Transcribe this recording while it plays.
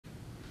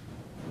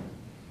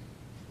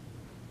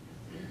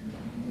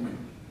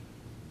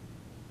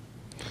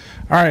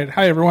All right,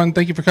 hi everyone.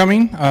 Thank you for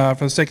coming. For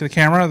the sake of the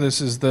camera, this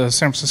is the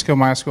San Francisco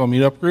MySQL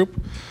meetup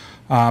group.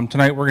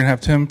 Tonight we're going to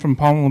have Tim from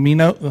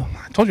Palomino.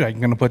 I told you I'm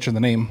going to butcher the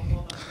name.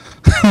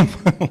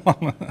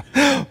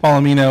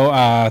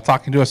 Palomino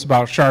talking to us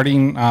about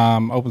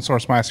sharding open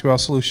source MySQL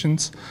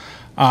solutions.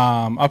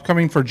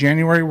 Upcoming for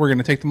January, we're going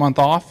to take the month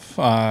off,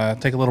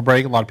 take a little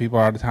break. A lot of people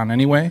are out of town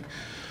anyway.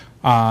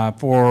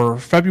 For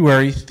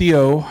February,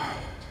 Theo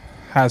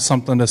has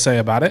something to say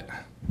about it.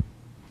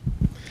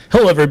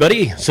 Hello,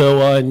 everybody.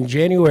 So in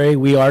January,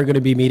 we are going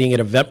to be meeting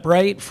at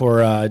Eventbrite for,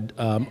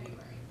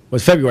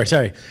 February,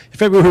 sorry. In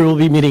February, we'll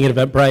be meeting at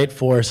Eventbrite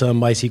for some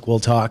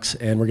MySQL talks,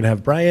 and we're going to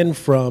have Brian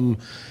from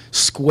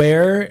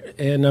Square,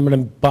 and I'm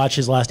going to botch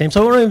his last name,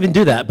 so I won't even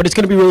do that. But it's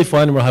going to be really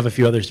fun, and we'll have a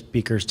few other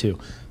speakers, too.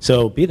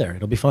 So be there.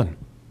 It'll be fun.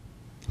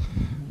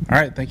 All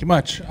right, thank you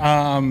much.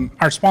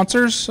 Our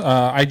sponsors,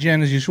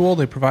 IGN as usual,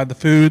 they provide the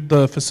food,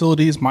 the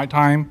facilities, my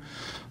time.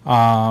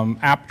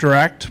 App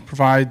Direct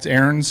provides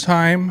Aaron's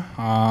time.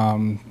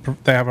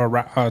 They have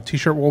a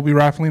t-shirt we'll be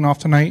raffling off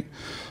tonight.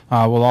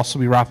 We'll also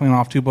be raffling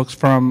off 2 books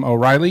from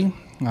O'Reilly,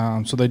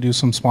 so they do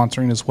some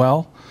sponsoring as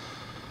well.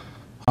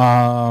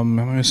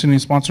 I'm missing any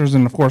sponsors,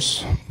 and of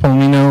course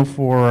Palomino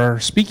for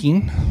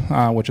speaking,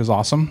 which is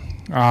awesome.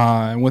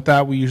 And with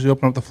that, we usually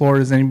open up the floor.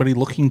 Is anybody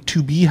looking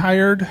to be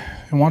hired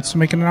and wants to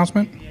make an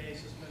announcement?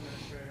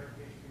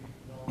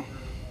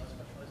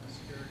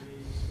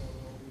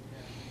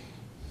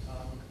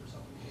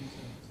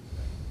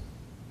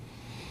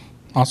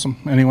 Awesome.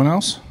 Anyone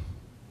else?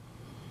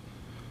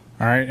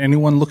 All right.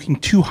 Anyone looking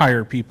to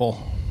hire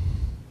people?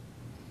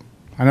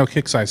 I know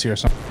Kicksai's here.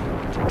 So.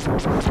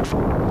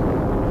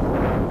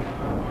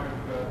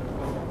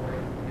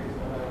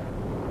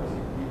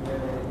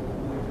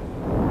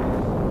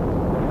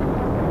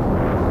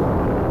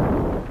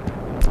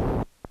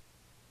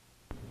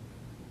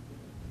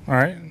 All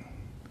right. And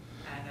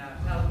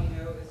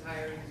Palomino is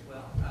hiring as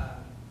well.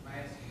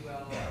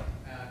 MySQL,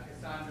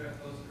 Cassandra,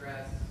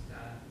 Postgres,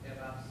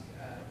 DevOps,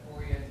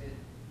 oriented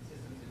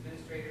systems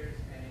administrators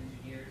and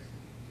engineers,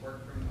 work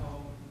from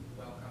home,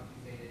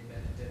 well-compensated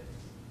benefits,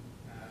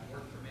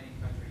 work from any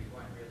country you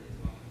want, really, as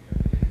long as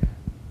you're doing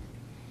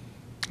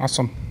that.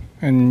 Awesome.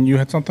 And you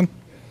had something? Yeah,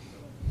 so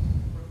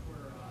work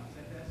for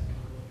Jetpants, and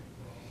we're looking for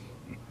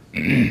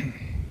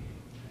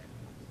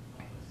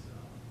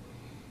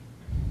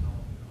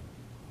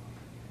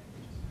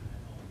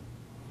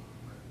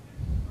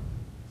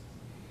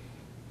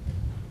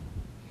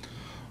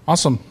also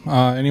Awesome.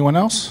 Anyone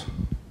else?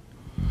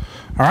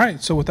 All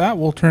right. So with that,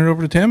 we'll turn it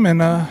over to Tim and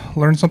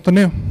learn something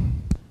new.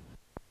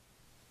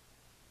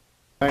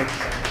 Thanks.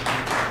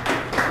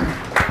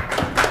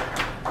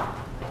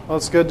 Well,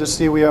 it's good to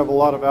see we have a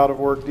lot of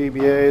out-of-work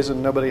DBAs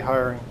and nobody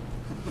hiring.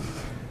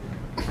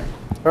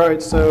 All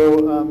right.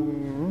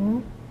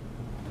 So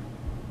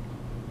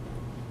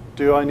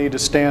do I need to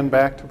stand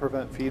back to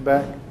prevent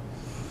feedback?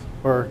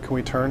 Or can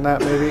we turn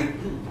that maybe?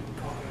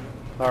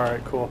 All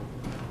right. Cool.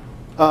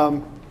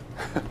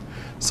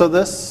 So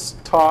this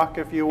talk,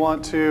 if you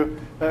want to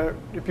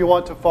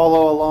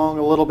follow along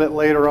a little bit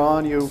later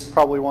on, you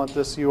probably want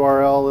this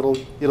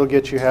URL. It'll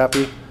get you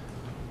happy.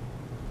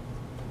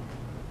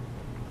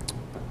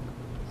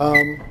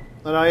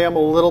 And I am a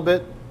little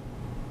bit.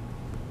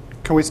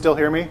 Can we still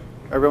hear me?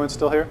 Everyone's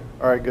still here?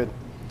 All right, good.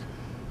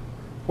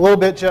 A little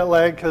bit jet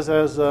lagged because,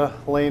 as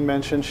Lane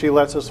mentioned, she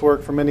lets us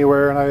work from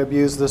anywhere, and I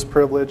abuse this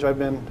privilege. I've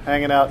been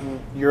hanging out in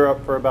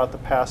Europe for about the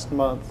past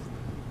month.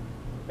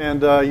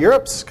 And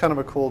Europe's kind of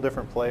a cool,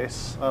 different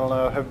place. I don't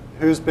know.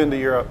 Who's been to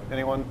Europe?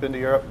 Anyone been to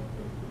Europe?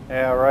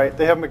 Yeah, right.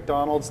 They have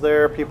McDonald's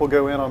there. People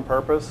go in on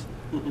purpose.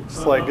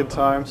 It's like good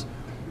times.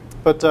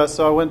 But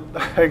so I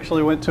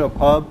actually went to a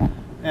pub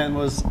and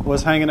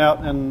was hanging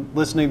out and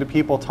listening to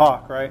people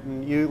talk, right?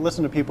 And you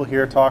listen to people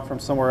here talk from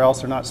somewhere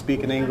else. They're not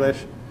speaking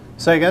English.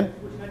 Say again?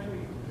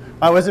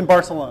 I was in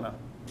Barcelona,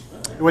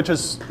 which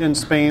is in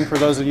Spain. For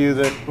those of you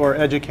that were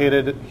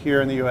educated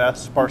here in the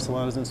U.S.,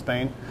 Barcelona's in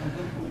Spain.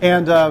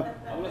 And no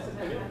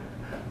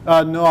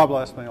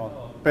habla español,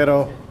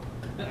 pero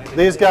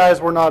these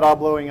guys were not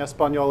habloing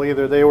español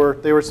either. They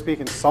were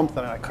speaking something,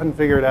 and I couldn't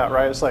figure it out,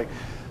 right? It's like,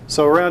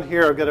 so around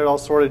here I've got it all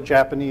sorted,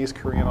 Japanese,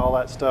 Korean, all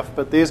that stuff,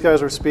 but these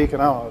guys were speaking,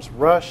 I don't know, it's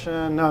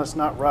Russian, no, it's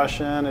not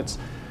Russian, it's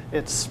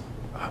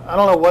I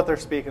don't know what they're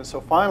speaking.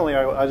 So finally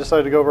I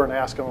decided to go over and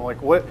ask them,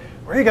 like, where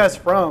are you guys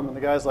from? And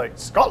the guy's like,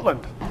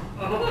 Scotland.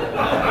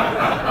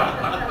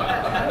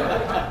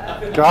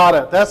 Got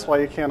it, that's why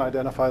you can't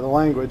identify the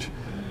language.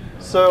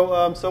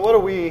 So so what are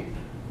we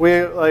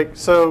like?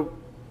 So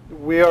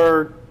we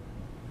are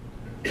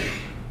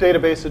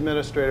database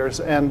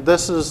administrators, and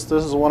this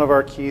is one of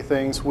our key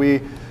things.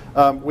 We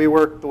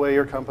work the way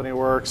your company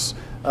works.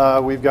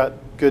 We've got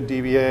good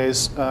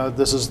DBAs.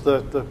 This is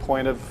the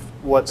point of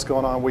what's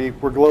going on. We're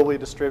globally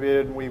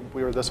distributed, and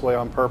we were this way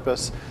on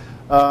purpose.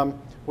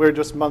 We're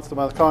just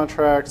month-to-month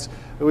contracts.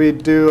 We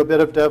do a bit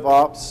of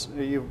DevOps.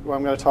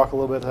 I'm going to talk a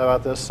little bit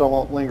about this, so I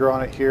won't linger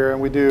on it here.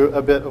 And we do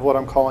a bit of what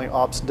I'm calling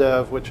Ops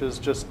Dev, which is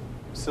just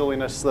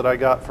silliness that I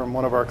got from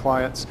one of our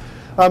clients.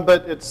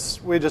 But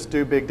we just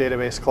do big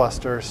database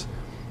clusters.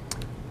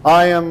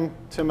 I am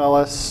Tim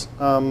Ellis.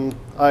 I'm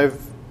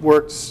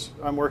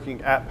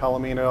working at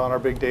Palomino on our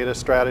big data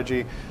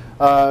strategy.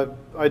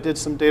 I did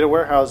some data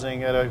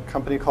warehousing at a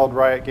company called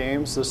Riot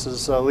Games. This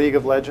is League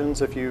of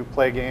Legends, if you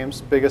play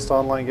games, biggest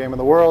online game in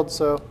the world,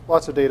 so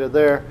lots of data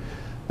there.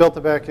 Built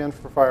the back end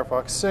for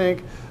Firefox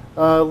Sync,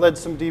 led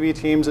some DB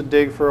teams at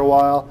Dig for a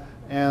while,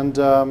 and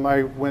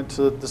I went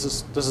to, this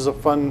is a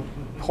fun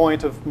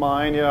point of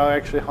mine, you know, I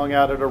actually hung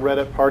out at a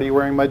Reddit party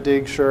wearing my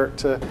Dig shirt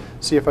to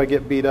see if I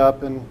get beat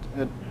up, and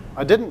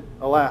I didn't,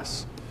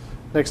 alas.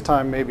 Next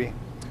time, maybe.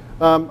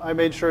 I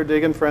made sure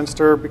Dig and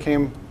Friendster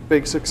became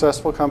big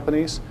successful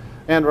companies,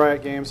 and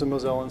Riot Games and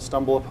Mozilla and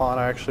StumbleUpon.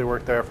 I actually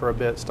worked there for a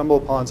bit.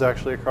 StumbleUpon's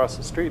actually across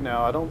the street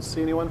now. I don't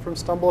see anyone from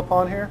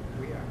StumbleUpon here.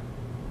 We are.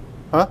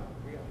 Huh?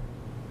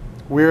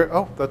 We are.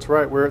 Oh, that's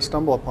right. We're at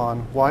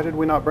StumbleUpon. Why did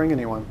we not bring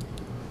anyone?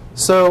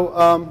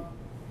 So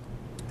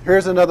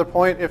here's another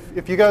point.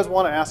 If you guys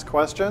want to ask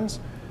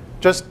questions,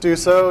 just do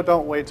so.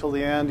 Don't wait till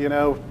the end. You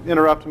know,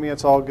 interrupt me.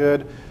 It's all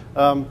good.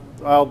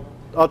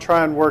 I'll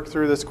try and work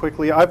through this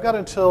quickly. I've got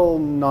until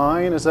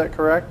 9. Is that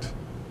correct?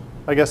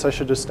 I guess I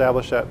should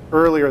establish that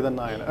earlier than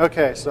 9.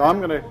 Okay, so I'm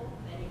going to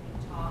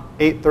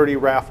 8:30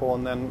 raffle,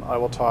 and then I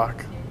will talk.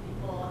 If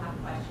people have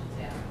questions,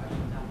 they ask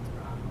questions after the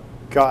raffle.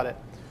 Got it.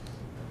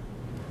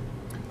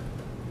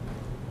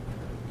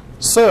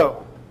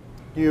 So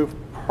you're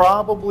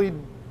probably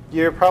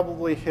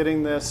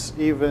hitting this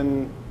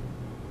even.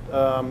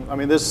 I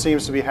mean, this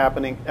seems to be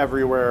happening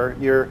everywhere.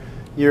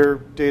 Your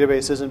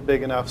database isn't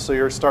big enough, so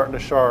you're starting to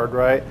shard,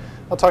 right?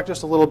 I'll talk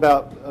just a little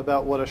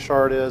about what a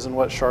shard is and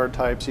what shard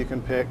types you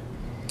can pick.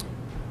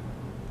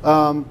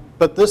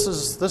 But this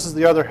is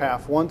the other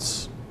half.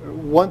 Once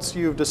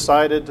you've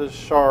decided to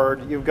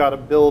shard, you've got to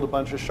build a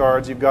bunch of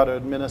shards. You've got to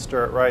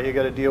administer it, right? You've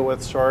got to deal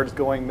with shards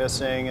going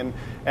missing and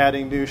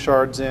adding new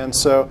shards in.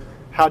 So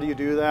how do you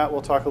do that?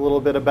 We'll talk a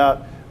little bit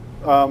about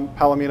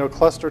Palomino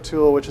cluster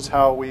tool, which is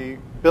how we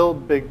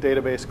build big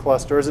database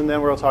clusters. And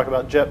then we'll talk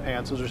about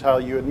Jetpants, which is how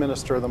you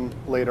administer them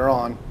later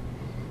on.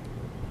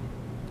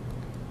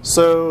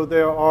 So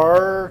there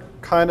are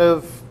kind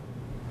of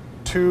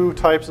 2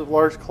 types of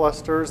large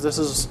clusters. This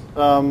is,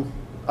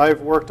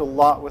 I've worked a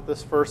lot with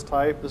this first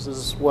type. This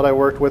is what I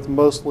worked with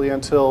mostly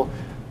until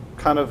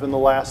kind of in the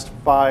last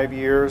 5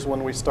 years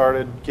when we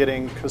started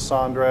getting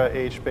Cassandra,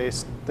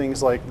 HBase,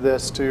 things like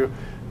this to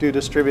do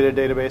distributed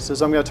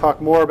databases. I'm going to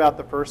talk more about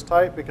the first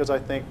type because I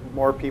think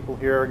more people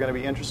here are going to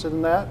be interested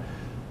in that.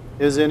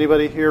 Is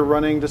anybody here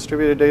running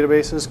distributed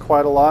databases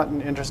quite a lot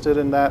and interested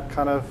in that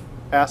kind of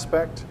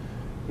aspect?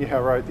 Yeah,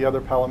 right, the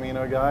other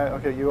Palomino guy.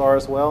 Okay, you are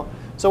as well.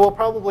 So we'll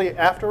probably,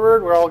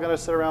 afterward, we're all going to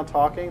sit around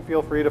talking.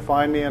 Feel free to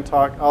find me and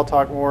talk. I'll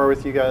talk more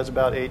with you guys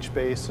about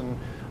HBase and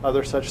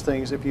other such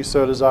things if you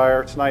so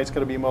desire. Tonight's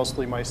going to be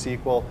mostly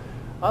MySQL.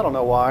 I don't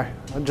know why.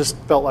 I just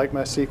felt like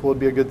MySQL would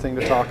be a good thing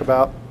to talk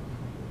about.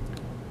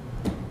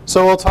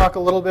 So we'll talk a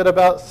little bit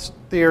about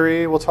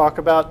theory. We'll talk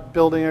about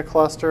building a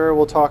cluster.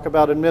 We'll talk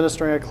about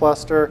administering a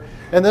cluster.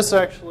 And this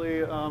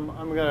actually, I'm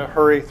going to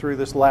hurry through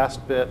this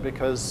last bit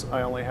because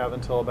I only have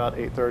until about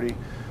 8:30.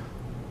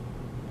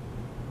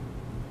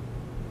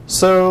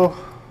 So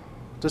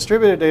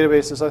distributed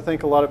databases, I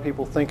think a lot of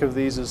people think of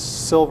these as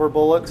silver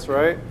bullets,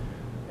 right?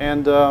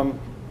 And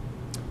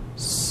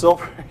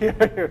silver, yeah,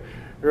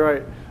 you're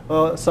right.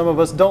 Well, some of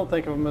us don't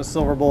think of them as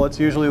silver bullets,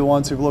 usually the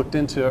ones who've looked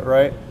into it,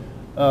 right?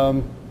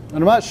 And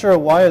I'm not sure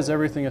why is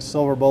everything a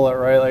silver bullet,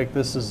 right? Like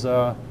this is,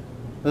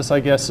 this I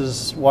guess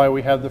is why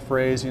we have the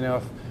phrase, you know,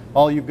 if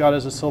all you've got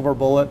is a silver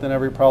bullet, then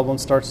every problem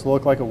starts to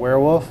look like a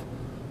werewolf.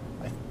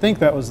 I think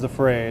that was the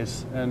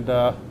phrase.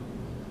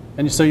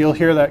 And so you'll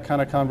hear that kind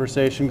of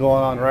conversation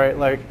going on, right?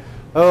 Like,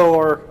 oh,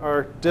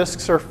 our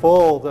disks are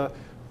full,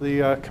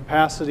 the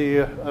capacity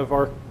of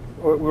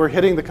we're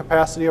hitting the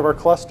capacity of our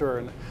cluster.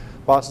 And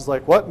boss is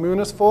like, what,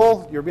 moon is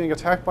full? You're being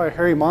attacked by a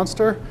hairy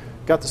monster?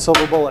 Got the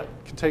silver bullet.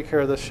 Can take care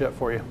of this shit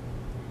for you.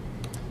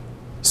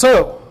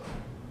 So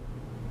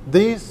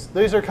these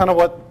are kind of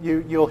what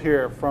you'll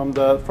hear from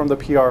the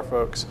PR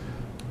folks.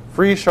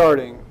 Free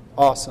sharding,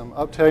 awesome.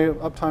 Uptime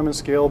and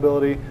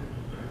scalability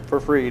for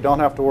free. Don't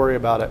have to worry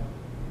about it.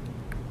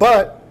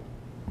 But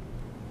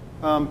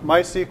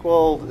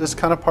MySQL is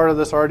kind of part of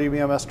this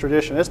RDBMS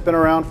tradition. It's been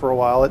around for a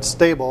while. It's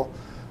stable.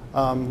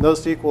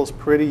 NoSQL is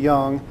pretty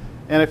young.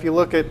 And if you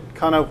look at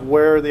kind of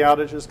where the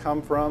outages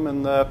come from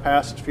in the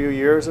past few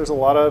years, there's a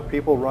lot of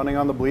people running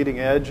on the bleeding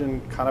edge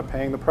and kind of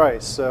paying the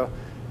price. So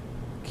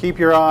keep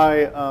your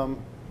eye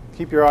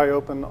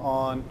open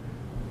on,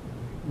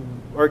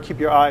 or keep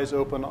your eyes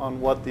open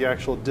on what the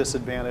actual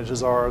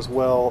disadvantages are as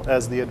well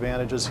as the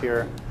advantages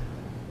here.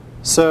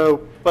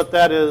 So, but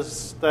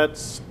that's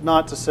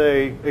not to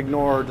say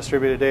ignore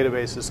distributed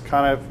databases.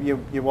 Kind of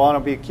you want to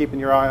be keeping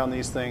your eye on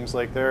these things.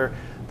 Like there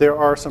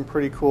are some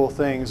pretty cool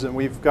things, and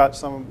we've got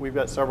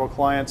several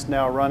clients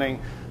now running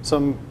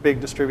some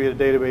big distributed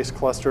database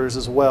clusters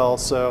as well.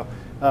 So,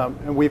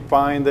 and we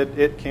find that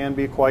it can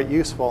be quite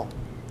useful.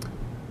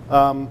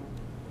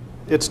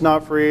 It's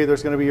not free.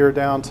 There's going to be your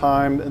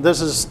downtime.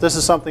 This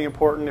is something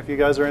important. If you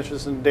guys are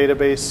interested in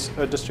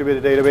database,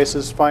 distributed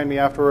databases, find me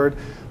afterward.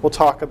 We'll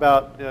talk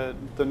about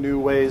the new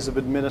ways of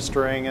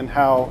administering and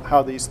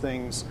how these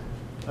things,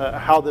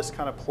 how this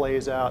kind of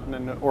plays out in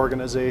an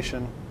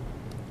organization.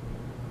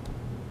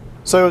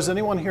 So does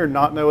anyone here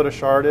not know what a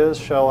shard is?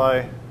 Shall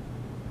I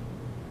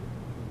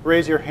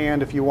raise your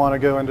hand if you want to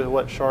go into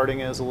what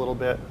sharding is a little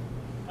bit?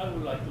 I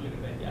would like to look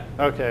at that,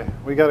 yeah. Okay,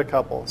 we got a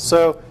couple.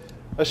 So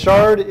a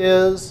shard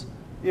is,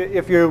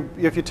 if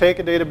you take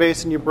a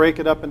database and you break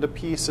it up into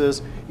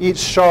pieces, each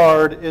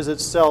shard is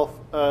itself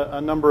a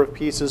number of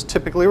pieces,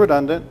 typically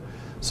redundant.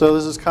 So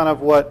this is kind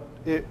of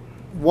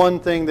one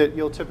thing that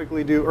you'll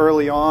typically do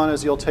early on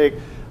is you'll take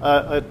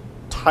a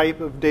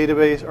type of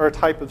database or a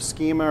type of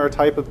schema or a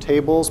type of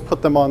tables,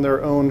 put them on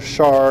their own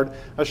shard.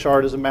 A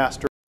shard is a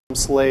master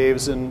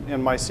slaves in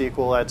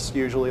MySQL. That's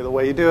usually the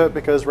way you do it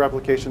because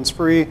replication's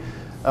free.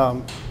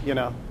 You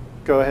know,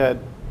 go ahead,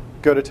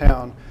 go to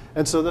town.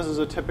 And so this is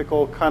a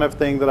typical kind of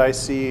thing that I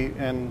see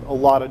in a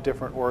lot of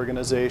different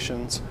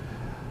organizations.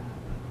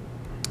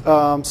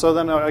 So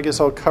then I guess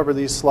I'll cover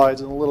these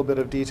slides in a little bit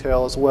of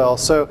detail as well.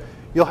 So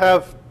you'll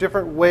have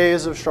different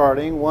ways of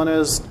sharding. One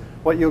is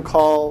what you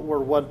call, or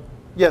what,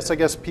 yes, I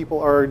guess people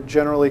are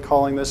generally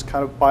calling this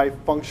kind of by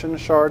function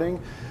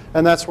sharding.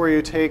 And that's where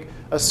you take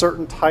a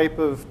certain type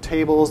of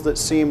tables that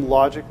seem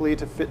logically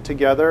to fit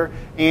together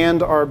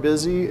and are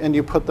busy, and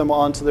you put them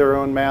onto their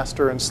own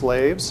master and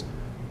slaves.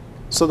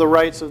 So the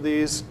writes of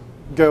these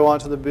go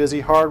onto the busy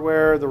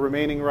hardware. The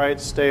remaining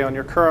writes stay on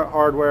your current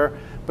hardware,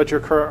 but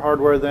your current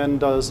hardware then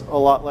does a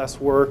lot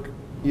less work.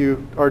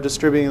 You are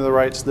distributing the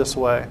writes this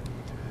way.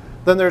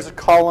 Then there's a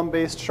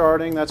column-based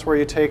sharding. That's where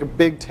you take a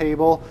big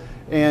table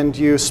and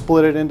you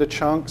split it into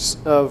chunks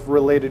of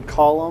related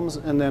columns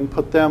and then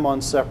put them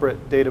on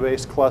separate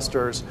database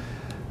clusters.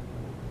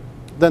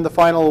 Then the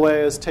final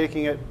way is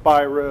taking it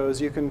by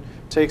rows. You can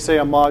take, say,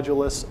 a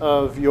modulus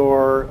of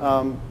your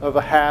of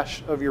a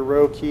hash of your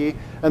row key,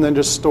 and then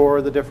just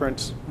store the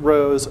different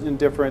rows in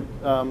different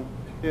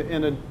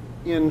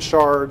in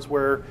shards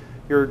where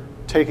you're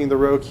taking the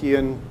row key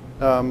and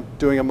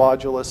doing a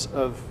modulus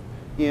of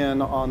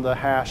in on the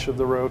hash of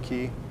the row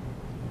key.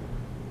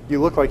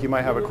 You look like you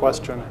might have a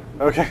question.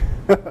 Okay.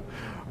 All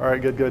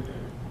right. Good. Good.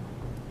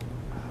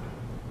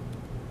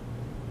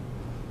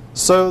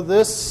 So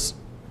this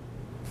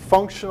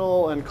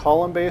functional and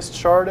column-based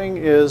sharding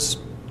is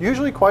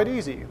usually quite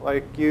easy.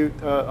 Like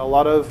a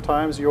lot of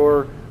times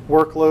your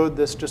workload,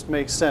 this just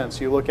makes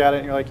sense. You look at it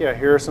and you're like, yeah,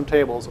 here are some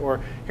tables, or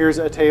here's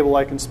a table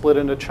I can split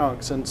into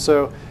chunks. And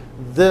so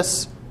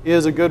this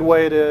is a good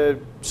way to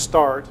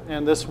start,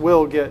 and this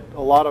will get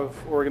a lot of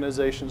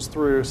organizations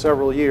through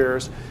several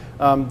years.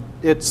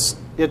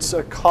 It's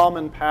a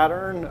common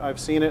pattern. I've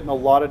seen it in a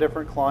lot of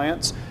different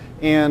clients.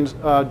 And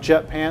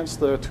Jetpants,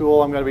 the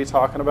tool I'm going to be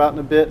talking about in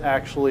a bit,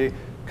 actually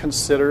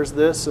considers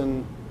this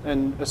and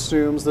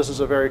assumes this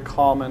is a very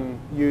common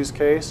use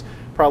case,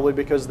 probably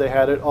because they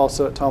had it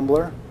also at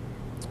Tumblr.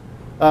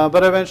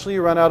 But eventually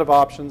you run out of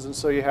options, and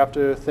so you have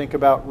to think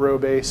about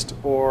row-based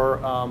or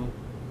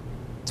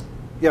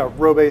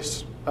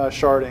row-based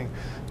sharding.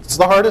 It's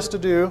the hardest to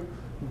do,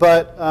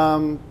 but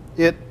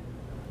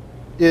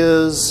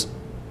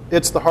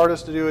it's the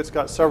hardest to do. It's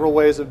got several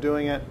ways of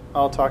doing it.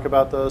 I'll talk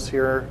about those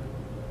here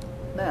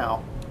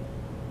now.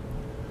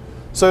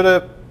 So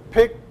to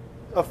pick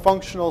a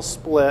functional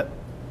split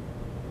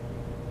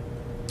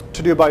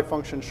to do by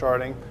function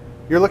sharding,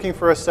 you're looking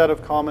for a set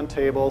of common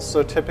tables.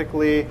 So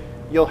typically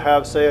you'll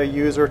have, say, a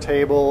user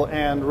table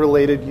and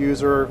related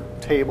user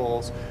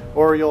tables,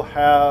 or you'll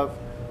have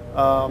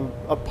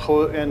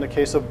in the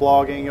case of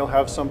blogging, you'll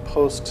have some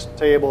post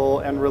table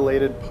and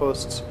related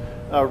posts,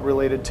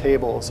 related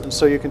tables. And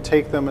so you can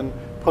take them and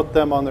put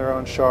them on their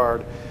own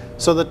shard.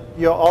 So that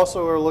you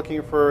also are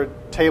looking for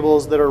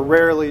tables that are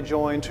rarely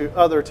joined to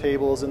other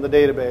tables in the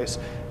database.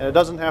 And it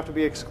doesn't have to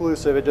be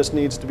exclusive, it just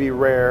needs to be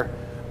rare.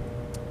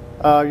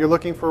 You're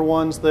looking for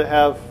ones that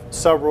have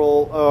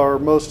several or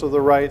most of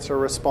the writes are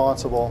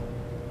responsible.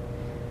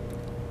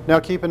 Now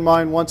keep in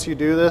mind, once you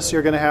do this,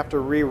 you're going to have to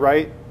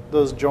rewrite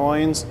those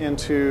joins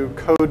into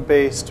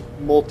code-based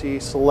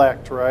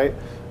multi-select, right?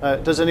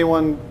 Does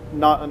anyone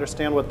not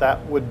understand what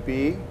that would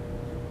be?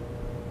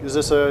 Is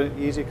this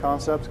an easy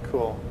concept?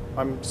 Cool.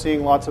 I'm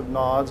seeing lots of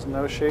nods,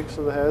 no shakes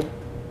of the head.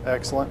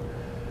 Excellent.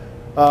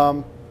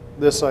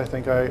 This I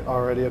think I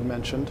already had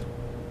mentioned.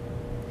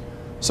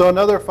 So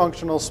another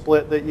functional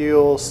split that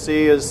you'll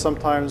see is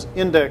sometimes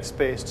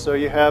index-based. So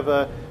you have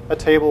a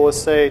table with,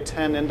 say,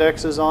 10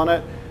 indexes on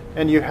it,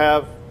 and you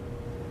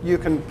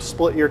can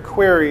split your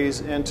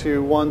queries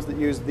into ones that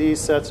use these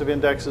sets of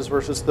indexes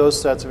versus those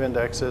sets of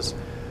indexes.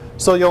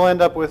 So you'll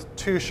end up with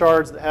two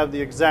shards that have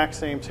the exact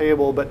same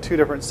table but two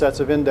different sets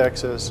of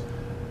indexes.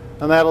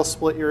 And that'll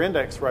split your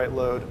index write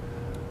load.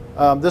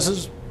 This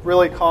is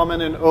really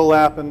common in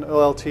OLAP and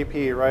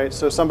OLTP, right?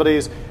 So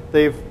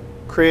they've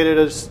created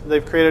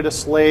a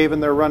slave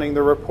and they're running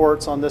the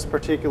reports on this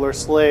particular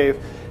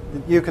slave.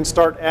 you can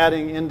start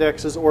adding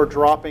indexes or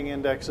dropping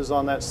indexes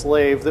on that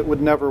slave that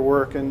would never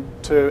work and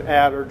to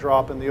add or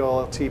drop in the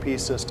OLTP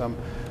system.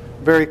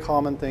 Very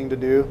common thing to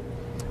do.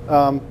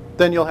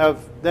 Then you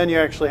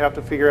actually have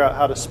to figure out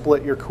how to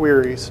split your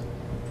queries.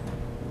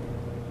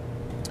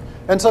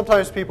 And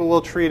sometimes people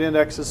will treat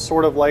indexes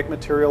sort of like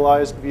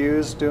materialized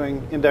views,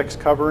 doing index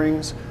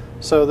coverings.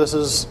 So this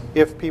is,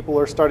 if people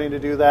are starting to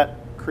do that,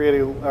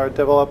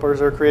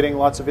 developers are creating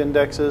lots of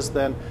indexes,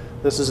 then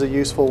this is a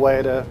useful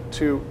way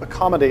to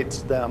accommodate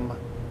them.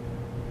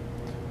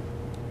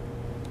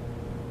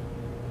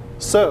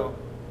 So,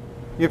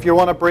 if you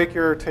want to break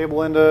your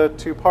table into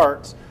two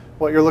parts,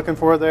 what you're looking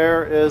for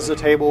there is a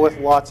table with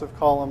lots of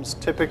columns,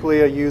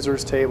 typically a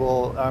users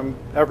table.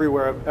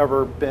 Everywhere I've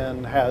ever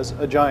been has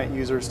a giant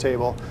users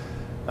table.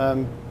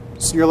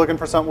 So you're looking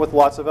for something with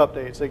lots of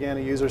updates. Again,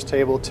 a users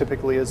table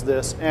typically is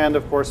this, and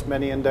of course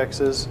many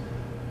indexes.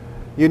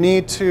 You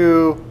need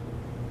to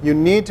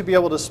be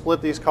able to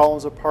split these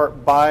columns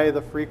apart by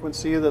the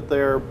frequency that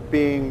they're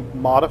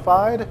being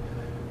modified,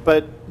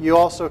 but you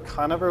also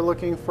kind of are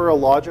looking for a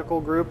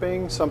logical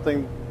grouping,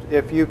 something.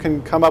 If you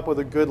can come up with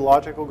a good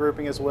logical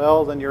grouping as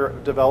well, then your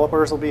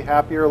developers will be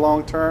happier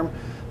long term.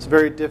 It's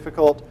very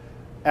difficult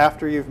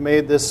after you've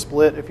made this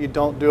split if you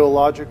don't do a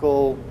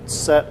logical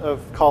set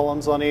of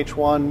columns on each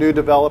one. New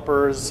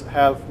developers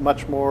have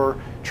much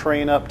more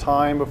train up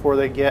time before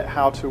they get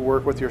how to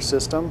work with your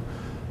system.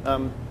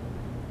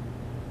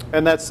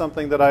 And that's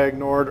something that I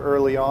ignored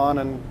early on,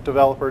 and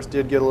developers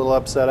did get a little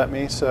upset at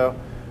me. So,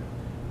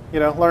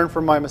 learn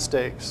from my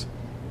mistakes.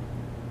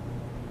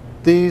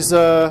 This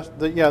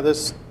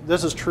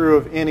is true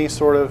of any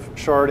sort of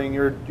sharding.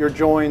 Your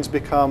joins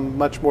become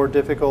much more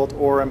difficult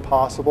or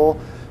impossible.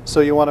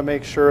 So you want to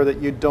make sure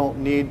that you don't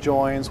need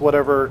joins.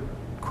 Whatever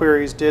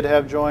queries did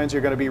have joins,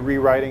 you're going to be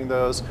rewriting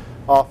those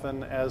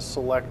often as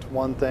select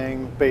one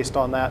thing. Based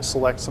on that,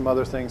 select some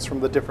other things from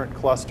the different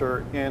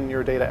cluster in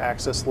your data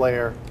access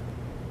layer.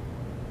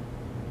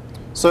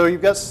 So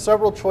you've got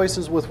several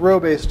choices with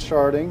row-based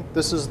sharding.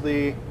 This is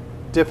the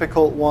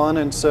difficult one,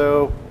 and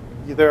so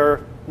there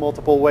are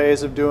multiple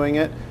ways of doing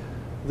it.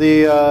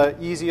 The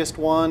easiest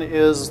one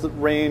is the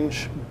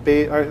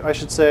range-based, I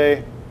should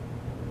say,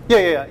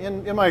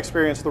 in my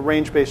experience, the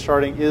range-based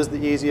sharding is the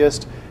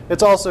easiest.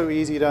 It's also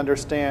easy to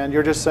understand.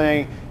 You're just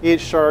saying each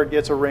shard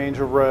gets a range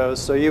of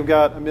rows. So you've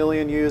got 1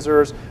 million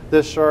users.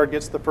 This shard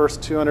gets the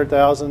first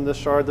 200,000. This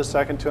shard, the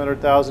second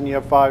 200,000. You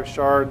have 5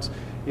 shards.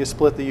 You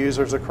split the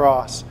users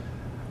across.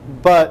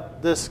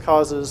 But this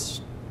causes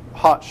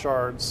hot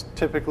shards.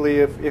 Typically,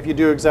 if you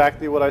do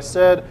exactly what I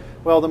said,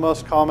 well, the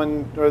most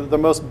common or the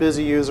most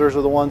busy users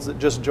are the ones that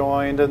just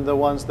joined, and the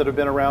ones that have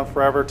been around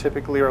forever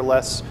typically are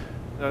less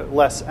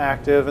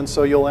active, and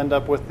so you'll end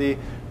up with the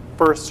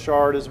first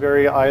shard is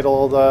very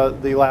idle,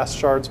 the last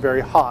shard's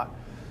very hot.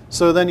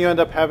 So then you end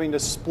up having to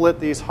split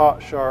these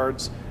hot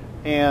shards,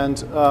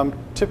 and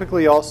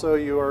typically also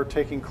you are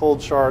taking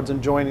cold shards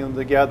and joining them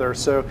together.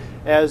 So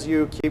as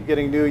you keep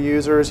getting new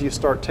users, you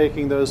start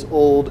taking those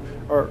old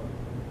or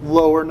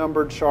lower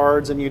numbered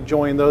shards and you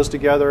join those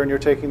together, and you're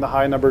taking the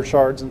high numbered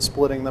shards and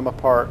splitting them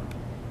apart.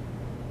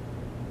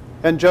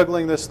 And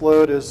juggling this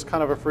load is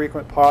kind of a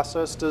frequent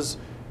process. Does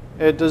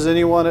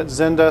anyone at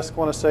Zendesk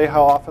want to say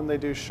how often they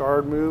do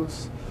shard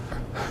moves?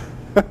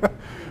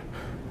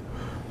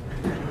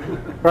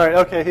 Right,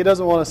 okay, he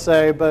doesn't want to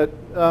say, but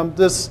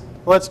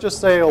let's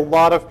just say a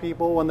lot of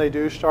people, when they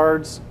do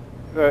shards,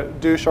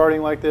 do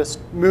sharding like this,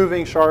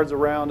 moving shards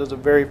around is a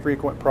very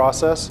frequent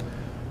process.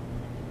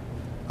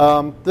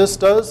 This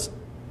does,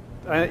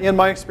 in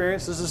my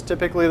experience, this is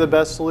typically the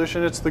best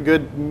solution. It's the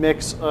good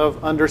mix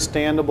of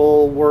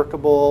understandable,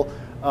 workable,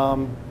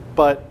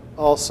 but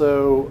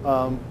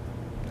also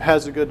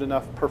has a good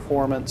enough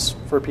performance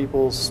for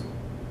people's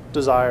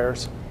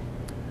desires.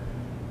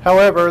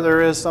 However,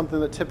 there is something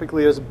that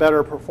typically is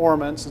better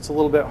performance. It's a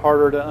little bit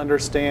harder to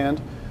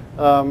understand,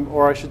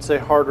 or I should say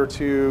harder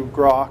to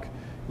grok.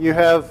 You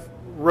have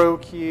row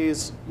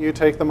keys, you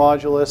take the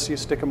modulus, you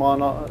stick them on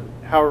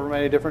however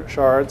many different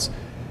shards.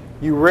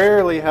 You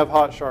rarely have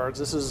hot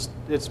shards.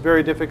 It's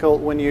very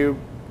difficult when you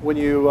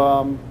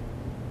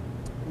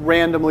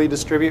randomly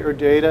distribute your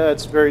data.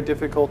 It's very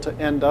difficult to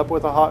end up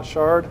with a hot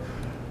shard.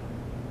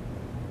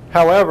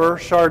 However,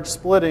 shard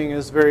splitting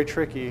is very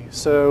tricky,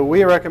 so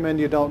we recommend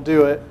you don't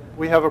do it.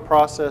 We have a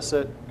process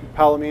at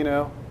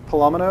Palomino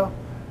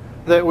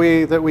that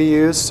we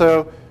use.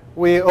 So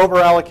we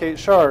over-allocate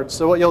shards.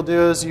 So what you'll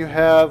do is you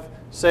have,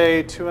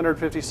 say,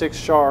 256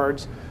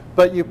 shards,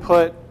 but you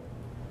put,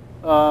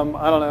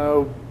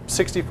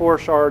 64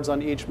 shards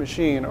on each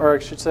machine, or I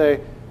should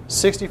say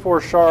 64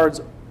 shards,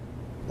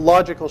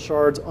 logical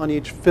shards on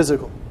each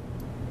physical.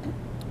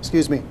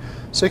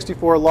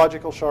 64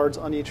 logical shards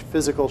on each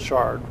physical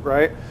shard,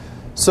 right?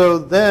 So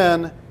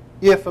then,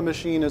 if a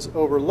machine is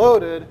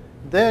overloaded,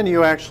 then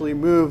you actually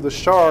move the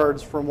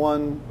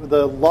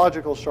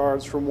logical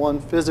shards from one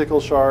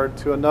physical shard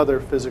to another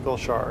physical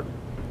shard.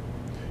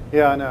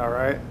 Yeah, I know,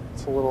 right?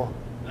 It's a little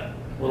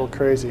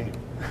crazy.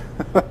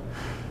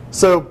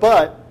 So,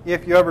 but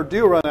if you ever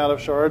do run out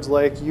of shards,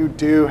 like you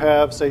do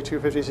have, say,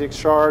 256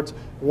 shards,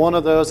 one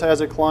of those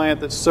has a client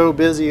that's so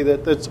busy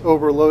that's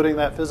overloading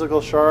that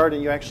physical shard,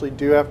 and you actually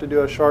do have to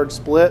do a shard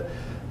split,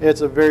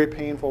 it's a very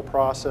painful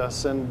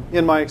process. And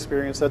in my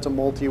experience, that's a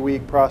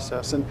multi-week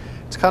process. And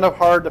it's kind of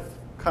hard to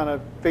kind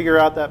of figure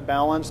out that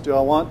balance. Do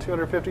I want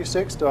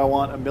 256? Do I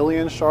want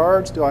 1,000,000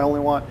 shards? Do I only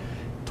want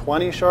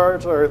 20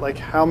 shards? Or like,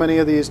 how many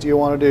of these do you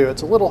want to do?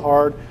 It's a little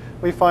hard.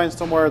 We find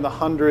somewhere in the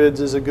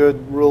hundreds is a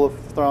good rule of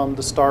thumb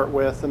to start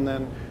with, and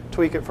then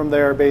tweak it from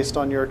there based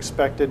on your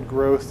expected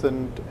growth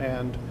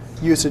and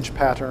usage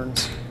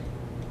patterns.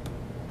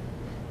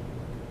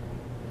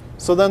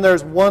 So then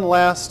there's one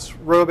last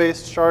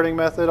row-based sharding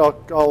method.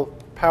 I'll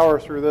power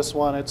through this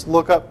one. It's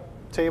lookup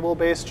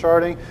table-based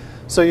sharding.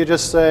 So you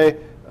just say,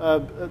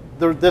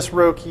 this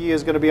row key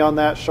is going to be on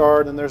that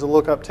shard, and there's a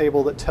lookup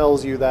table that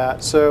tells you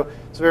that. So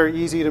it's very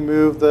easy to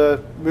move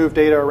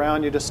data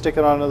around. You just stick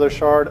it on another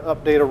shard,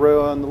 update a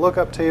row on the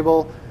lookup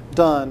table,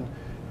 done.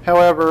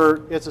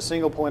 However, it's a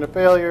single point of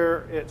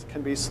failure. It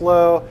can be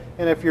slow,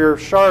 and if you're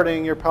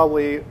sharding, you're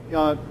probably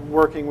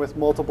working with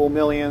multiple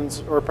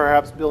millions or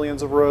perhaps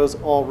billions of rows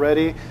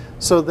already.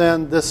 So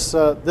then this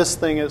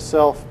thing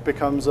itself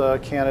becomes a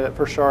candidate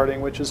for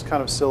sharding, which is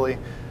kind of silly.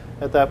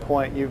 At that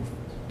point, you're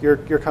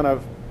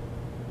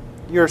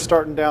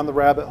starting down the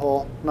rabbit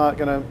hole. Not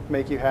going to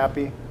make you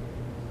happy.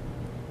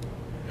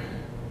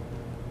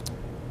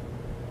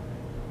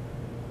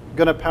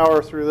 Going to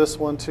power through this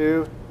one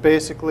too.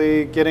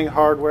 Basically, getting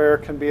hardware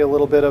can be a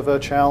little bit of a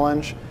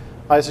challenge.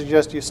 I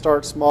suggest you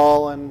start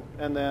small and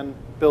then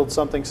build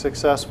something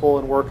successful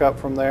and work up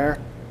from there.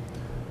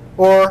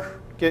 Or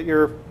get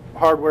your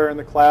hardware in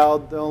the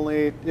cloud. The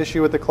only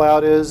issue with the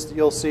cloud is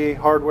you'll see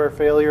hardware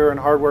failure and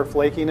hardware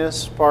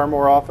flakiness far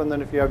more often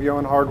than if you have your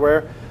own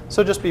hardware.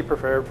 So just be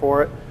prepared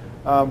for it.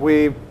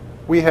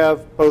 We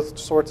have both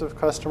sorts of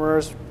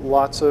customers,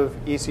 lots of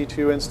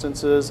EC2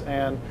 instances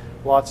and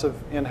lots of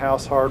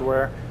in-house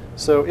hardware.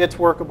 So it's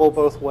workable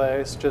both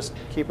ways. Just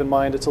keep in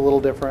mind it's a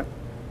little different.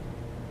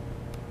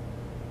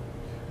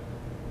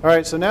 All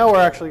right, so now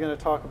we're actually going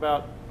to talk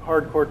about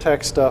hardcore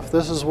tech stuff.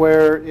 This is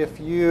where if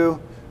you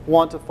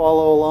want to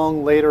follow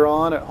along later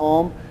on at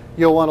home,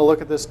 you'll want to look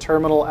at this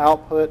terminal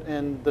output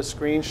and the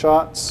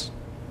screenshots,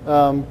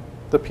 the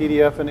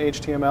PDF and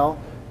HTML.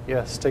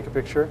 Yes, take a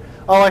picture.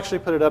 I'll actually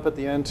put it up at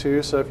the end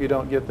too, so if you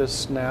don't get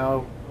this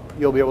now,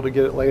 you'll be able to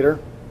get it later.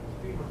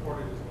 Being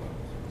recorded as well.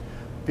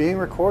 Being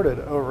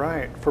recorded, oh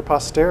right, for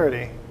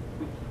posterity.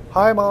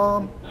 Hi,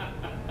 Mom.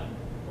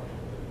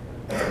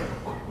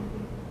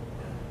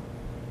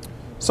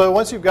 So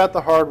once you've got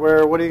the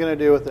hardware, what are you going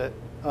to do with it?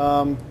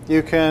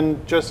 You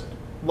can just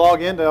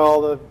log into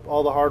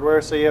all the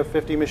hardware. Say you have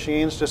 50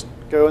 machines, just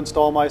go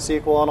install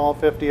MySQL on all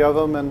 50 of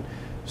them and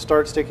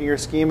start sticking your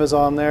schemas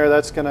on there.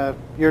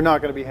 You're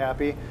not going to be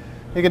happy.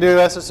 You can do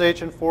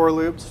SSH and for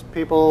loops.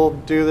 People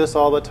do this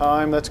all the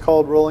time. That's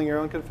called rolling your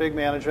own config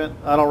management.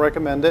 I don't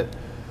recommend it.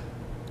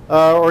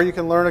 Or you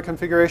can learn a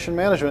configuration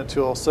management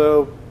tool.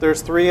 So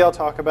there's three I'll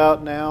talk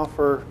about now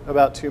for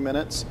about 2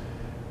 minutes.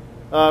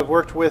 I've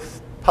worked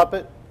with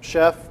Puppet,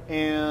 Chef,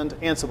 and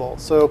Ansible.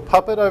 So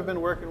Puppet I've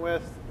been working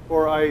with,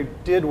 or I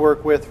did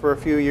work with for a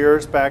few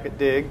years back at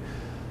Dig.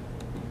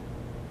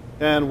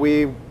 And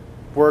we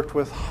worked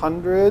with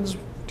hundreds.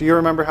 Do you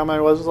remember how many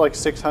it was? Like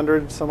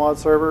 600 some odd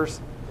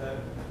servers? That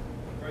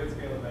right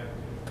scale of magnitude.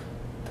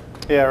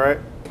 Yeah, right?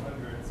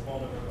 100, small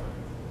number of lines.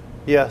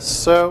 Yes,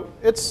 so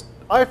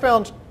I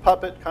found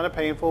Puppet kind of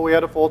painful. We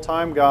had a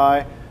full-time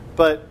guy,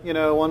 but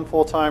one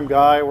full-time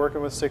guy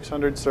working with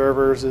 600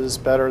 servers is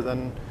better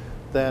than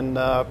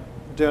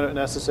doing it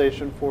in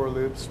SSH and for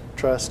loops.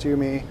 Trust you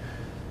me.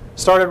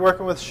 Started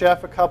working with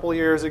Chef a couple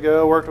years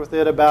ago. Worked with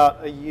it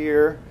about a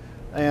year,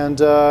 and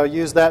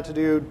used that to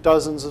do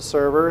dozens of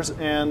servers.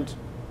 And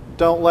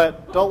don't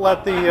let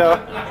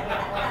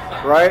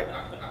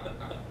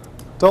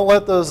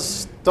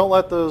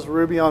those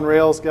Ruby on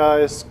Rails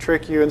guys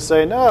trick you and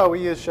say, no,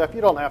 we use Chef.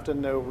 You don't have to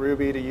know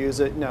Ruby to use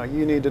it. No,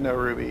 you need to know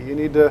Ruby. You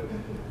need to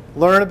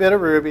learn a bit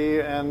of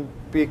Ruby and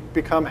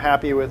become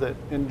happy with it.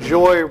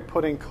 Enjoy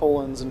putting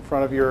colons in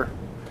front of your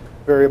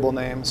variable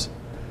names.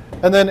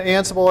 And then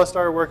Ansible I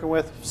started working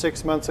with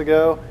 6 months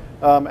ago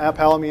at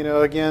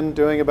Palomino, again,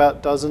 doing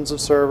about dozens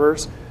of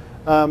servers.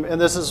 And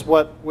this is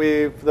what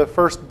the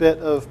first bit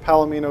of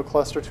Palomino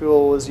cluster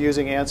tool was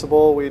using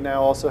Ansible. We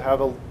now also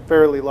have a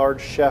fairly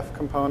large Chef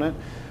component,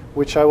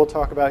 which I will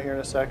talk about here in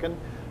a second.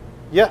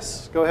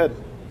 Yes, go ahead.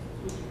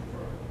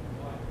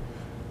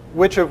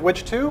 Which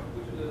two?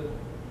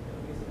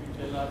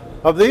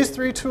 Of these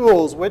three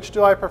tools, which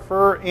do I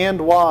prefer and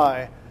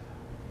why?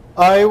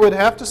 I would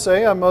have to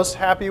say I'm most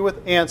happy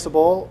with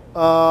Ansible.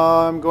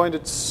 I'm going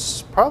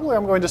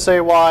to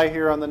say why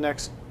here on the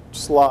next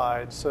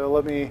slide. So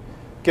let me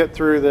get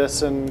through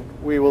this and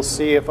we will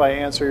see if I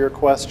answer your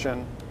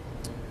question.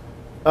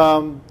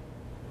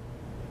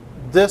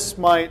 This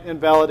might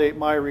invalidate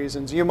my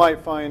reasons. You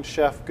might find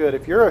Chef good.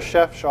 If you're a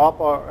Chef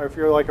shop or if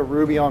you're like a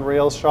Ruby on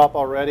Rails shop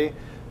already,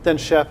 then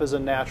Chef is a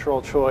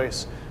natural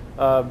choice.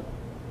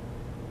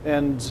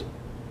 And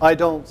I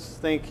don't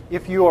think,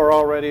 if you are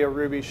already a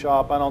Ruby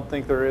shop, I don't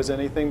think there is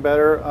anything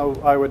better.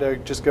 I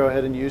would just go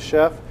ahead and use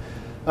Chef.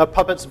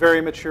 Puppet's very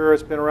mature.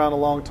 It's been around a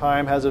long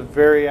time, has a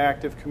very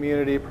active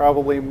community,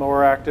 probably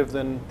more active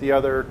than the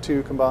other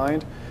two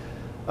combined.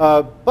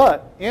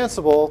 But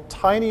Ansible,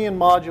 tiny and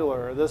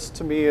modular. This,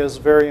 to me, is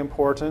very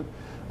important.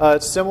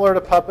 It's similar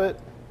to Puppet,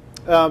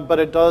 but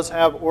it does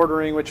have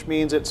ordering, which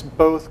means it's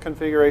both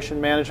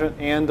configuration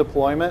management and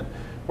deployment,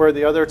 where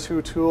the other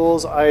two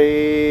tools,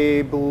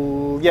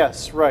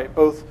 yes, right,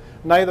 both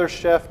neither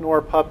Chef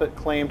nor Puppet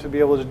claim to be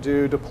able to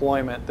do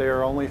deployment. They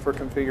are only for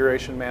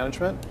configuration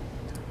management.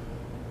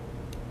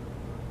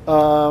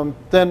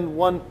 Then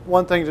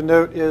one thing to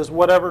note is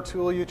whatever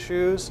tool you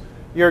choose,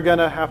 you're going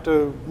to have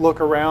to look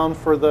around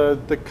for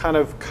the kind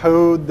of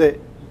code that,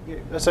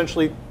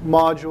 essentially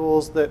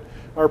modules that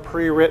are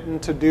pre-written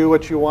to do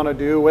what you want to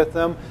do with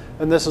them.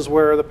 And this is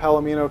where the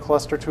Palomino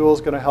cluster tool is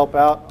going to help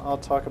out. I'll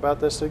talk about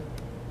this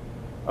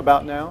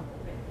about now.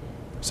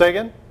 Say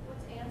again?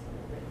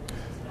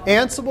 What's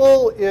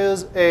Ansible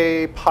is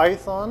a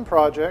Python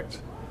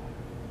project.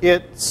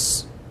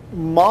 Its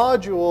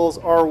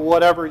modules are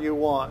whatever you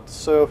want.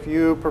 So if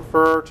you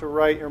prefer to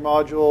write your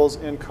modules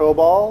in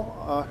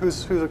COBOL,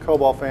 who's a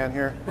COBOL fan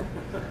here?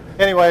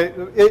 Anyway,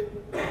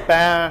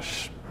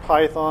 Bash,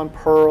 Python,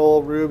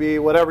 Perl, Ruby,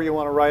 whatever you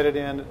want to write it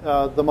in,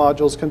 the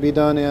modules can be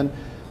done in.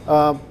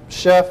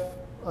 Chef,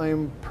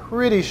 I'm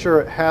pretty sure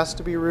it has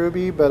to be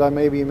Ruby, but I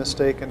may be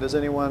mistaken. Does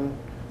anyone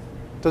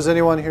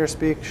here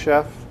speak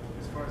Chef?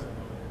 As far as I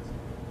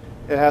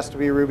know, It has to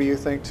be Ruby, you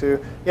think,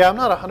 too? Yeah, I'm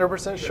not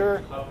 100%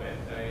 sure. Puppet,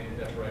 I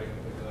ended up writing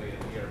a million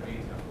ERB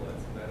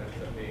templates, and that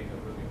ends up being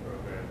a Ruby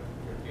program.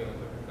 You're dealing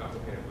with a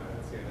complicated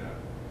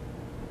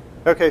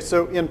MySQL. Okay,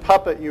 so in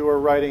Puppet you were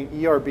writing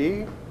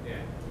ERB?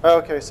 Yeah.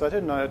 Okay, so I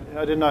did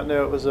not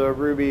know it was a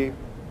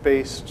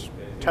Ruby-based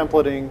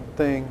templating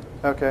thing.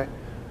 Okay,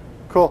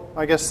 cool.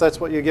 I guess that's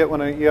what you get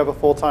when you have a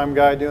full-time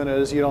guy doing it,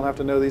 is you don't have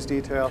to know these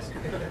details.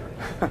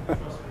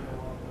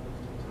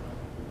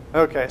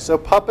 Okay, so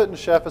Puppet and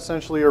Chef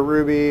essentially are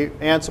Ruby.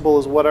 Ansible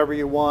is whatever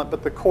you want,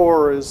 but the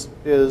core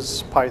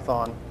is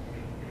Python.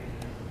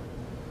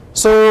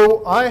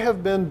 So I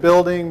have been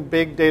building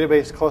big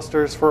database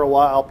clusters for a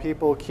while.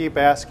 People keep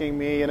asking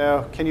me,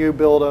 can you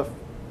build a,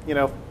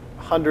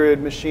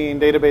 100 machine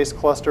database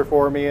cluster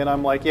for me? And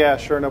I'm like, yeah,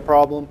 sure, no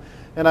problem.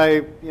 And I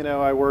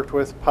worked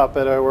with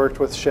Puppet, I worked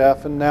with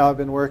Chef, and now I've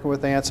been working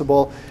with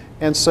Ansible.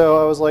 And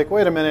so I was like,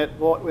 wait a minute,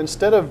 well,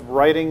 instead of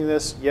writing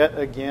this yet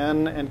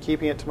again and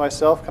keeping it to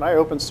myself, can I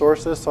open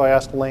source this? So I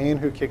asked Lane,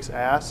 who kicks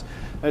ass,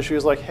 and she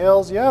was like,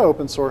 hells yeah,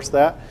 open source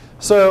that.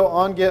 So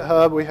on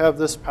GitHub, we have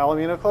this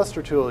Palomino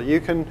cluster tool.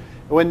 You can,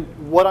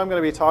 what I'm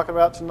going to be talking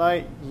about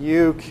tonight,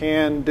 you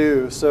can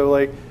do. So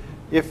like,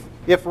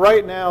 if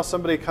right now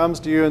somebody comes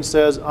to you and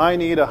says, I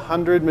need a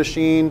 100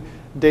 machine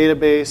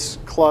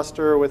database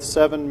cluster with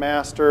 7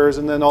 masters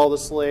and then all the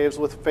slaves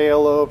with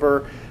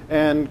failover,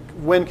 and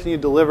when can you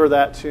deliver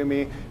that to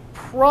me?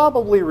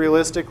 Probably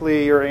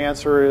realistically your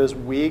answer is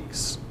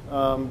weeks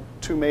to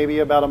maybe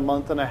about a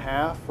month and a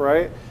half,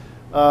 right?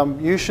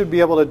 You should be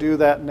able to do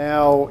that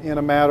now in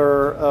a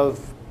matter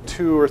of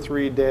 2 or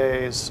 3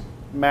 days,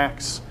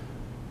 max,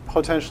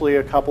 potentially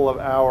a couple of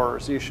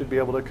hours. You should be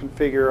able to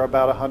configure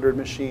about a 100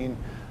 machine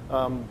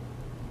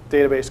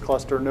database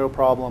cluster, no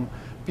problem.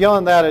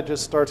 Beyond that, it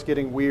just starts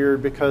getting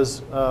weird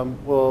because,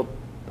 well,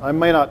 I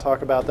may not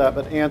talk about that,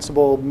 but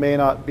Ansible may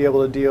not be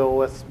able to deal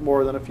with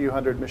more than a few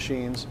hundred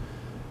machines.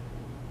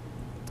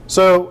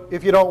 So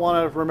if you don't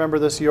want to remember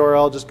this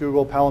URL, just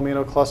Google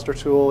Palomino cluster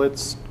tool.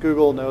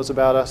 Google knows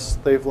about us.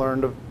 They've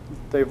learned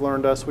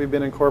us. We've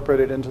been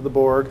incorporated into the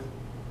Borg.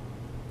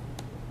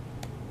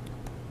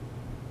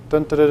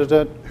 Dun, dun, dun, dun,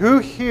 dun. Who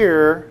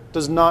here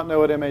does not know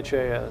what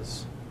MHA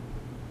is?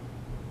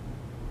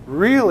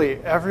 Really,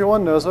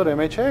 everyone knows what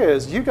MHA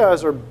is. You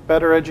guys are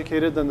better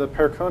educated than the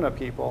Percona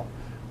people.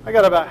 I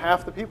got about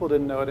half the people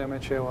didn't know what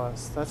MHA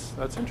was.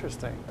 That's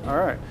interesting. All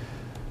right.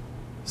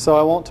 So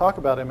I won't talk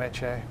about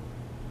MHA.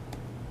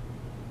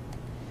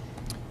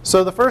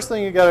 So the first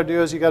thing you got to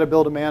do is you got to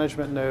build a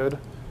management node.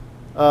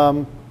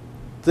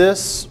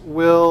 This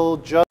will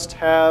just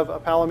have a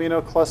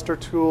Palomino cluster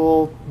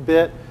tool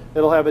bit.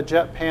 It'll have a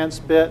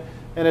Jetpants bit,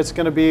 and it's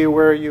going to be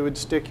where you would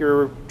stick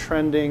your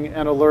trending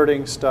and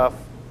alerting stuff.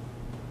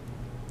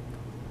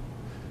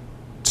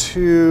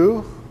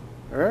 All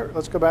right,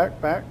 let's go back.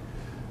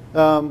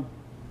 All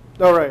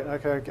right,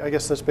 okay, I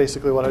guess that's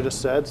basically what I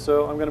just said.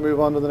 So I'm going to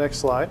move on to the next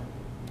slide.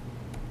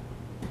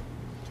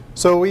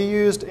 So we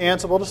used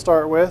Ansible to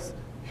start with.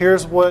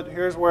 Here's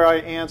where I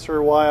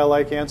answer why I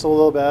like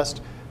Ansible the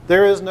best.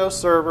 There is no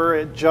server.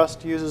 It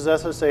just uses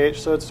SSH.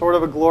 So it's sort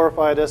of a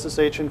glorified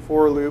SSH in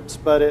for loops,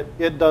 but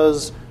it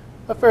does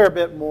a fair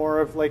bit more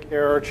of like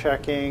error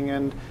checking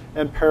and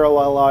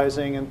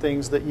parallelizing and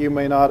things that you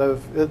may not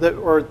have,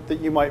 or that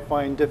you might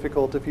find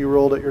difficult if you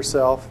rolled it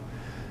yourself.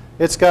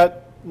 It's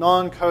got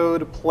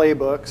non-code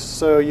playbooks,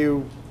 so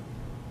you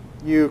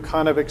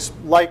kind of,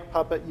 like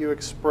Puppet, you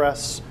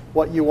express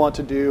what you want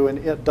to do and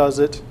it does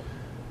it.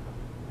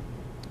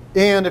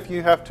 And if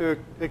you have to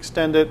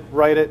extend it,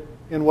 write it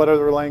in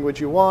whatever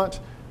language you want.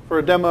 For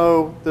a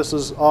demo, this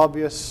is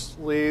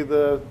obviously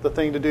the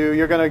thing to do.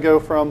 You're going to go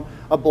from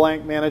a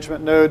blank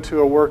management node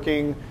to a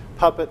working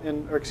Puppet,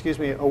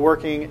 a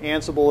working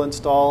Ansible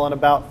install in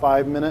about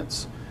 5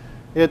 minutes.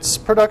 It's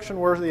production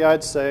worthy,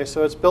 I'd say.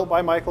 So it's built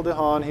by Michael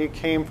DeHaan. He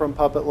came from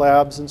Puppet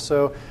Labs, and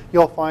so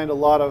you'll find a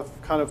lot of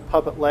kind of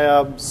Puppet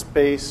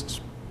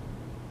Labs-based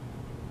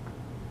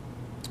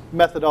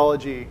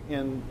methodology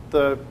in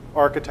the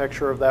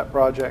architecture of that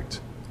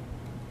project.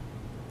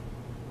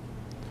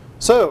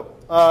 So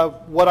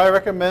what I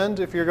recommend,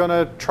 if you're going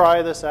to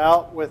try this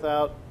out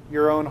without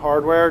your own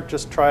hardware,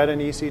 just try it in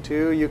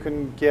EC2. You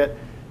can get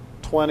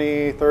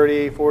 20,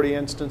 30, 40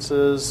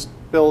 instances,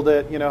 build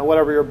it,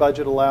 whatever your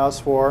budget allows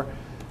for.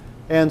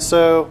 And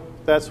so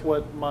that's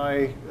what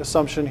my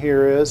assumption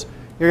here is.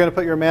 You're going to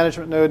put your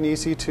management node in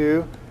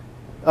EC2.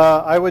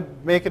 I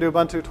would make it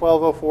Ubuntu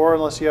 12.04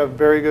 unless you have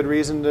very good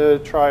reason to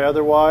try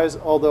otherwise,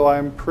 although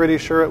I'm pretty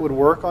sure it would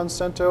work on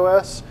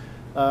CentOS.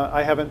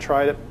 I haven't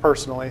tried it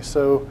personally,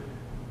 so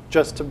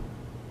just to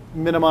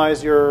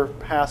minimize your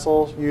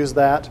hassle, use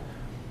that.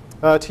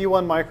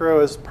 T1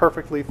 Micro is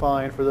perfectly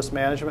fine for this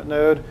management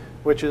node,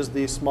 which is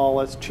the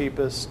smallest,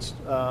 cheapest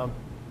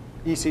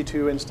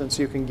EC2 instance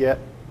you can get.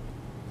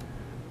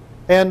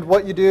 And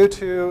what you do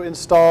to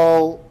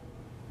install,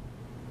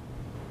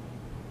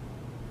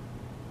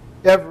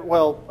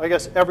 I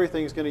guess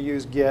everything's going to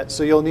use Git,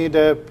 so you'll need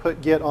to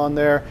put Git on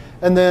there.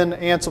 And then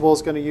Ansible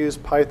is going to use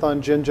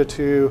Python, Jinja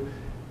 2,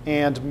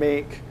 and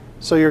Make.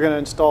 So you're going to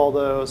install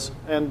those.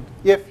 And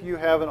if you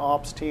have an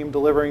ops team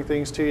delivering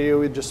things to you,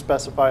 we just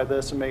specify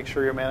this and make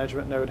sure your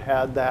management node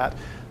had that.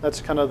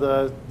 That's kind of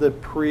the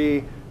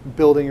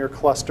pre-building your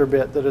cluster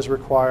bit that is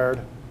required.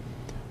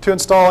 To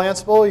install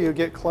Ansible, you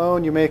git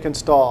clone, you make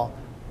install,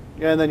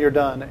 and then you're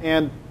done.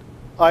 And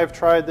I've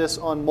tried this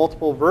on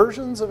multiple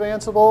versions of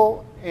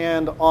Ansible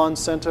and on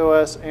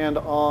CentOS and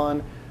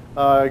on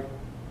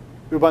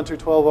Ubuntu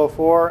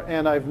 12.04,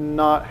 and I've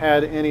not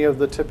had any of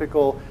the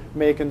typical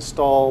make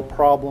install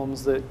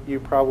problems that you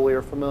probably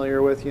are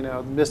familiar with,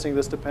 missing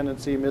this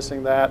dependency,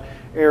 missing that,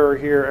 error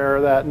here,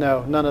 error that.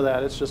 No, none of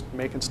that. It's just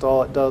make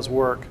install. It does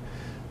work.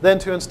 Then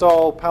to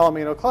install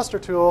Palomino cluster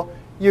tool,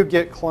 you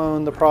git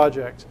clone the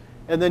project,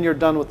 and then you're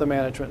done with the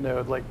management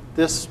node. Like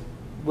this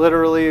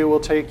literally will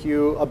take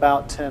you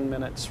about 10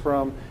 minutes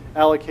from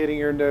allocating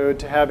your node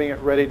to having it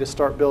ready to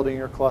start building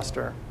your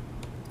cluster.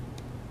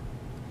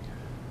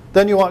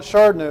 Then you want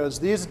shard nodes.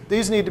 These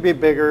need to be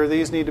bigger.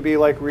 These need to be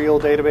like real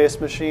database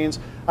machines.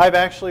 I've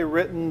actually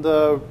written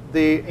the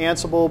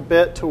Ansible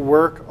bit to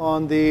work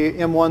on the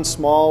M1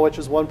 small, which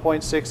is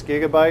 1.6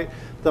 gigabyte.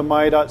 The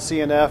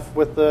my.cnf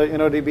with the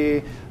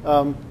InnoDB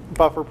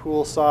buffer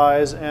pool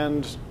size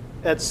and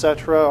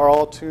etc. are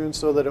all tuned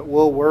so that it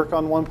will work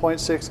on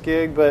 1.6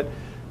 gig. But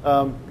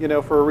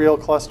for a real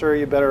cluster,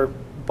 you better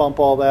bump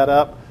all that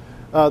up.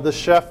 The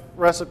chef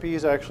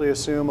recipes actually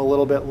assume a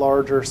little bit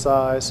larger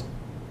size.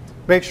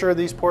 Make sure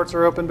these ports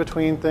are open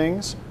between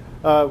things.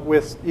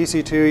 With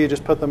EC2, you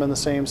just put them in the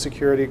same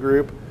security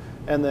group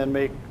and then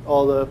make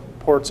all the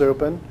ports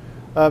open.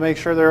 Make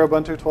sure they're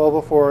Ubuntu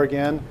 12.04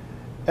 again.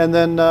 And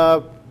then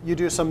you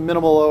do some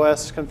minimal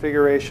OS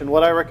configuration.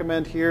 What I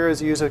recommend here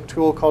is use a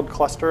tool called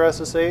cluster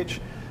SSH.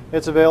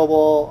 It's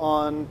available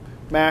on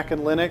Mac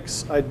and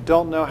Linux. I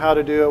don't know how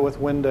to do it with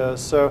Windows.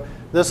 So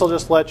this will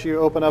just let you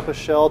open up a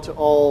shell to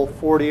all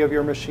 40 of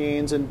your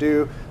machines and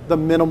do the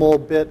minimal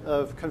bit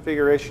of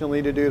configuration you'll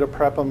need to do to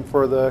prep them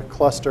for the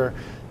cluster.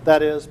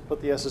 That is,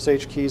 put the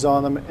SSH keys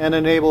on them and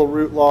enable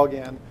root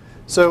login.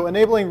 So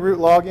enabling root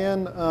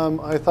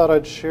login, I thought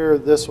I'd share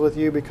this with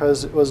you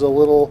because it was a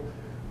little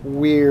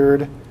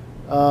weird.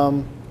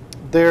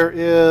 There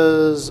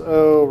is,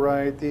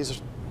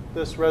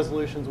 this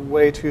resolution's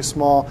way too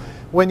small.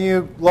 When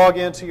you log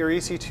into your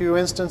EC2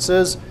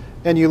 instances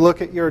and you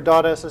look at your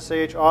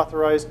 .ssh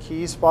authorized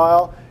keys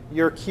file,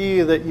 your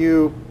key that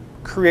you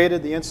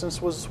created the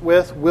instance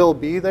with will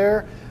be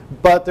there,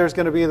 but there's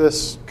going to be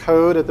this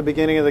code at the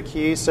beginning of the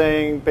key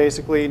saying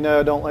basically,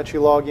 no, don't let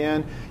you log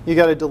in. You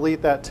got to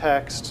delete that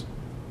text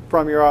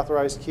from your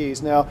authorized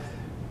keys. Now,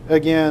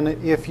 again,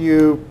 if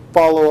you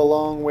follow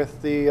along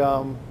with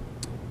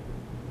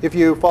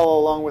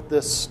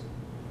this,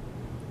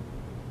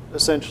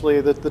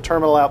 essentially the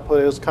terminal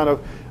output is kind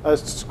of a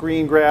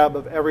screen grab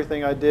of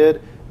everything I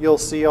did. You'll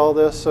see all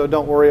this, so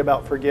don't worry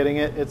about forgetting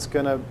it. It's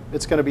gonna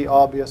be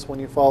obvious when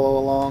you follow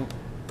along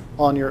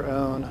on your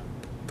own.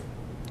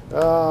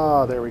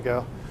 Ah, there we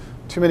go.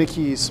 Too many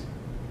keys.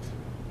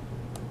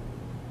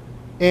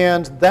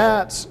 And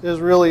that is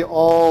really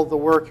all the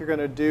work you're going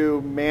to do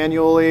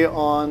manually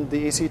on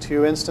the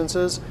EC2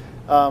 instances.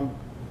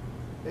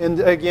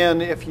 And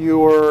again, if you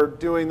were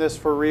doing this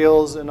for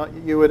reals,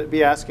 and you would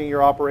be asking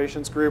your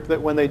operations group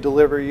that when they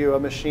deliver you a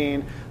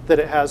machine that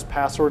it has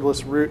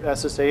passwordless root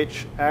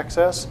SSH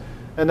access.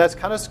 And that's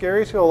kind of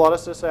scary to a lot of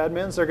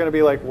sysadmins. They're going to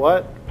be like,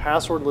 what?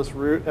 Passwordless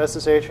root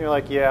SSH? And you're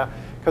like, yeah,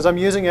 because I'm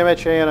using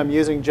MHA and I'm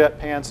using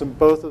Jetpants, and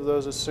both of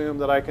those assume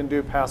that I can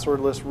do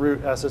passwordless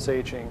root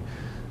SSHing.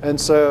 And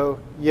so,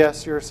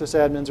 yes, your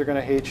sysadmins are going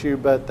to hate you,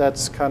 but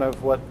that's kind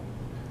of what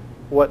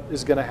what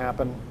is going to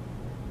happen.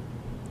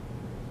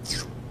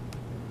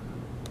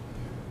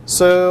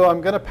 So I'm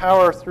going to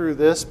power through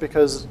this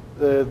because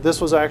this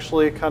was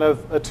actually kind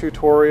of a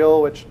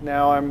tutorial, which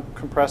now I'm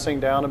compressing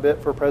down a bit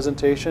for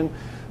presentation.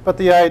 But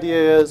the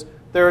idea is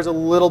there's a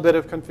little bit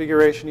of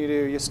configuration you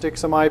do. You stick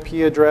some IP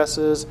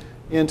addresses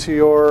into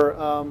your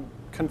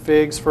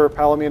configs for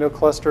Palomino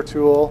cluster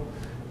tool,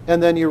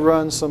 and then you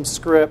run some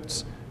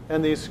scripts,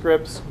 and these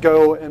scripts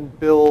go and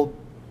build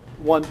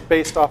one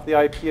based off the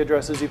IP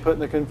addresses you put in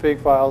the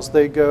config files.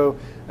 They go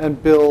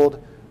and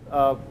build,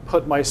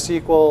 put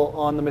MySQL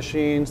on the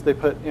machines, they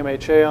put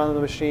MHA on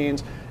the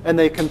machines, and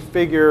they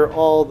configure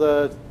all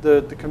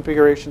the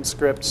configuration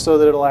scripts so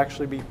that it'll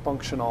actually be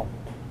functional.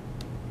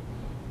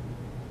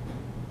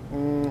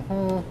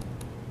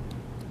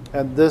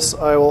 And this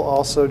I will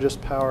also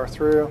just power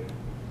through.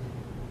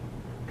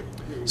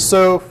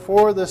 So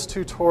for this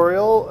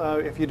tutorial,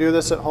 if you do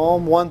this at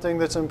home, one thing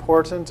that's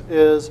important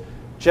is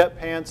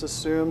Jetpants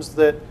assumes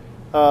that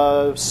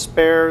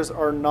spares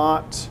are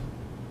not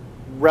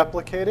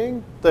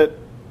replicating, that,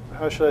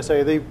 how should I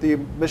say, the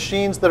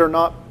machines that are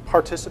not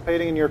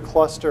participating in your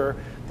cluster,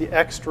 the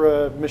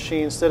extra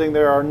machines sitting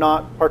there are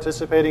not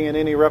participating in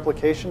any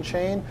replication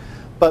chain.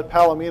 But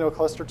Palomino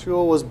cluster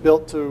tool was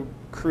built to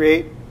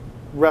create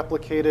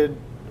replicated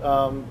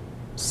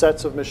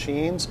sets of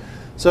machines.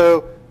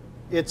 So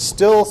it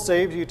still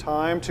saves you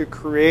time to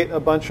create a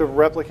bunch of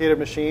replicated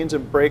machines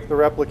and break the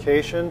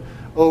replication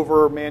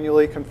over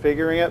manually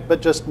configuring it.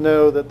 But just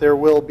know that there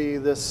will be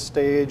this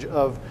stage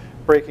of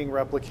breaking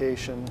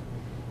replication.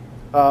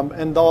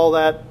 And all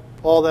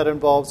that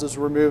involves is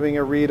removing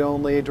a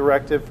read-only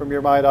directive from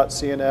your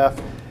my.cnf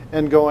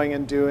and going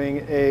and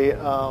doing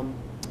a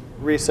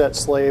reset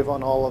slave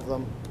on all of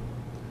them.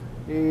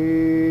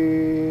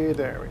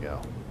 There we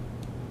go.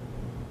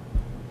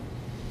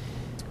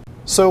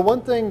 So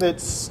one thing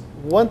that's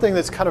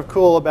kind of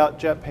cool about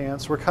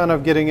Jetpants, we're kind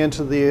of getting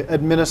into the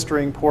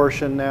administering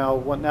portion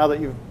now. Now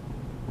that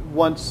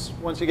once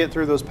you get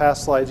through those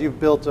past slides,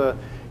 you've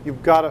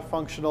got a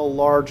functional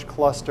large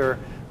cluster.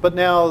 But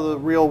now the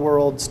real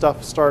world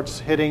stuff starts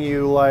hitting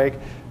you, like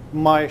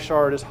my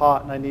shard is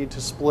hot and I need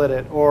to split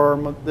it,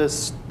 or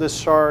this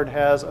shard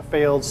has a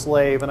failed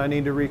slave and I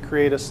need to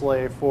recreate a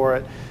slave for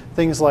it,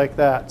 things like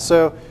that.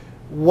 So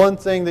one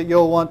thing that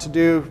you'll want to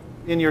do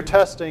in your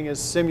testing is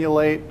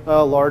simulate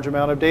a large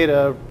amount of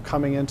data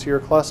coming into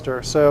your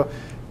cluster. So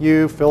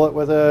you fill it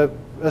with a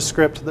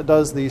script that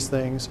does these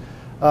things.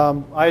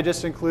 I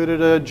just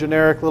included a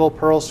generic little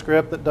Perl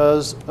script that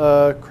does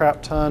a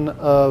crap ton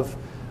of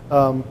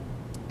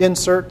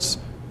inserts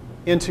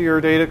into your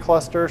data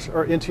clusters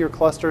or into your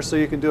cluster, so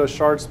you can do a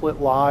shard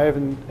split live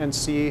and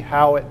see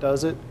how it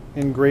does it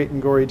in great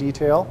and gory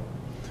detail.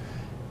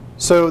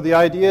 So the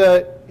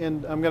idea,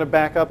 and I'm going to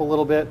back up a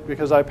little bit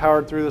because I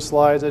powered through the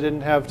slides. I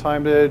didn't have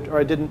time to, or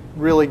I didn't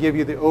really give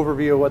you the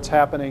overview of what's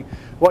happening.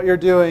 What you're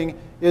doing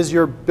is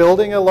you're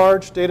building a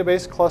large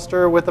database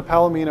cluster with the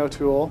Palomino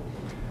tool.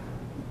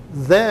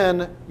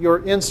 Then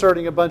you're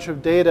inserting a bunch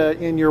of data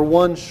in your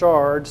one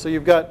shard. So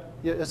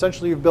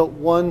essentially you've built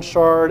one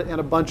shard and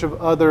a bunch of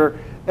other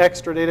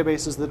extra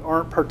databases that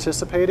aren't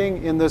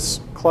participating in this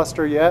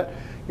cluster yet.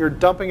 You're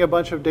dumping a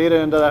bunch of data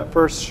into that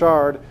first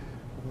shard.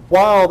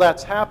 While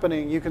that's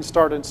happening, you can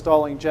start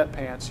installing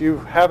Jetpants. You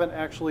haven't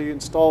actually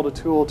installed a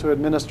tool to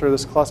administer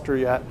this cluster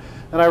yet.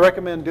 And I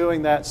recommend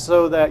doing that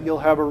so that you'll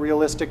have a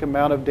realistic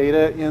amount of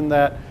data in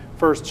that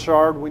first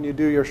shard when you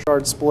do your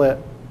shard split.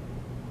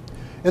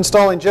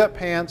 Installing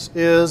Jetpants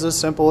is as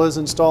simple as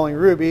installing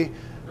Ruby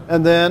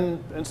and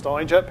then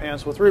installing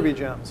Jetpants with Ruby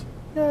gems.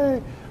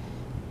 Yay!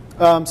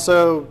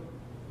 So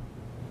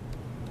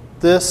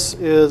this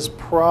is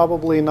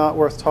probably not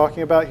worth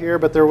talking about here,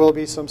 but there will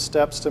be some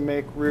steps to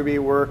make Ruby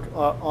work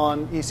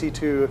on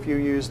EC2 if you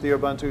use the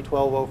Ubuntu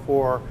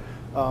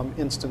 12.04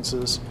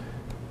 instances.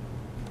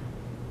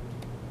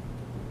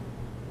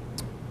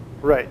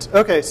 Right.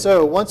 Okay,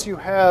 so once you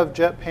have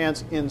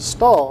Jetpants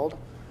installed,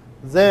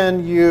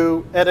 then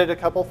you edit a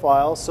couple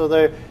files. So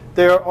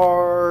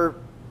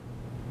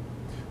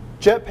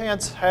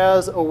Jetpants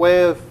has a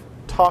way of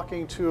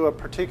talking to a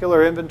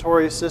particular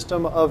inventory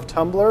system of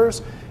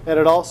tumblers, and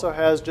it also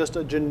has just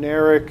a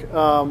generic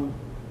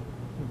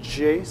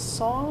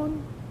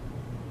JSON?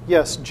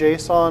 Yes,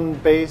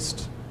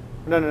 JSON-based,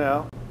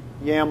 no,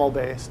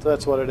 YAML-based,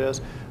 that's what it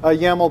is. A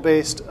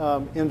YAML-based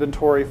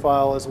inventory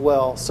file as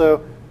well.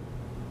 So,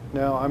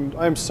 no,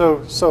 I'm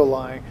so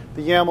lying.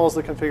 The YAML is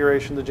the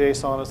configuration, the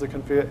JSON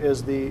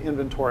is the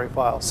inventory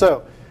file.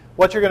 So,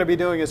 what you're going to be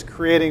doing is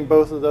creating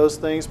both of those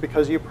things,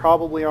 because you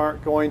probably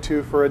aren't going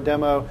to, for a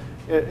demo,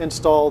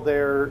 install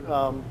their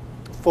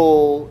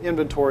full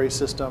inventory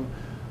system.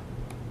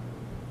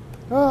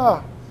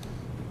 So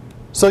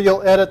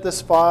you'll edit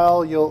this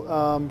file,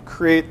 you'll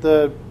create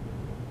the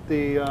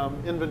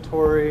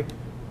inventory,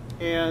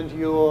 and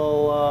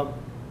you'll,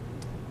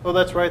 oh,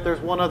 that's right,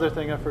 there's one other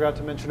thing I forgot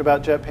to mention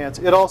about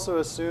Jetpants. It also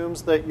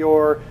assumes that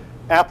your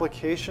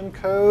application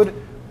code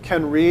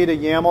can read a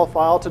YAML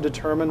file to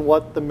determine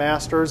what the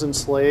masters and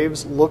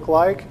slaves look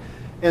like.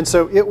 And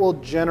so it will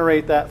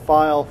generate that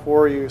file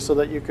for you so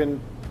that you can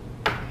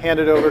hand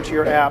it over to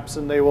your apps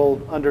and they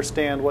will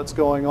understand what's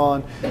going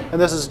on. And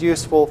this is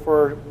useful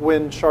for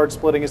when shard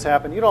splitting has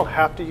happened. You don't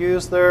have to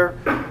use their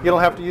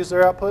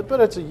output, but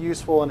it's a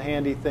useful and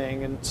handy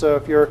thing. And so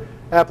if your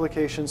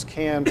applications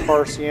can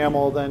parse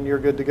YAML, then you're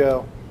good to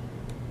go.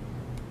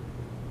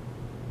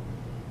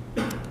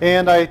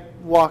 And I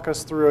walk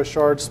us through a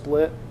shard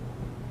split,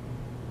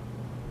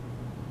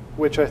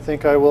 which I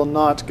think I will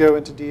not go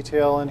into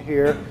detail in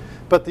here.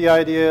 But the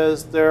idea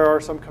is there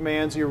are some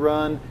commands you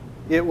run.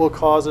 It will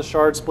cause a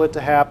shard split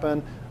to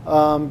happen.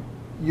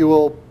 You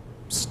will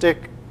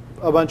stick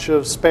a bunch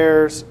of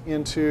spares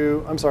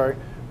into, I'm sorry,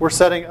 we're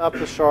setting up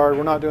the shard.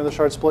 We're not doing the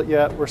shard split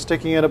yet. We're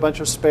sticking in a bunch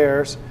of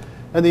spares.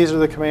 And these are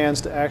the commands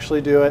to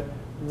actually do it.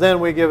 Then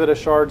we give it a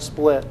shard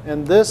split.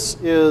 And this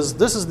is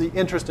the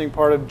interesting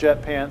part of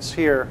Jetpants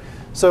here.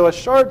 So a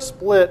shard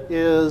split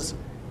is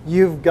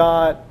you've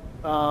got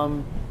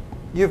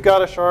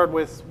a shard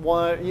with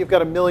you've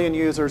got 1 million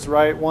users,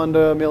 right? 1 to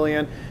 1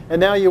 million. And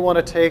now you want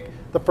to take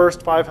the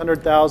first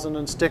 500,000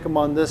 and stick them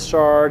on this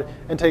shard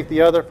and take the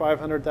other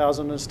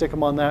 500,000 and stick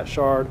them on that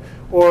shard.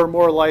 Or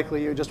more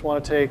likely, you just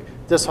want to take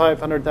this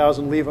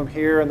 500,000, leave them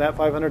here, and that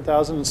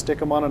 500,000 and stick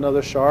them on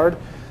another shard.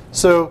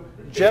 So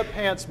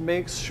Jetpants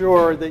makes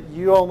sure that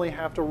you only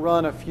have to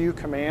run a few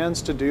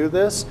commands to do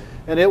this,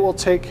 and it will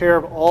take care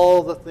of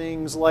all the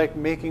things like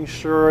making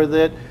sure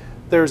that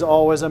there's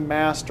always a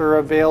master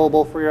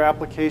available for your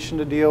application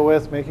to deal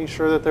with, making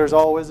sure that there's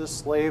always a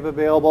slave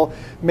available,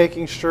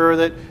 making sure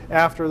that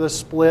after the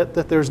split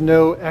that there's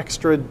no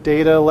extra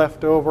data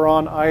left over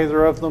on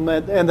either of them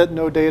and that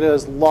no data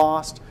is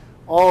lost.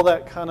 All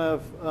that kind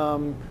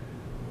of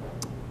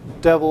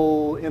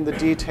devil in the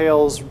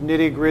details,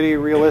 nitty-gritty,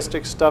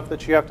 realistic stuff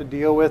that you have to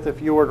deal with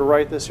if you were to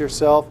write this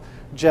yourself,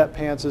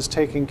 Jetpants is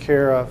taking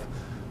care of.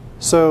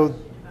 So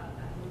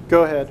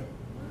go ahead.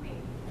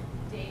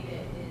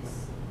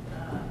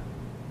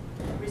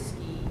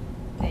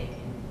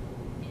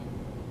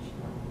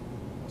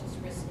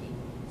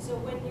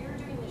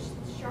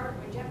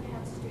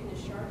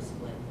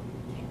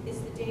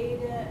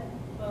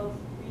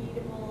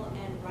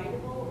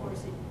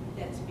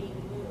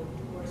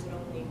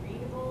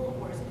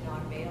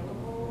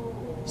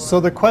 So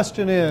the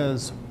question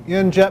is,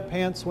 in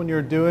Jetpants, when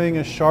you're doing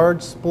a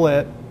shard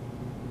split,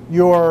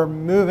 you're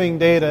moving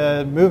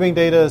data. Moving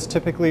data is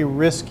typically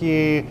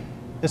risky,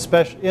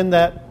 especially in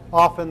that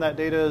often that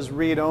data is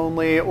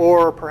read-only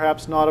or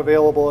perhaps not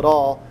available at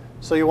all.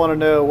 So you want to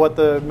know what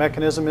the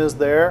mechanism is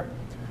there.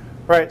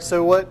 Right,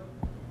 so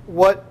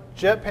what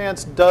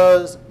Jetpants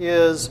does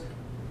is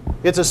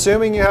it's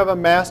assuming you have a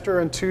master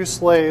and 2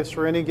 slaves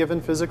for any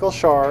given physical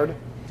shard.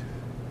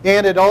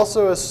 And it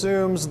also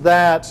assumes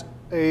that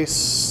a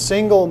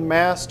single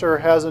master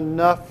has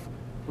enough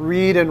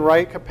read and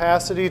write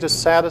capacity to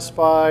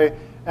satisfy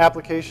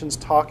applications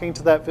talking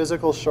to that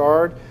physical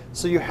shard.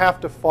 So you have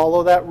to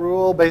follow that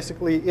rule.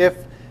 Basically,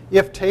 if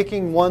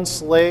taking one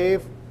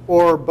slave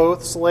or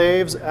both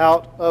slaves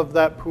out of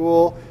that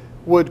pool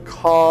would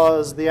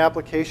cause the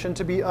application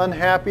to be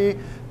unhappy,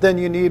 then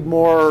you need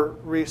more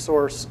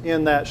resource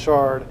in that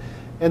shard.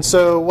 And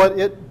so what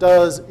it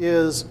does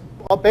is,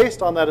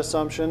 based on that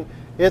assumption,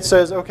 it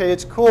says, okay,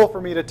 it's cool for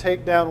me to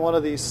take down one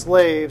of these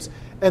slaves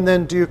and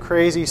then do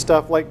crazy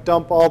stuff like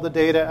dump all the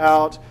data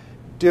out,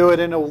 do it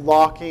in a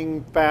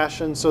locking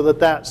fashion so that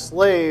that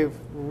slave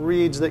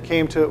reads that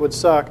came to it would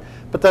suck.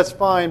 But that's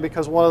fine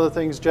because one of the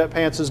things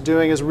Jetpants is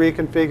doing is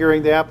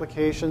reconfiguring the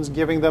applications,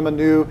 giving them a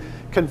new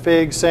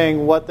config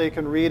saying what they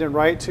can read and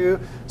write to.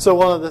 So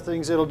one of the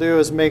things it'll do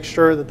is make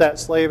sure that that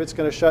slave it's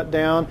going to shut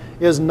down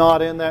is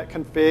not in that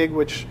config,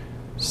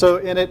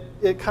 and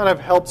it kind of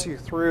helps you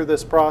through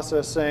this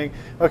process saying,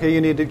 okay, you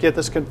need to get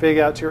this config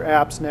out to your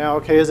apps now.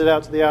 Okay, is it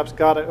out to the apps?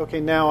 Got it. Okay,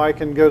 now I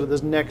can go to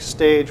this next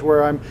stage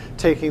where I'm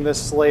taking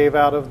this slave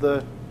out of the...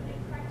 In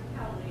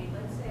practicality,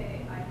 let's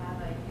say I have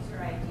a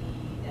user ID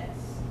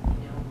that's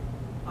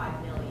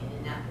 5 million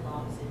and that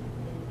belongs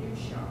in new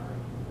shard.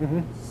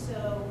 Mm-hmm.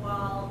 So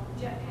while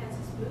Jetpants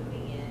is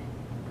moving it,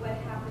 what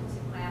happens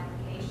if my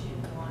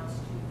application wants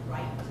to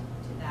write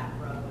to that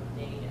row of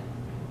data?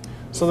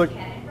 Can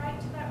it write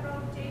to that row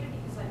of data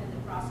because I'm in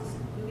the process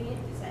of moving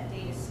it? Does that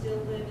data still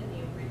live in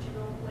the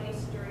original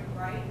place during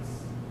writes?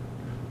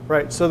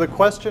 Right, so the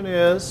question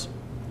is,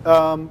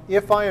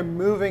 if I am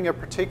moving a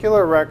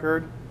particular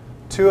record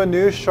to a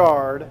new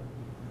shard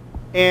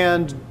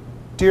and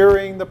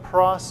during the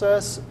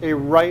process a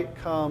write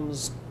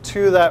comes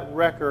to that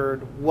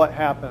record, what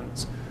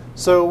happens?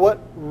 So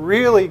what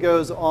really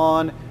goes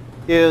on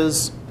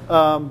is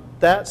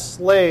that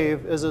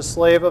slave is a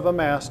slave of a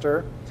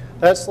master.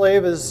 That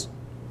slave is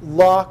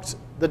locked,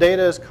 the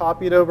data is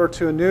copied over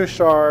to a new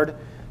shard,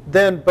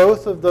 then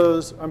both of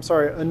those,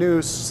 a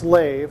new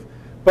slave,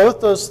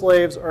 both those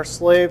slaves are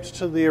slaved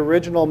to the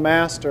original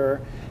master,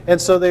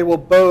 and so they will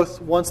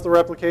both, once the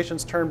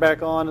replication's turned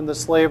back on and the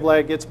slave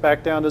lag gets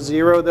back down to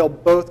 0, they'll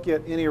both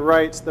get any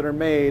writes that are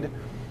made.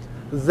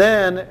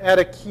 Then, at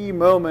a key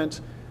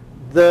moment,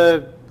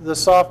 the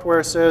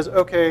software says,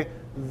 okay,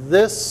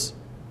 this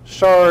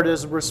shard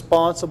is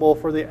responsible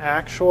for the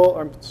actual,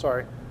 I'm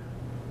sorry.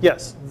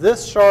 Yes,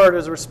 this shard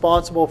is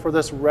responsible for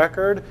this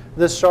record.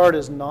 This shard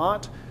is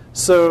not.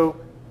 So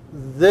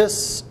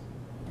the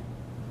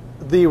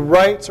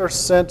writes are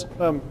sent,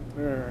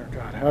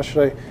 God, how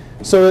should I?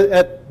 So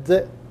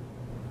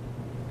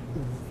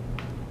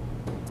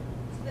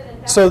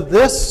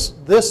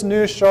this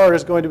new shard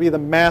is going to be the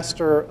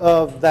master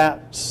of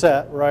that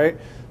set, right?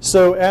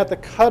 So at the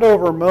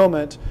cutover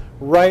moment,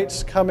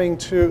 writes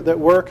that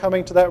were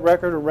coming to that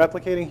record and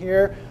replicating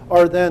here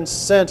are then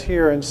sent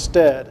here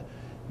instead.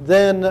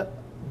 Then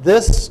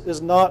this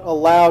is not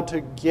allowed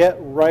to get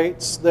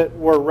writes that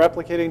were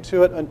replicating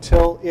to it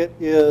until it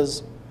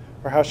is,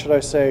 or how should I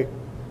say?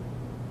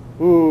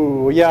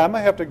 Ooh, yeah, I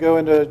might have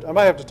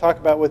to talk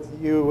about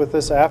with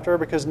this after,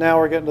 because now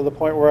we're getting to the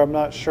point where I'm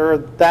not sure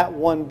that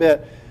one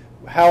bit,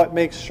 how it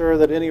makes sure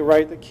that any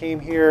write that came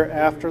here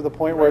after the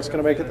point where it's going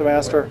to make it the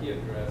master.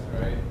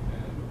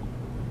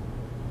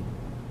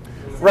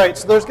 Right,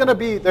 so there's going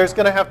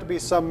to have to be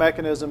some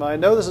mechanism. I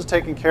know this is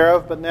taken care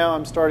of, but now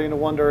I'm starting to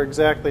wonder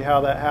exactly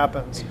how that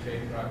happens.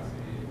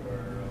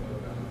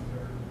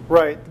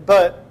 Right,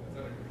 but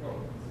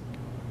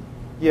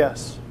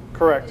yes,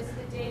 correct. Does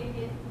the data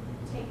get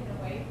taken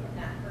away from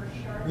that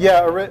first shard?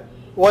 Yeah,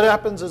 what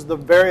happens is the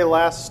very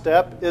last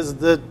step is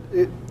the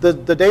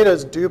data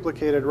is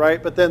duplicated,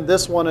 right? But then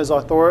this one is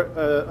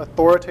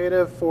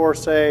authoritative for,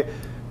 say,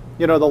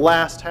 the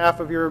last half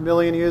of your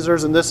million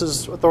users, and this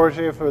is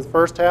authoritative for the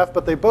first half,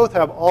 but they both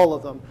have all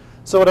of them.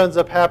 So what ends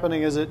up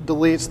happening is it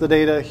deletes the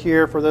data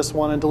here for this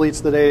one and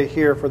deletes the data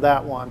here for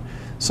that one.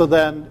 So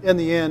then in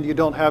the end, you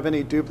don't have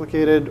any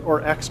duplicated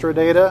or extra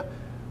data,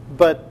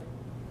 but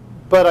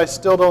I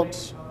still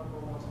don't.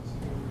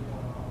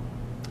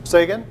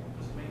 Say again?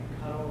 Just make the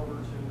cutover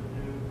to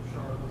the new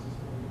shard once it's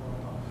fully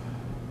run off.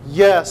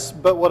 Yes,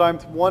 but what I'm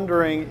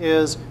wondering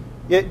is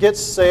it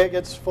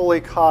gets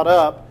fully caught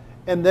up,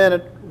 and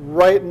then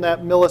right in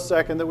that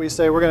millisecond that we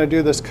say we're going to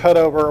do this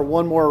cutover,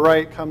 one more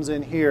write comes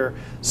in here.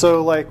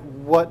 So like,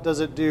 what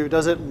does it do?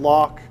 Does it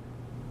lock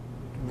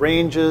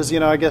ranges?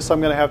 I guess I'm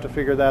going to have to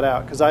figure that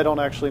out, because I don't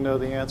actually know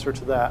the answer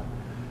to that.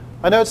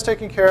 I know it's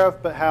taken care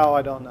of, but how,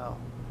 I don't know.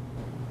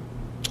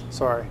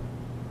 Sorry.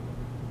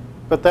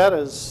 But that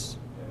is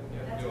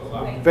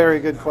a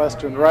very good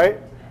question, right?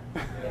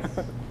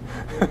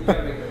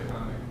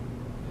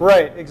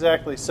 Right,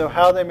 exactly. So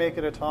how they make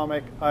it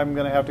atomic, I'm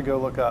going to have to go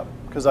look up,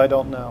 because I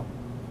don't know.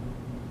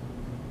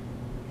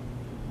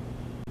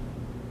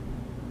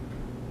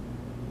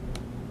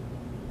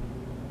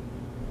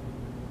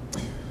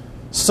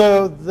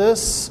 So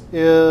this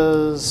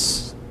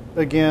is,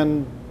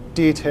 again,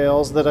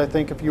 details that I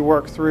think if you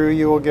work through,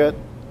 you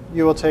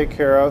will take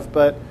care of.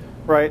 But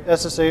right,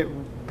 SSH,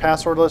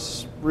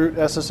 passwordless root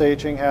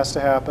SSHing has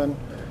to happen,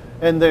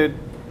 and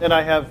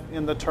I have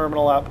in the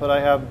terminal output, I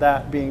have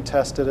that being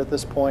tested at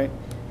this point.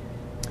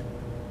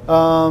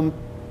 One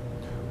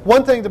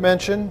thing to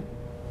mention,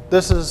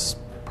 this is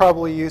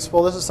probably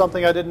useful. This is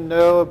something I didn't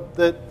know,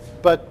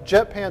 but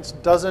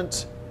Jetpants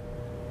doesn't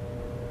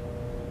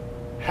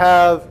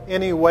have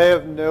any way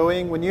of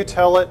knowing. When you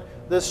tell it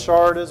this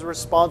shard is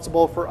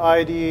responsible for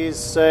IDs,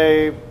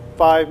 say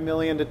 5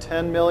 million to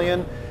 10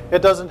 million,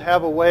 it doesn't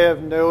have a way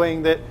of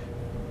knowing that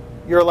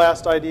your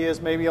last ID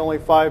is maybe only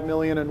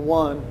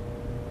 5,000,001.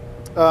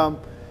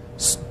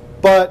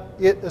 But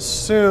it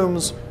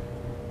assumes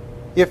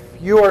if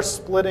you are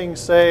splitting,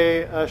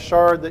 say, a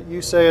shard that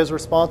you say is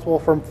responsible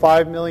for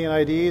 5 million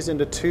IDs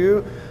into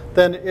two,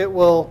 then it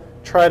will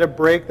try to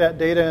break that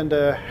data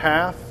into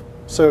half,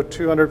 so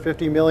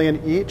 250 million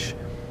each.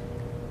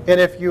 And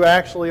if you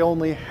actually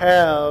only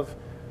have,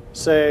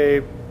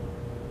 say,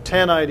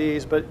 10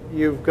 IDs, but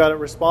you've got it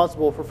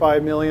responsible for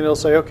 5 million, it'll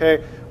say,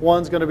 okay,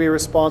 one's going to be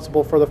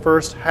responsible for the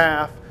first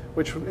half,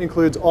 which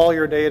includes all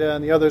your data,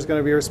 and the other is going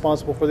to be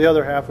responsible for the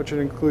other half, which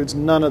includes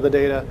none of the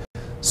data.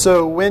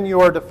 So when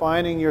you are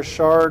defining your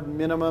shard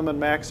minimum and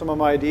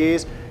maximum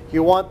IDs,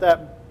 you want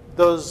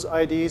those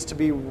IDs to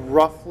be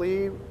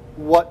roughly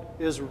what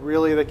is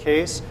really the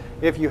case.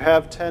 If you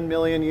have 10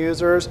 million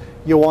users,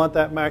 you want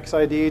that max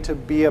ID to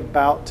be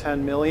about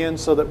 10 million,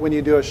 so that when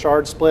you do a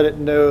shard split, it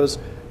knows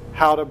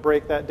how to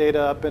break that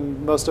data up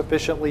and most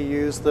efficiently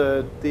use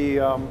the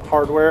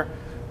hardware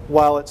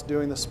while it's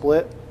doing the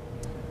split.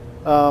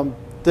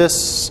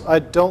 This I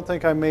don't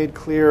think I made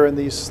clear in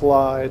these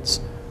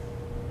slides.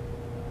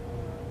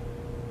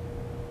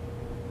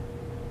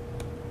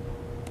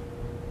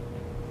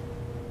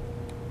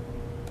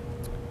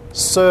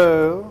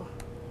 So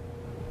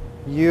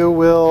you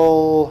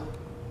will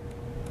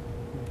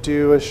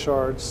do a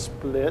shard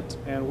split,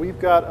 and we've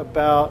got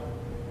about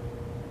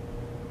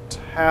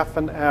half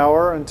an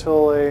hour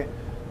until a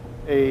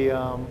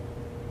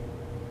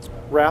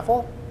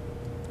raffle.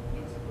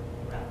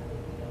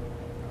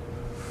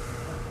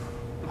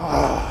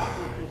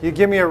 You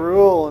give me a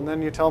rule and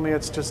then you tell me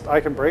it's just I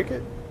can break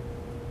it?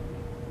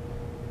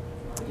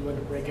 You want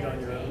to break it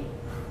on your own?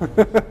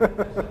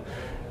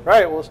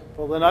 Right,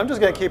 well then I'm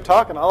just going to keep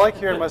talking. I like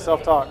hearing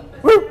myself talk.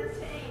 Woo!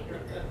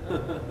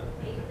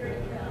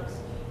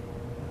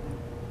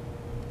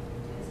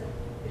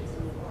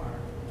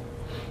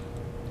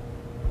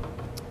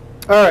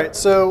 All right,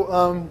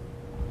 so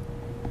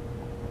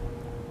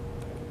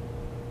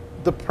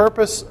the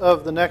purpose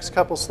of the next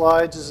couple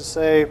slides is to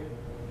say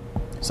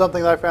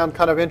something that I found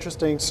kind of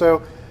interesting.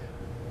 So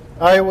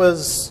I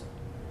was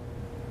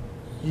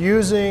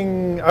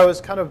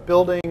kind of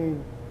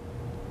building,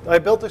 I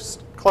built this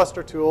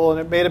cluster tool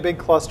and it made a big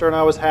cluster and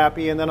I was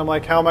happy, and then I'm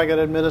like, how am I going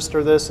to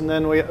administer this? And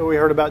then we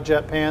heard about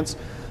Jetpants,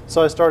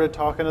 so I started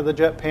talking to the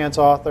Jetpants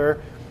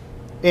author,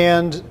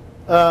 and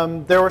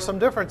there were some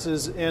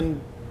differences in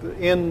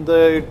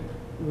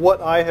what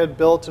I had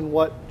built and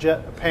what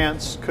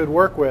Jetpants could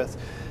work with.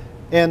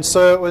 And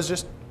so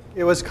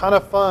it was kind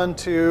of fun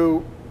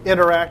to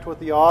interact with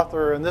the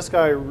author, and this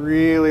guy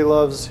really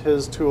loves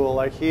his tool.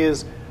 Like he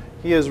is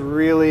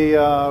really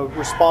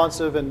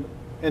responsive and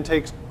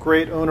takes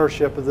great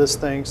ownership of this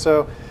thing.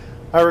 So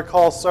I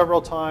recall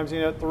several times,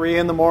 at 3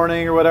 in the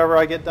morning or whatever,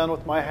 I get done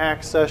with my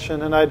hack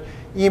session and I'd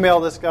email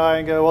this guy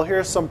and go, well,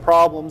 here's some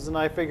problems. And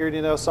I figured,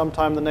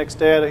 sometime the next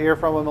day I'd hear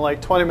from him, and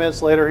like 20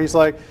 minutes later he's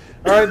like,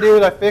 all right,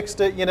 dude, I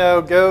fixed it,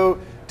 go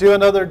do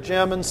another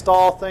gem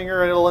install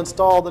thinger and it'll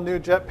install the new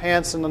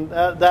Jetpants and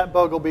that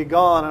bug will be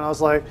gone. And I was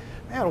like,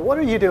 man, what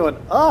are you doing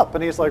up?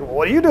 And he's like, well,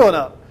 what are you doing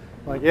up?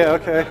 I'm like, yeah,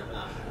 okay,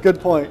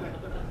 good point.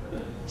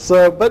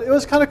 So, but it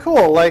was kind of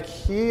cool. Like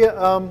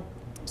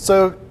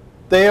so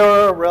they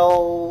are a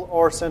rel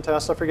or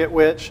CentOS, I forget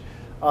which,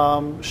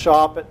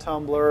 shop at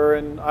Tumblr,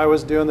 and I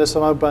was doing this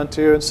on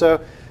Ubuntu. And so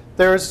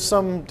there's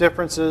some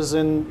differences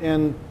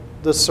in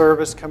the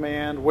service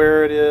command,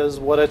 where it is,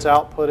 what its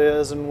output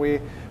is, and we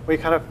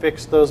kind of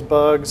fixed those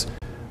bugs.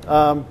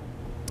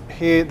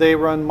 They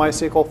run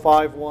MySQL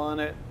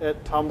 5.1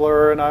 at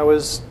Tumblr, and I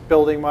was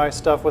building my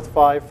stuff with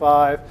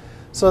 5.5.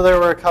 So there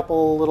were a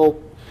couple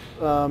little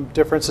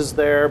differences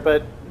there,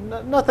 but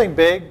nothing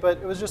big. But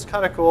it was just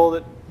kind of cool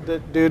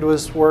that dude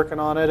was working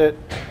on it at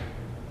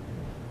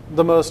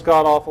the most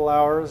god-awful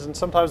hours. And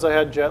sometimes I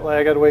had jet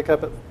lag. I'd wake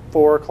up at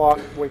 4 o'clock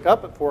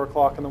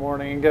in the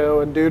morning and go,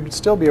 and dude would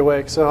still be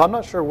awake. So I'm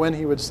not sure when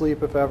he would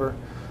sleep, if ever.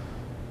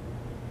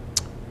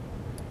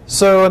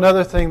 So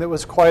another thing that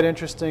was quite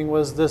interesting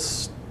was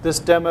this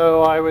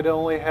demo. I would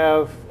only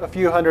have a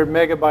few hundred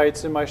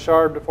megabytes in my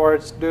shard before I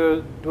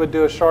would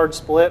do a shard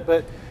split,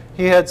 but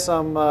he had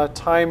some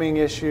timing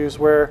issues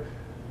where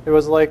it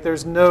was like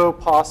there's no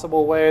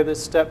possible way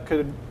this step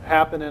could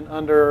happen in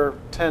under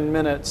 10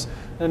 minutes,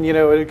 and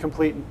it would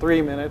complete in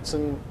 3 minutes,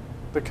 and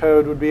the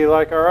code would be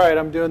like, all right,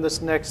 I'm doing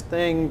this next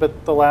thing,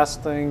 but the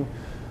last thing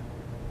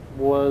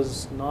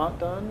was not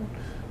done.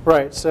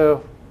 Right,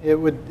 so it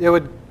would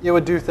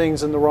do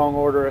things in the wrong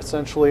order,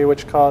 essentially,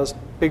 which caused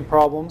big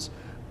problems.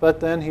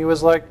 But then he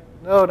was like,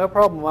 no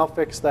problem, I'll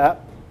fix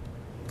that.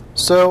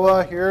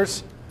 So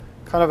here's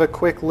kind of a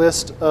quick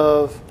list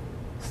of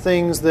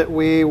things that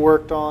we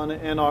worked on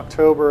in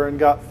October and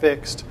got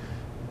fixed.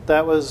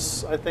 That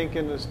was, I think,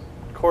 in the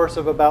course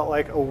of about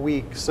like a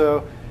week.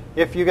 So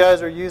if you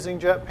guys are using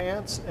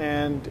Jetpants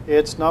and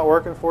it's not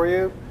working for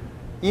you,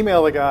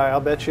 email the guy. I'll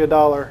bet you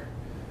 $1.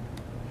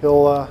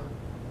 He'll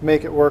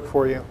make it work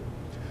for you.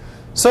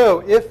 So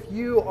if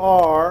you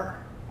are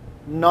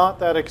not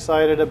that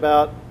excited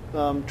about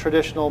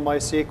traditional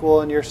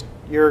MySQL and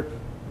you're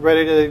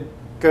ready to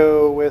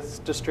go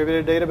with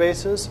distributed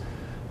databases,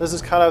 this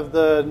is kind of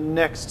the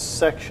next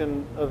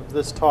section of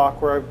this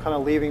talk where I'm kind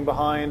of leaving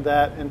behind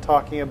that and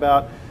talking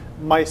about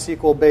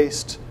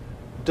MySQL-based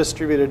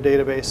distributed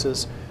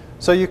databases.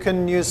 So you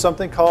can use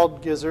something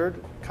called Gizzard.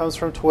 It comes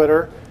from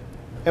Twitter.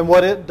 And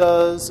what it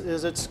does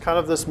is it's kind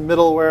of this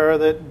middleware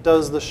that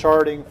does the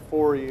sharding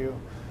for you.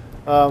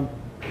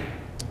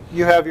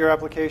 You have your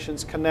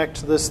applications connect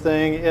to this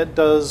thing. It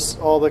does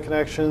all the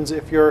connections.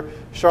 If your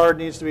shard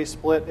needs to be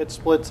split, it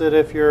splits it.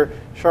 If your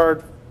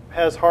shard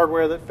has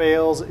hardware that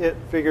fails, it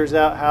figures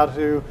out how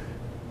to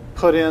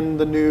put in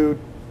the new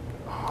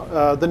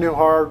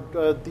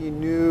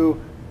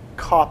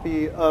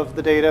copy of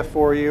the data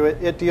for you.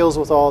 It deals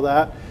with all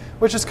that,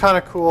 which is kind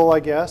of cool,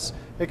 I guess.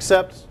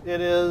 Except it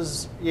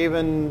is,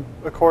 even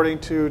according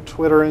to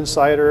Twitter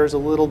insiders, a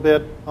little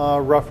bit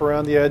rough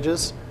around the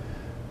edges.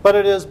 But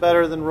it is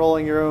better than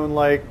rolling your own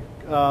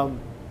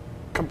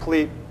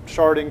complete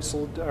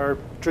sharding or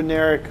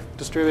generic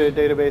distributed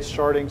database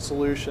sharding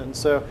solution.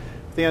 So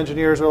if the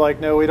engineers are like,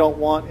 no, we don't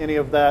want any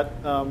of that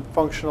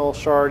functional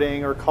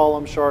sharding or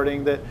column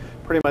sharding that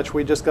pretty much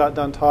we just got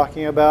done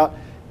talking about,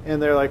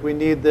 and they're like, we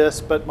need this,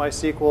 but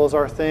MySQL is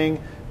our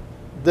thing,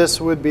 this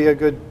would be a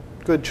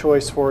good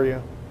choice for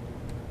you.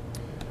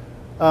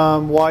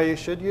 Why you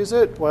should use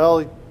it?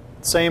 Well,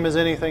 same as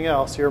anything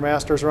else. Your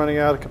master's running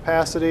out of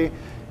capacity.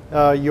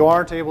 You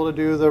aren't able to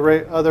do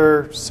the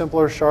other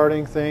simpler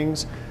sharding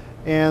things,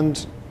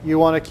 and you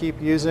want to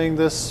keep using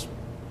this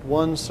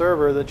one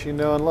server that you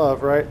know and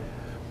love, right?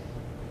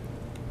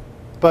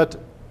 But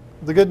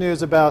the good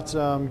news about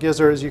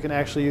Gizzard is you can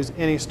actually use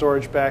any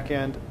storage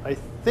backend, I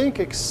think,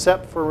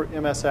 except for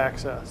MS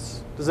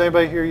Access. Does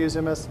anybody here use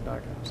MS? No,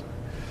 okay, I'm sorry.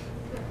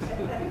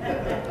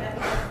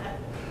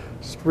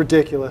 It's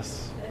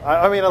ridiculous.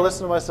 I mean, I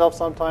listen to myself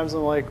sometimes and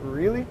I'm like,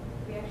 really?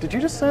 Did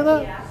you just say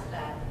that? He asked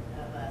that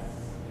of us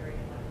during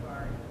one of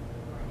our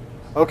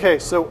interviews. Okay,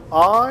 so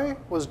I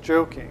was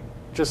joking,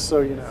 just so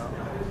you know.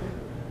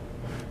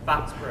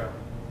 Fox Pro.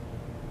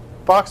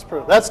 Fox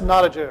Pro, that's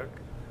not a joke.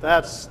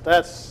 That's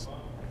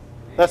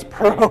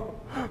pro.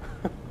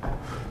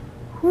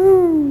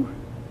 Woo.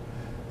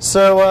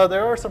 So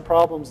there are some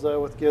problems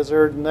though with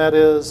Gizzard, and that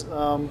is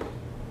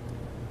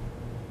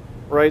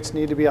writes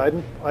need to be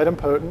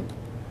idempotent.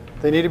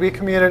 They need to be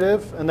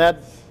commutative, and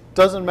that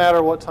doesn't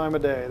matter what time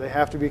of day. They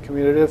have to be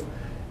commutative,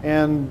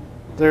 and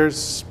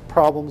there's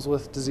problems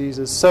with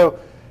diseases. So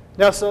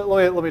now,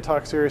 let me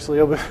talk seriously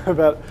a bit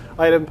about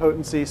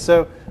idempotency.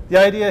 So the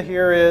idea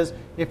here is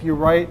if you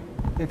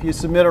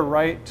submit a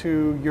write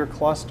to your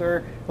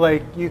cluster,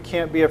 like you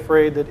can't be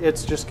afraid that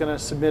it's just going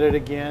to submit it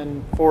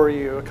again for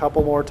you a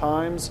couple more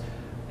times,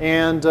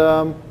 and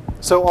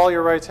so all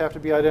your writes have to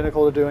be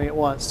identical to doing it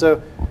once.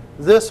 So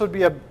this would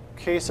be a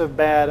case of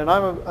bad, and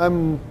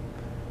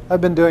I've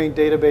been doing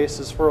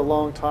databases for a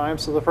long time.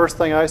 So the first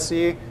thing I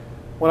see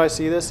when I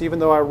see this, even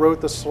though I wrote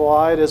the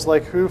slide, is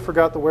like, who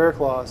forgot the where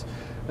clause?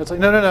 And it's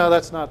like, no,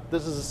 that's not.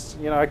 This is,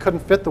 I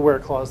couldn't fit the where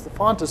clause. The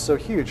font is so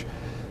huge.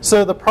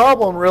 So the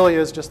problem really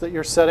is just that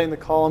you're setting the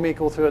column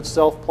equal to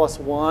itself plus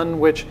 1,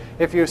 which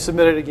if you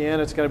submit it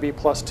again, it's going to be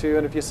plus 2,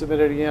 and if you submit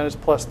it again, it's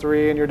plus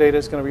 3, and your data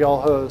is going to be all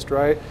hosed,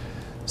 right?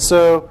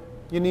 So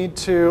you need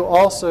to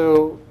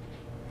also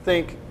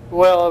think,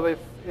 well, if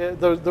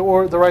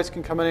the writes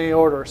can come in any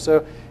order.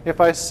 So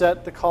if I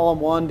set the column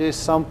 1 to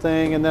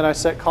something, and then I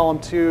set column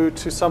 2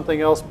 to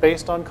something else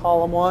based on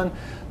column 1,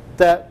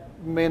 that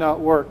may not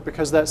work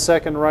because that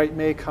second write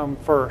may come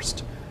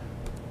first.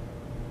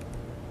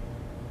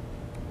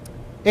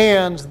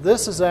 And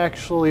this is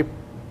actually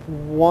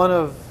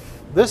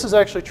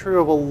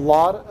true of a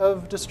lot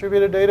of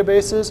distributed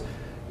databases.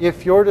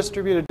 If your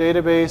distributed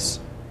database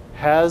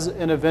has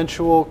an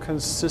eventual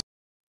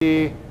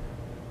consistency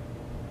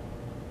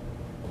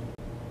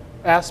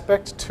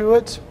aspect to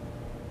it,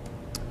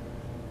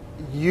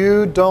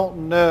 you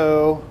don't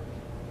know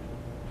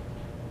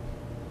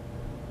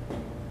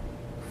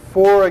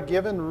for a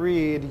given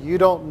read, you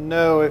don't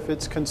know if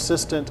it's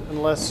consistent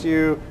unless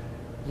you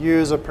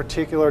use a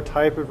particular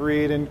type of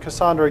read, and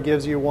Cassandra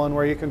gives you one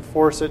where you can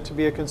force it to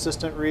be a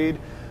consistent read,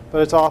 but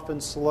it's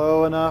often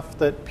slow enough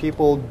that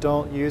people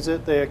don't use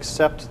it. They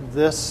accept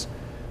this,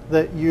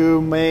 that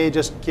you may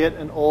just get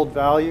an old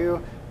value.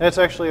 And it's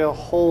actually a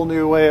whole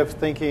new way of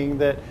thinking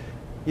that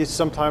you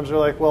sometimes are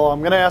like, well, I'm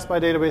going to ask my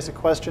database a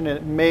question and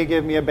it may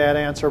give me a bad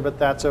answer, but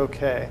that's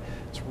okay.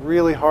 It's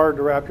really hard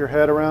to wrap your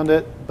head around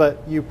it,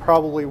 but you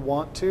probably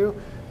want to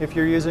if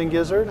you're using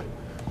Gizzard.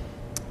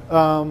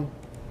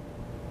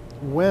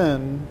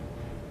 When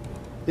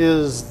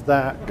is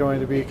that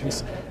going to be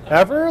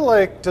ever?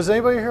 Like, does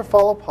anybody here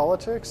follow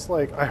politics?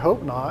 Like, I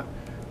hope not,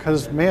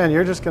 because man,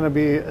 you're just going to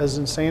be as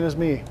insane as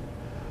me.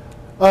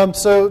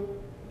 So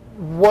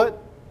what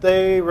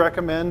they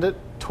recommend at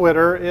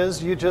Twitter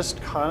is you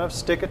just kind of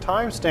stick a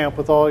timestamp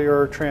with all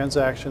your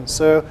transactions.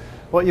 So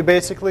what you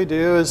basically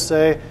do is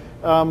say,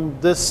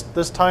 this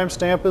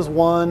timestamp is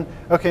 1.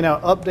 Okay, now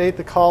update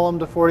the column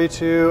to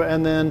 42,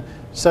 and then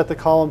set the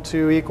column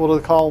 2 equal to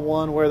the column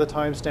 1 where the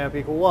timestamp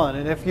equal 1.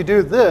 And if you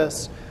do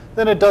this,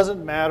 then it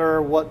doesn't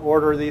matter what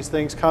order these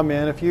things come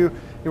in. If you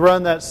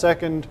run that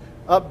second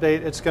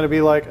update, it's going to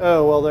be like,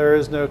 oh, well, there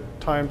is no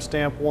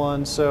timestamp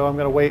 1, so I'm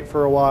going to wait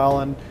for a while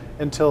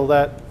until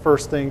that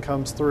first thing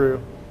comes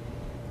through.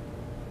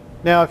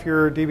 Now, if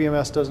your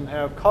DBMS doesn't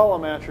have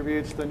column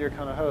attributes, then you're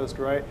kind of hosed,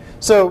 right?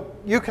 So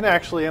you can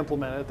actually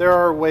implement it. There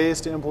are ways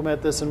to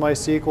implement this in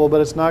MySQL,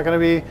 but it's not going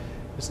to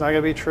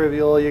be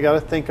trivial. You got to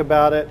think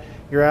about it.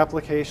 Your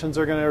applications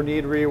are going to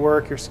need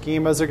rework. Your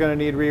schemas are going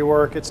to need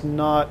rework. It's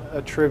not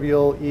a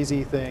trivial,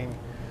 easy thing.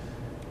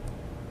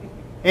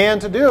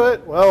 And to do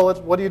it, well,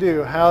 what do you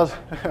do? How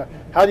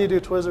do you do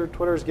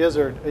Twitter's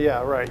Gizzard?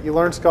 Yeah, right. You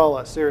learn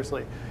Scala,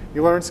 seriously.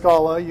 You learn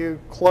Scala,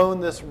 you clone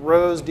this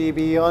rows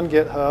DB on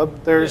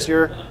GitHub.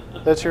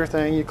 That's your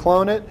thing. You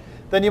clone it,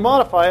 then you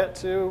modify it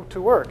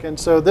to work. And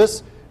so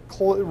this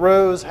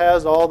rows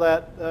has all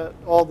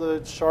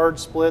the shard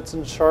splits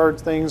and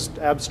shard things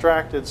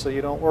abstracted, so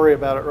you don't worry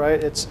about it,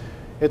 right? It's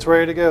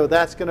ready to go.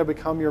 That's going to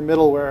become your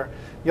middleware.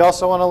 You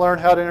also want to learn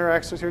how to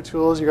interact with your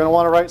tools. You're going to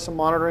want to write some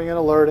monitoring and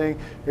alerting.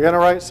 You're going to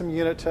write some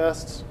unit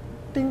tests.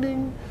 Ding,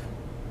 ding.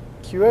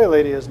 QA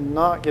lady is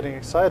not getting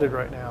excited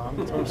right now.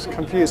 I'm just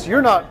confused.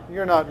 You're not in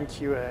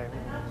QA.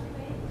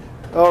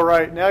 Oh,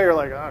 right. Now you're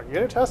like, oh,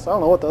 unit tests? I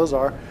don't know what those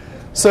are.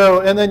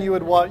 So, and then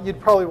you'd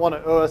probably want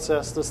to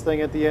OSS this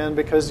thing at the end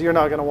because you're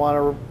not going to want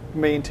to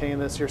maintain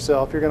this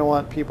yourself. You're going to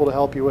want people to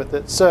help you with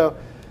it. So,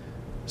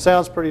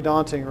 sounds pretty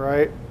daunting,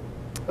 right?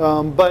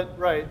 But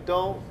right,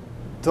 don't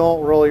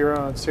roll your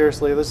own.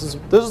 Seriously, this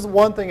is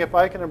one thing. If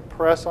I can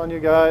impress on you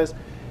guys,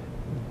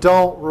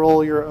 don't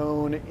roll your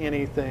own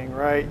anything,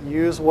 right?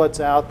 Use what's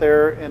out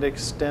there and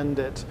extend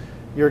it.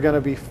 You're going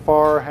to be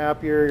far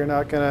happier. You're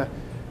not going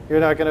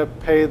to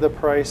pay the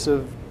price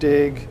of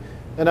dig.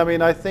 And I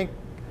mean, I think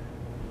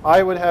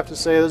I would have to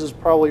say this is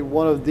probably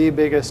one of the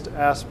biggest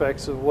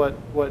aspects of what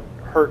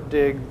hurt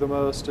dig the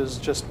most is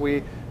just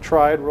we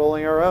tried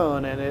rolling our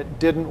own and it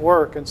didn't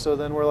work. And so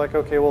then we're like,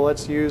 okay, well,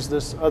 let's use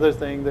this other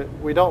thing that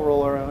we don't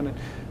roll our own. And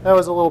that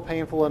was a little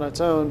painful in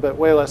its own, but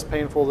way less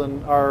painful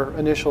than our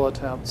initial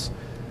attempts.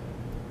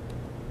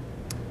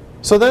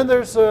 So then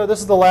there's, this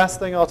is the last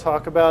thing I'll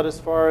talk about as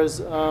far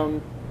as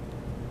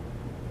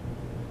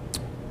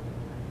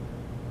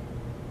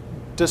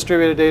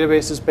distributed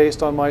databases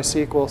based on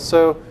MySQL.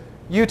 So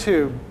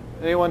YouTube,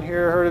 anyone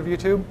here heard of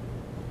YouTube?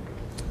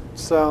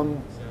 It's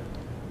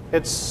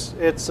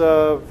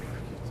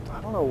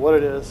I don't know what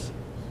it is.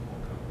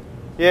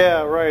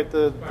 Yeah, right.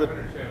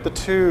 The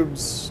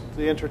tubes,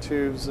 the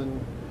intertubes,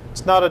 and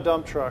it's not a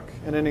dump truck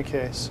in any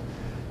case.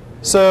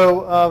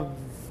 So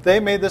they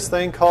made this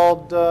thing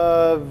called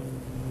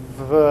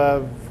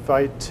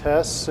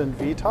Vitesse and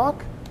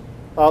VTalk.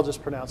 I'll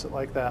just pronounce it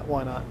like that.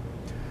 Why not?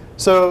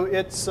 So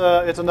it's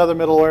another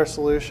middleware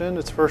solution.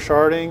 It's for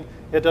sharding.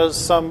 It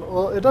does a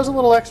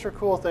little extra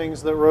cool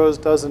things that Rose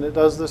doesn't. It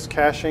does this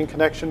caching,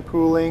 connection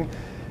pooling.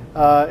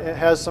 It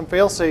has some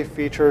fail-safe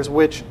features,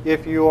 which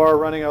if you are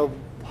running a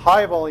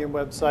high-volume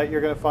website,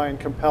 you're going to find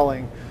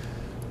compelling.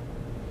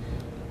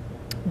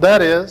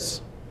 That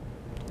is,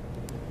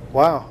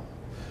 wow.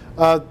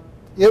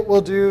 It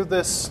will do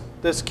this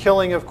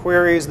killing of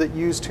queries that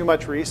use too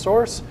much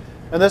resource.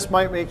 And this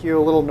might make you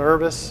a little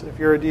nervous if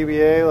you're a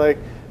DBA.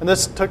 And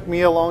this took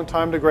me a long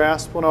time to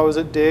grasp when I was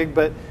at Dig,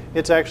 but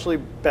it's actually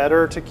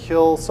better to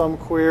kill some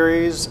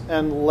queries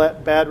and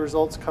let bad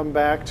results come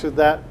back to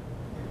that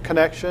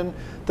connection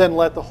than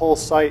let the whole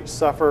site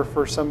suffer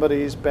for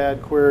somebody's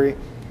bad query.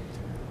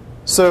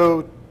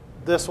 So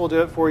this will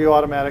do it for you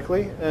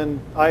automatically.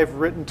 And I've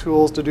written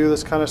tools to do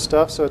this kind of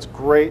stuff, so it's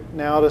great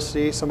now to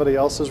see somebody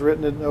else has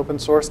written it and open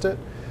sourced it.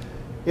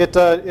 It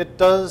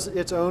does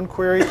its own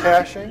query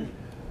caching. Is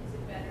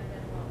it better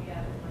than what we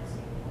have in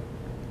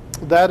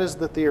MySQL? That is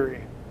the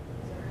theory.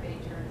 Everybody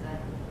turns that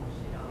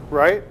shit off.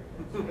 Right?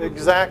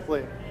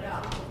 Exactly. Turn it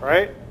off.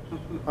 Right?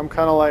 I'm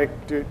kind of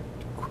like, dude,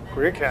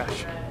 query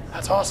cache.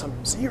 That's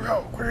awesome.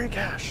 0 query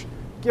cache.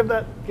 Give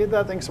that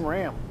thing some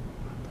RAM.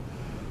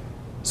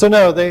 So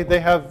no,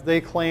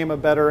 they claim a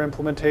better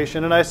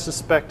implementation, and I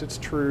suspect it's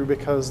true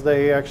because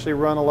they actually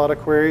run a lot of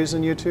queries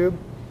in YouTube.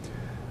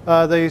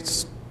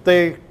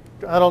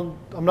 I'm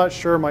not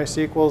sure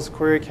MySQL's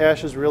query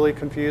cache is really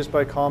confused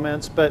by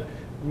comments, but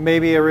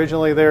maybe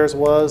originally theirs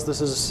was.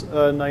 This is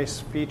a nice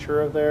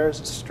feature of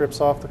theirs. It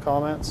strips off the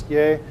comments.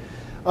 Yay.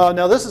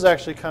 Now this is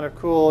actually kind of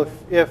cool.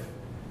 If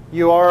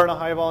you are in a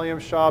high volume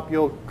shop,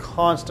 you'll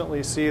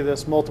constantly see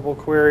this multiple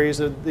queries,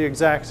 the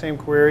exact same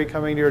query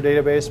coming to your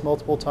database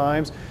multiple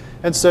times.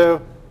 And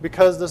so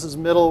because this is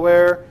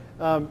middleware,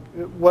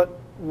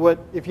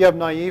 if you have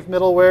naive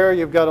middleware,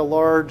 you've got a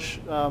large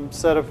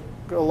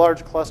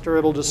large cluster,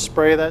 it'll just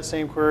spray that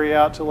same query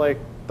out to like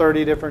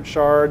 30 different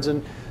shards,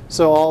 and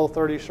so all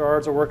 30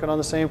 shards are working on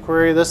the same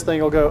query. This thing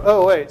will go,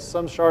 oh wait,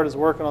 some shard is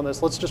working on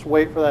this. Let's just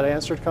wait for that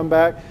answer to come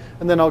back,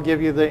 and then I'll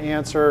give you the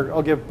answer.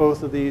 I'll give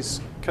both of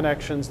these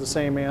connections the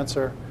same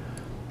answer.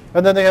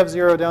 And then they have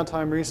 0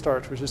 downtime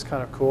restarts, which is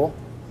kind of cool.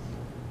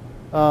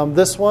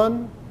 This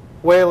one,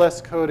 way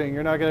less coding.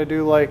 You're not going to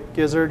do like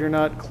Gizzard. You're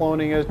not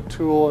cloning a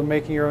tool and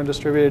making your own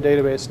distributed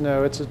database.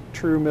 No, it's a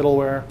true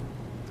middleware.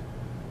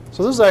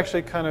 So this is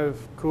actually kind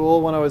of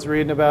cool when I was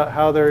reading about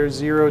how their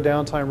 0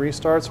 downtime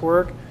restarts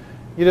work.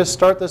 You just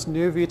start this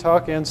new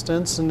VTalk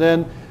instance, and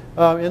then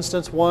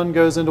instance 1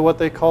 goes into what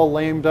they call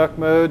lame duck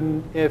mode.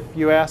 And if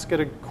you ask it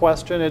a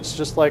question, it's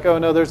just like, oh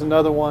no, there's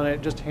another one. And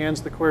it just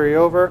hands the query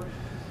over.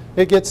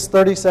 It gets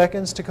 30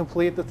 seconds to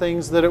complete the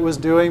things that it was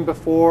doing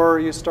before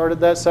you started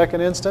that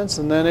second instance,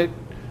 and then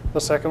the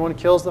second one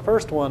kills the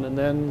first one, and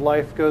then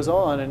life goes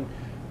on. And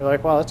you're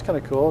like, wow, that's kind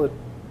of cool that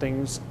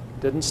things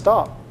didn't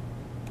stop.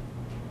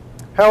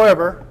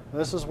 However,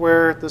 this is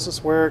where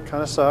it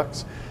kind of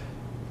sucks.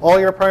 All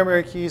your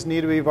primary keys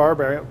need to be var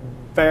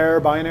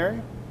binary,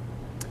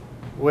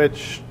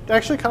 which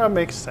actually kind of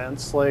makes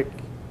sense. Like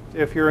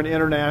if you're an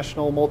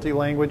international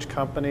multi-language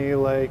company,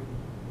 like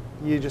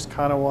you just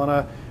kind of want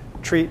to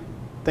treat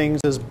things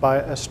as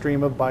a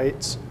stream of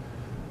bytes.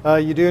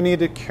 You do need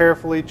to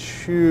carefully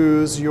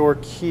choose your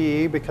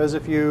key, because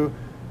if you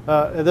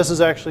this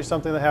is actually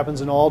something that happens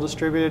in all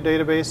distributed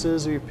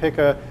databases. If you pick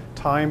a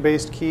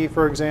time-based key,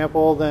 for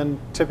example, then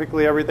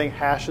typically everything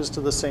hashes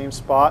to the same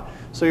spot.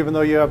 So even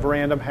though you have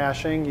random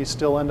hashing, you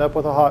still end up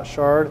with a hot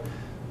shard.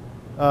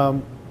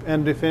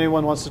 And if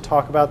anyone wants to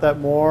talk about that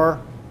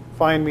more,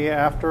 find me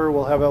after.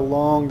 We'll have a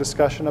long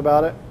discussion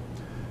about it.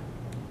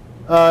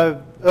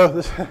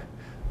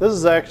 This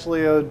is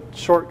actually a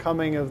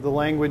shortcoming of the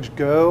language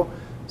Go.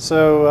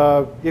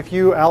 So if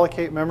you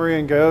allocate memory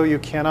in Go, you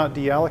cannot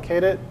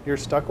deallocate it. You're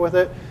stuck with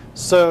it.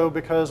 So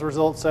because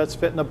result sets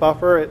fit in a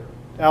buffer, it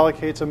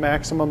allocates a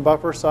maximum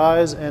buffer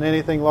size, and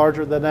anything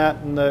larger than that,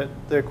 and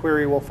the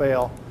query will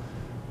fail.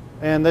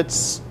 And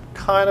that's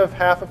kind of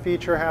half a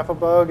feature, half a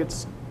bug.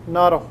 It's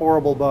not a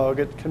horrible bug.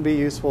 It can be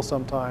useful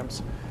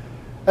sometimes.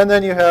 And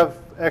then you have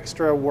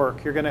extra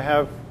work. You're going to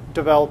have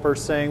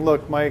developers saying,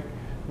 look, my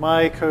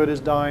code is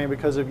dying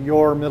because of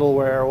your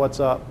middleware. What's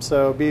up?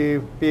 So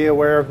be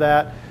aware of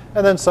that.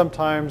 And then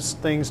sometimes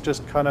things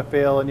just kind of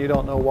fail and you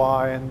don't know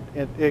why, and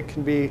it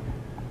can be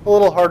a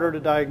little harder to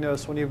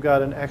diagnose when you've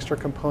got an extra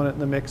component in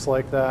the mix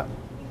like that.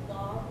 You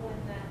log when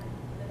that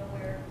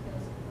middleware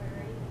kills a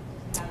query,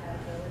 does it have that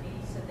ability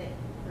so that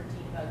for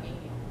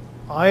debugging you?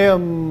 I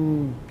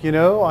am,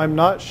 I'm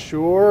not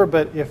sure,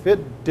 but if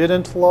it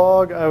didn't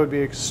log, I would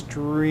be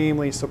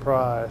extremely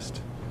surprised.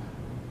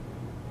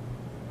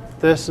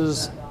 This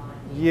is,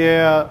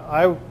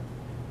 yeah,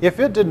 if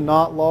it did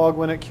not log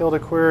when it killed a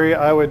query,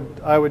 I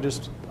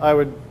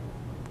would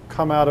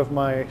come out of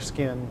my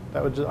skin.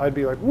 I'd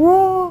be like,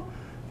 whoa,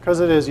 because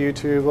it is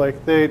YouTube. Like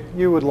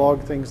you would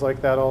log things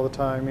like that all the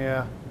time.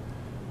 Yeah.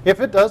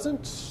 If it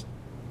doesn't,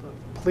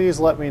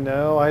 please let me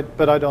know.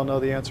 But I don't know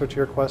the answer to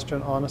your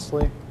question,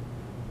 honestly.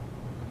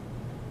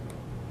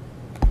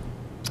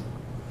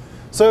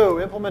 So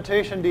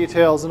implementation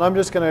details, and I'm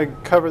just going to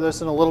cover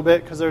this in a little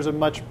bit because there's a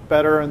much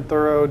better and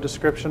thorough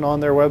description on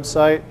their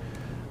website.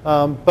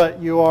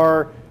 But you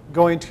are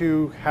going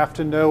to have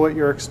to know what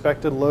your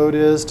expected load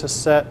is to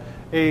set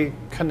a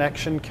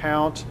connection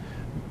count.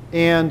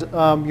 And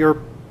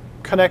your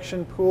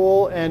connection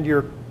pool and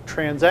your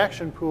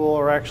transaction pool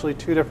are actually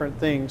two different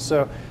things.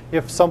 So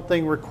if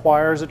something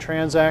requires a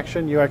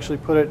transaction, you actually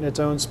put it in its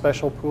own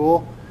special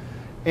pool.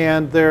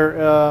 And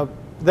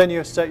then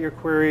you set your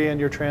query and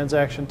your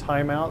transaction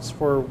timeouts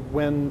for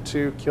when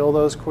to kill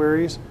those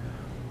queries.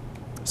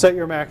 Set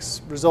your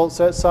max result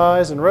set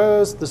size and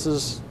rows. This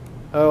is,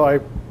 oh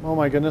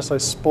my goodness, I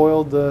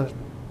spoiled the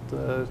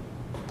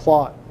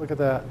plot. Look at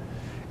that.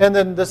 And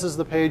then this is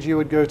the page you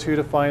would go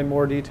to find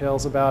more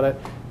details about it.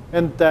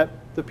 And the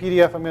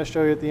PDF I'm going to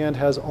show you at the end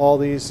has all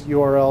these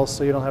URLs,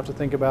 so you don't have to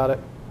think about it.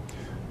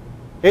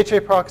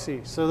 HA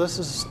proxy. So this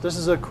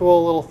is a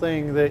cool little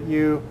thing that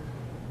you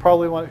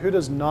probably want. Who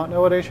does not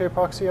know what HA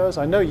proxy is?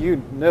 I know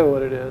you know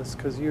what it is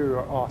because you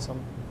are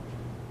awesome.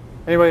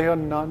 Anybody who does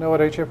not know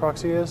what HA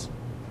proxy is?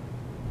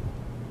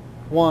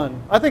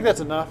 One. I think that's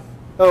enough.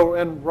 Oh,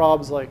 and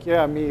Rob's like,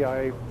 yeah, me.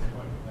 Oh,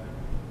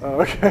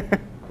 okay.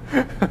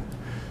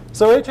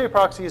 So HA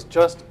proxy is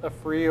just a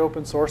free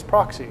open source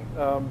proxy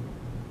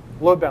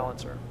load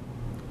balancer.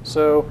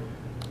 So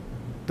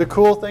the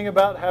cool thing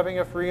about having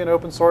a free and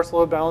open source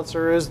load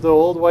balancer is the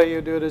old way you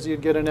do it is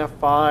you'd get an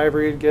F5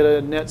 or you'd get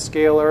a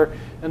NetScaler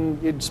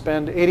and you'd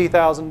spend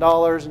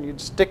 $80,000 and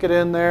you'd stick it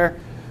in there.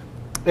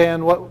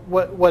 And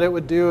what it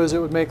would do is it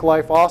would make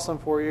life awesome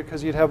for you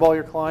because you'd have all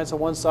your clients on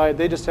one side.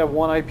 They just have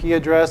one IP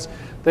address.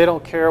 They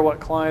don't care what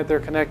client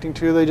they're connecting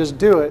to. They just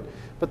do it.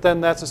 But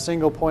then that's a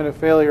single point of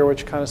failure,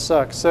 which kind of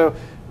sucks. So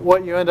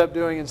what you end up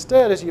doing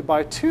instead is you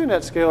buy two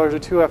NetScalers or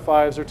two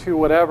F5s or two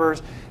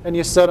whatevers, and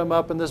you set them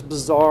up in this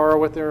bazaar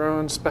with their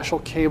own special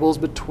cables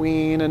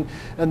between, and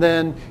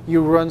then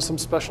you run some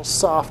special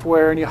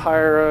software and you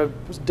hire a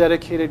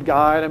dedicated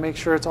guy to make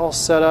sure it's all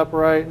set up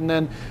right. And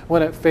then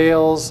when it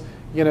fails,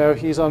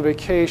 he's on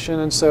vacation,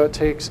 and so it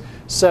takes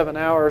 7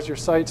 hours, your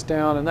site's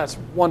down, and that's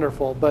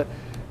wonderful. But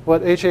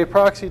what HA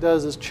proxy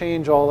does is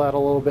change all that a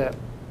little bit.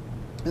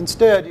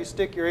 Instead, you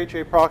stick your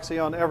HA proxy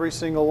on every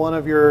single one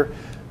of your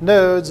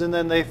nodes, and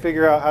then they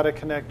figure out how to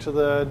connect to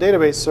the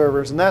database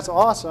servers. And that's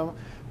awesome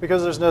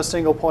because there's no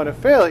single point of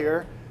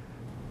failure,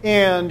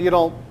 and you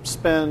don't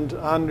spend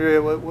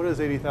 100, what is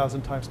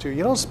 80,000 times 2?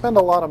 You don't spend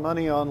a lot of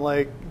money on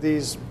like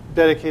these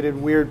dedicated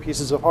weird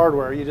pieces of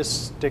hardware. You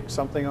just stick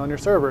something on your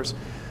servers.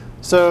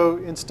 So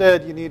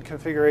instead, you need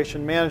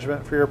configuration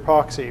management for your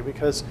proxy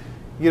because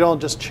you don't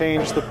just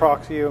change the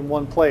proxy in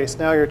one place.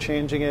 Now you're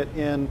changing it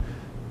in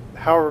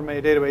however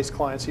many database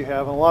clients you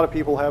have. And a lot of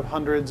people have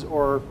hundreds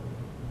of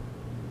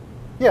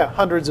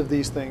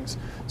these things.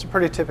 It's a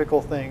pretty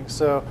typical thing.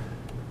 So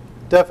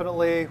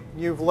definitely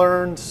you've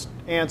learned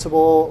Ansible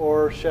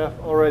or Chef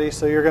already,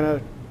 so you're going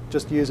to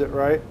just use it,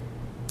 right?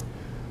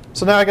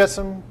 So now I got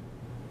some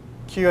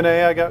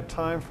Q&A. I got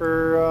time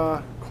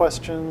for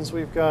questions.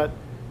 We've got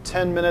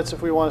 10 minutes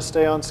if we want to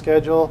stay on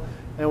schedule,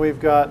 and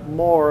we've got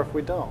more if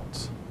we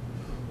don't.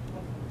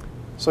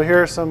 So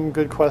here are some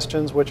good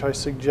questions which I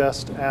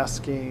suggest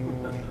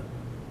asking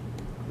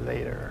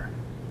later.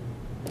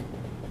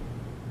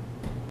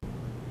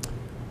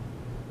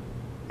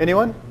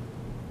 Anyone?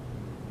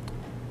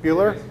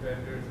 Bueller? Database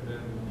vendors have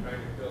been trying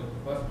to build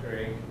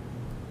clustering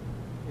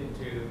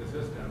into the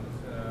systems.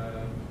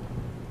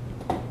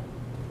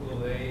 Will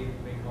they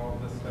make all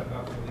this stuff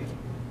obsolete?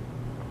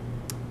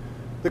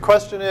 The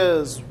question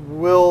is,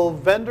 will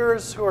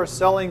vendors who are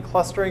selling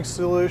clustering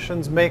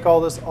solutions make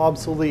all this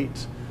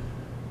obsolete?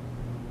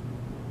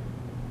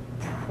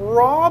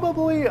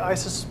 Probably, I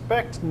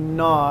suspect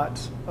not.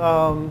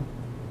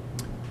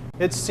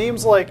 It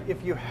seems like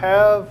if you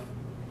have,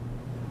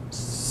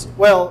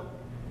 well,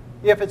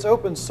 if it's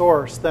open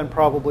source, then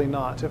probably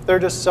not. If they're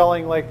just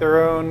selling like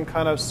their own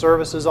kind of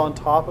services on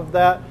top of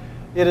that,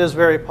 it is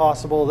very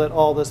possible that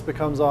all this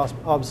becomes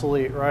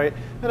obsolete, right?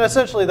 And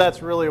essentially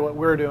that's really what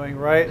we're doing,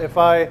 right? If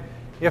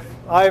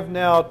I've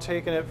now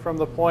taken it from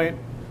the point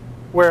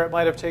where it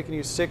might have taken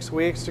you 6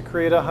 weeks to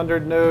create a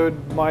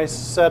 100-node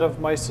set of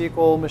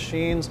MySQL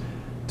machines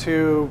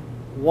to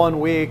 1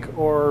 week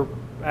or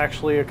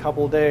actually a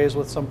couple days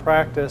with some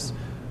practice,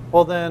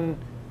 well then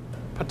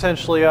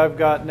potentially I've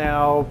got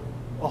now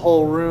a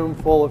whole room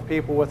full of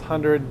people with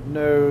 100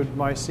 node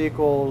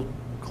MySQL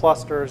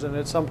clusters, and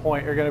at some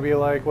point you're going to be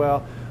like,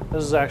 well,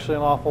 this is actually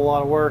an awful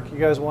lot of work. You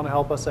guys want to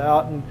help us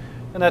out? And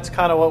that's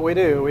kind of what we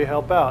do. We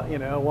help out,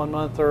 1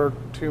 month or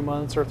 2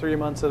 months or 3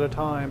 months at a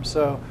time.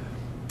 So,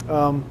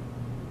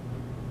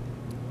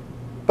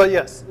 but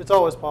yes, it's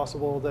always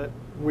possible that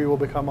we will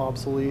become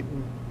obsolete,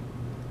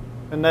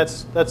 and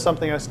that's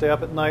something I stay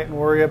up at night and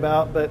worry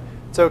about. But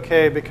it's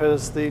okay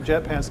because the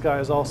Jetpants guy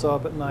is also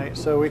up at night,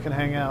 so we can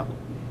hang out.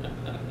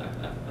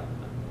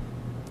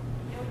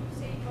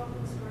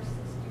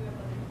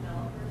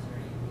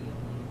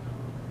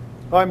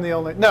 I'm the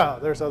only, no,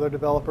 there's other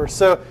developers.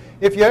 So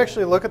if you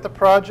actually look at the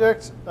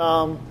project,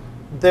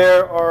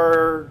 there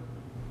are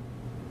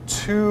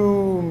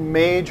 2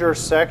 major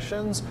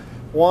sections.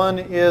 One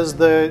is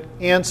the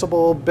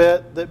Ansible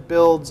bit that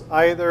builds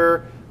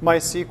either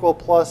MySQL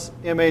plus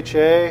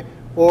MHA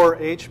or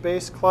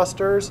HBase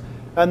clusters.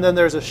 And then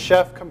there's a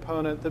Chef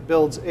component that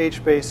builds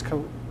HBase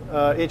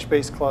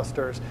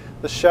clusters.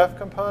 The Chef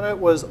component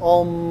was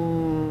all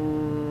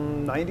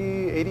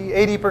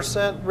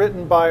 80%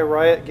 written by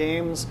Riot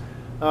Games.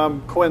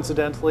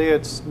 Coincidentally, I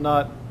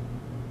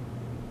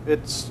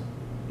guess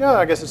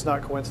it's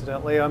not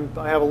coincidentally. I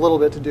have a little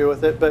bit to do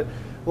with it, but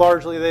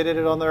largely they did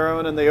it on their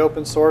own and they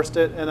open sourced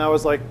it, and I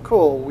was like,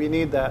 cool, we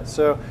need that.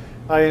 So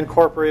I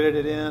incorporated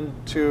it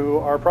into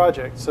our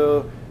project.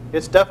 So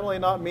it's definitely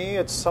not me.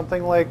 It's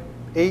something like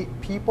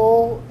 8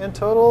 people in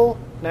total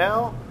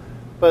now,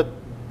 but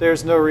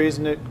there's no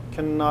reason it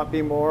cannot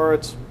be more.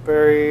 It's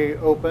very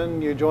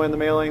open. You join the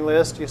mailing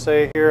list. You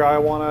say, here, I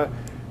want to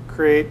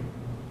create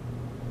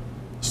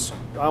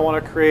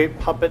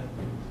Puppet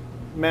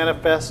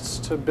manifests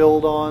to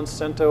build on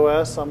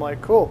CentOS. I'm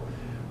like, cool.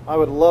 I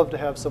would love to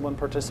have someone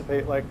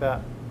participate like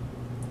that.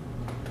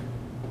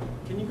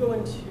 Can you go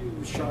into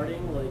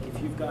sharding? Like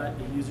if you've got a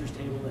users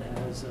table that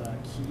has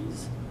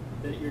keys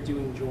that you're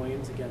doing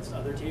joins against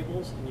other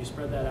tables, and you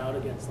spread that out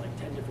against like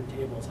 10 different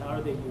tables, how are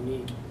they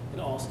unique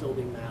and all still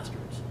being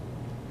masters?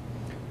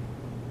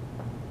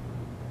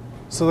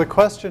 So the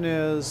question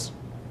is,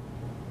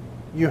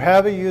 you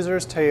have a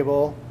users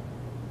table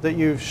that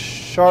you've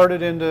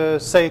sharded into,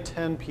 say,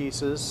 10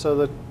 pieces. So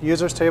the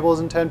users table is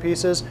in 10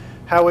 pieces.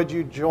 How would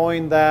you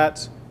join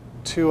that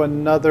to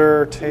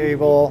another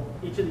table?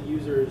 Each of the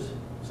users,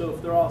 so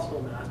if they're all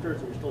still masters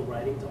and you're still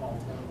writing to all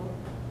 10 of them,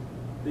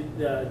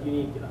 the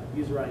unique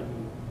user ID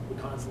would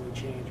constantly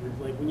change.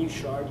 Like when you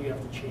shard, you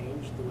have to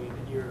change the way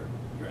that your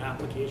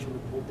application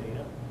would pull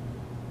data.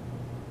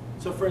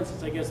 So for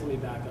instance, I guess let me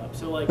back up.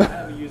 So like I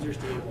have a users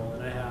table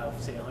and I have,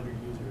 say, 100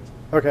 users.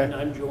 Okay. And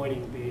I'm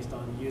joining based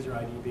on the user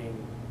ID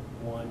being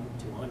 1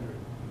 to 100.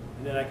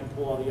 And then I can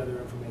pull all the other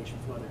information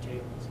from other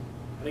tables.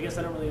 But I guess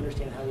I don't really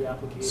understand how the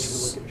application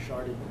would look at a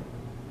sharded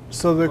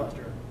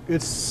cluster.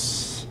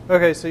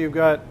 Okay, so you've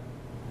got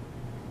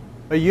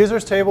a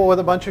users table with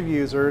a bunch of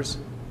users.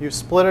 You've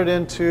split it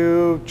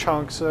into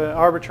chunks, an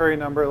arbitrary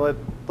number,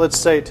 let's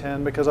say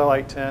 10 because I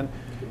like 10.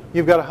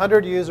 You've got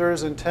 100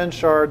 users and 10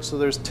 shards, so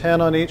there's 10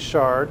 on each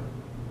shard.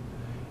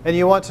 And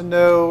you want to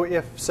know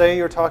if, say,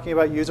 you're talking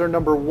about user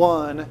number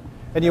 1,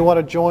 and you want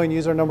to join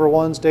user number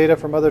 1's data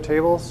from other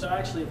tables? So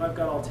actually, if I've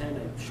got all 10,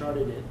 I've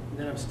sharded it, and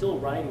then I'm still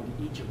writing to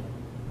each of them.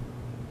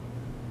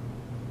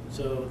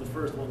 So the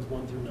first one's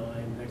 1 through 9,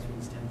 the next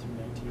one's 10 through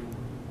 19,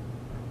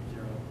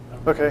 0. I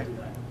don't really do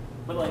that.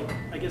 But like,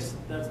 I guess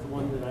that's the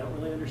one that I don't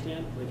really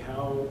understand. Like,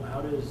 how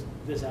does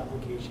this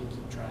application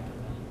keep track of that?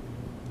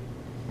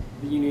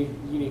 The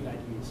unique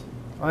IDs.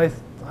 I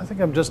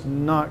think I'm just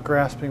not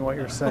grasping what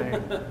you're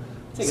saying.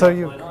 So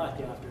you.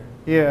 After.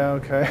 Yeah.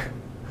 Okay.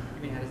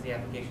 You mean, how does the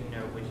application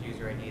know which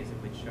user ID is in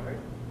which shard?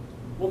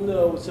 Well,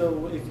 no.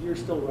 So if you're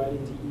still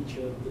writing to each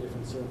of the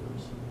different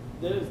servers,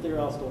 then if they're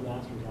all still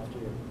masters after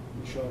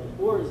you shard it,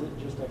 or is it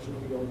just actually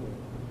read only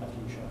after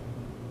you shard?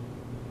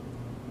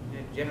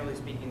 Generally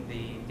speaking,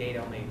 the data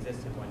only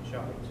exists in one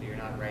shard, so you're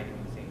not writing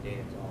the same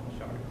data to all the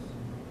shards.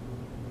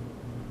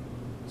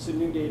 So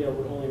new data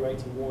would only write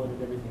to one,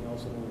 and everything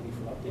else would only be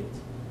for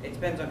updates? It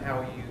depends on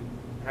how you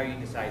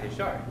decide to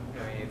shard.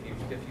 I mean,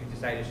 if you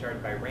decide to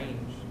shard by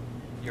range,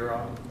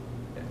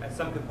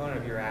 some component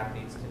of your app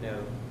needs to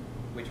know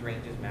which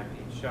ranges map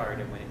to each shard,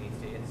 and when it needs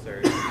to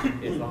insert,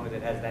 as long as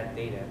it has that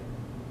data,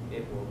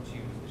 it will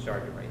choose the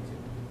shard to write to.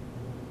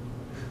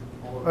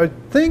 I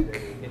think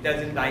it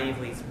doesn't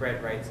naively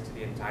spread writes to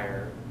the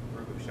entire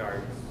group of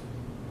shards.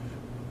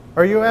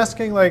 Are you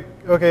asking, like,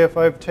 okay, if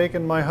I've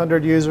taken my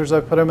 100 users,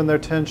 I've put them in their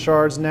 10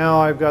 shards, now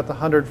I've got the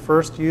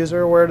 101st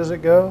user, where does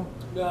it go?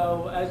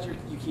 No, as you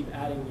keep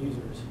adding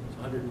users, so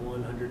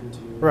 101, 102.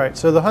 Right,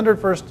 so the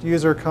 101st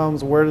user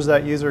comes, where does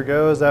that user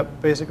go? Is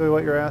that basically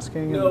what you're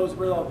asking? No, it's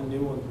where all the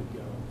new ones would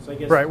go. So I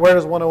guess right, where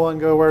does 101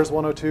 go, where does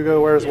 102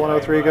 go, where does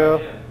 103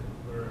 go?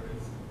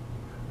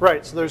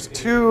 Right, so there's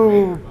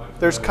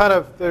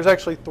there's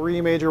actually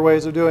 3 major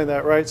ways of doing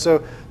that, right?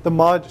 So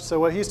so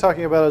what he's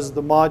talking about is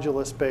the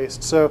modulus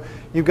based. So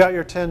you've got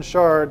your 10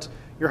 shards,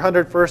 your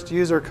 101st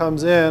user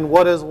comes in,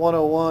 what is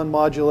 101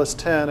 modulus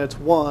 10? It's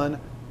 1.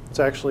 It's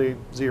actually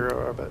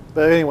 0,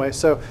 but anyway,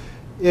 so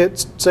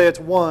say it's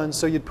 1,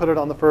 so you'd put it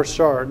on the first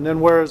shard. And then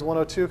where does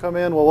 102 come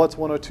in? Well, what's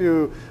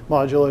 102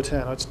 modulo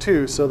 10? Oh, it's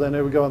 2, so then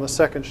it would go on the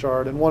second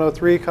shard. And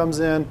 103 comes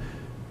in,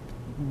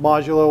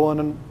 modulo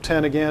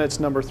 110 again, it's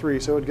number 3,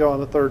 so it would go on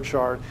the third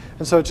shard.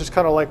 And so it's just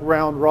kind of like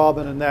round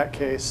robin in that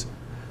case.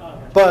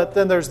 But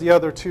then there's the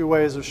other 2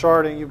 ways of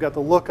sharding. You've got the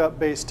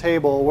lookup-based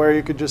table where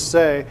you could just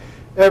say,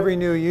 every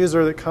new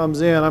user that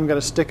comes in, I'm going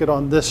to stick it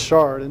on this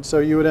shard. And so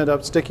you would end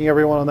up sticking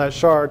everyone on that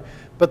shard.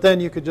 But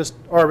then you could just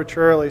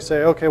arbitrarily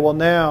say, okay, well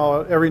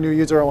now every new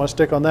user I want to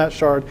stick on that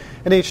shard.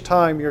 And each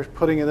time you're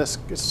putting in this,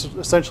 it's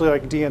essentially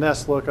like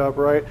DNS lookup,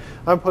 right?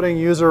 I'm putting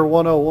user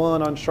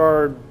 101 on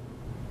shard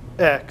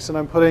X, and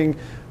I'm putting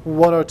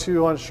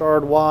 102 on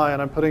shard Y,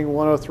 and I'm putting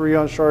 103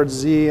 on shard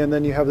Z, and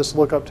then you have this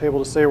lookup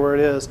table to say where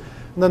it is.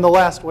 And then the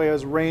last way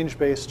is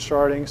range-based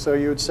sharding. So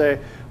you would say,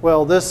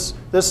 well, this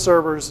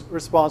server's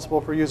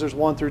responsible for users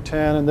 1 through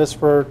 10, and this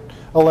for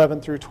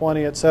 11 through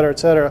 20, et cetera, et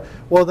cetera.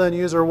 Well, then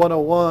user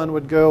 101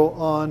 would go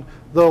on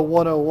the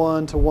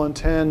 101 to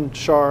 110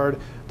 shard,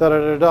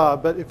 da-da-da-da.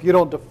 But if you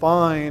don't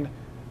define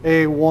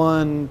a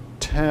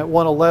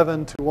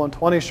 111 to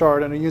 120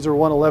 shard, and a user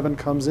 111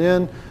 comes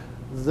in,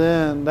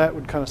 then that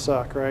would kind of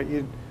suck, right?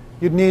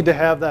 You'd need to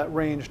have that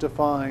range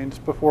defined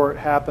before it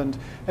happened.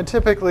 And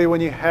typically when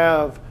you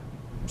have,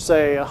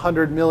 say,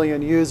 100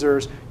 million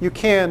users, you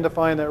can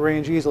define that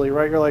range easily,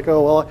 right? You're like,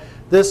 oh, well,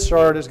 this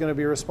shard is going to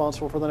be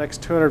responsible for the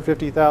next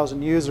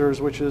 250,000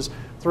 users, which is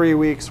 3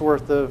 weeks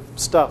worth of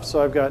stuff.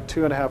 So I've got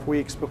 2.5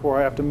 weeks before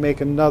I have to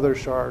make another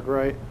shard,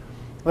 right?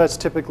 That's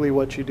typically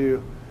what you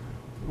do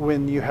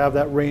when you have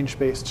that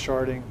range-based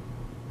sharding,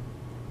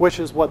 which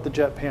is what the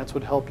Jetpants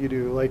would help you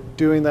do, like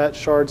doing that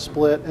shard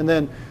split. And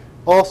then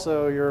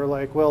also you're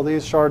like, well,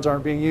 these shards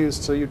aren't being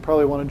used, so you'd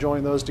probably want to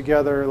join those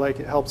together.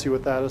 Like, it helps you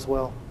with that as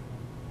well.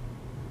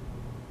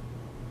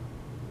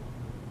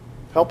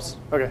 Helps?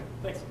 Okay.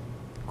 Thanks.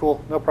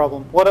 Cool, no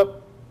problem. What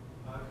up?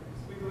 Can you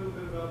speak a little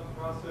bit about the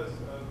process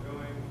of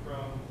going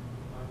from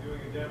doing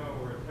a demo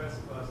or a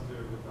test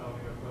cluster with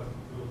Palomino cluster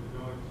tools to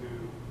going to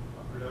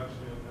a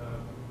production?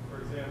 For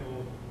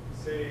example,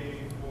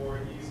 say for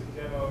ease of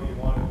demo you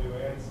want to do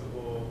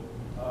Ansible,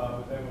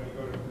 but then when you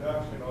go to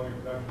production, all your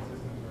production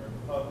systems are in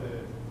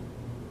Puppet.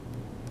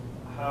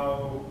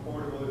 How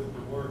portable is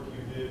the work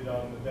you did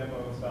on the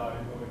demo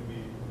side going to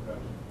be for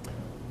production?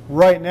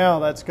 Right now,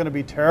 that's going to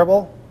be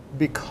terrible,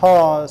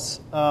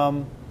 because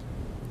all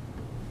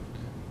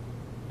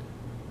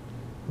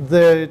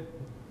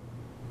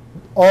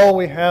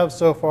we have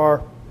so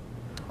far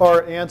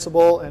are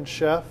Ansible and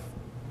Chef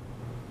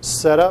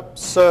set up.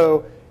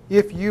 So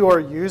if you are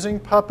using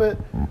Puppet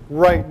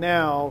right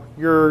now,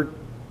 you're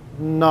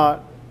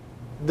not,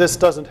 this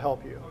doesn't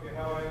help you. Okay,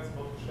 how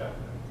Ansible to Chef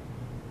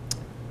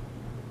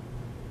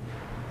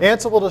then?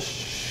 Ansible to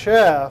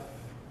Chef,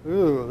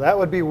 ooh, that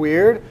would be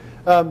weird.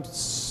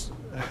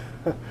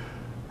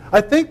 I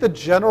think the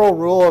general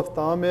rule of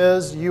thumb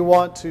is you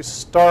want to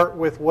start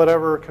with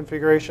whatever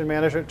configuration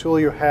management tool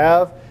you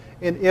have,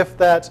 and if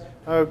that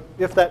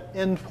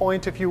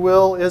endpoint, if you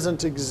will,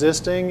 isn't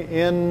existing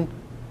in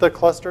the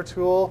cluster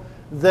tool,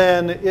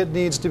 then it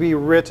needs to be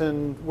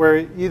written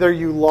where either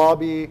you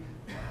lobby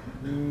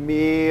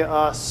me,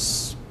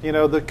 us, you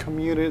know, the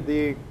community,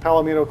 the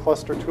Palomino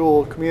cluster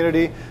tool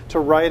community to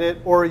write it,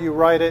 or you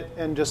write it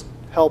and just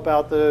help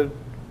out the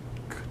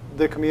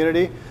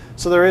community.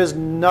 So there is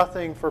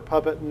nothing for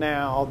Puppet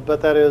now, but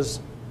that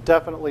is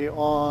definitely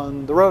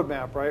on the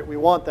roadmap, right? We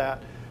want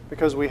that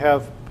because we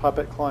have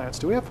Puppet clients.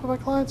 Do we have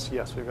Puppet clients?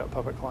 Yes, we've got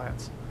Puppet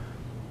clients.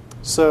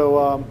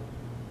 So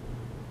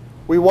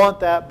we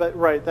want that, but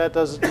right, that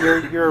does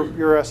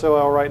your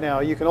SOL right now.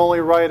 You can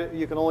only write it,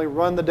 you can only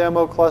run the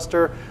demo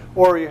cluster,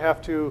 or you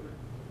have to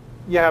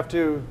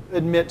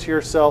admit to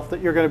yourself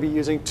that you're going to be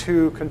using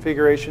 2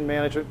 configuration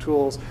management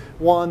tools,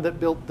 one that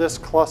built this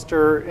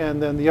cluster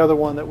and then the other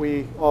one that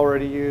we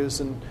already use.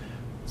 And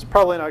it's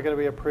probably not going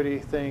to be a pretty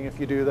thing if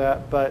you do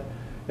that, but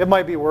it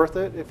might be worth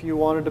it if you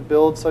wanted to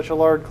build such a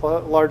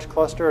large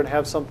cluster and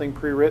have something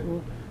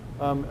pre-written.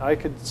 I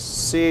could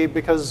see,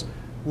 because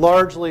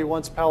largely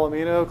once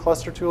Palomino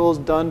cluster tool is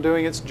done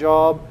doing its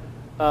job,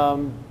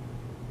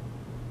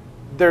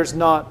 there's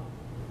not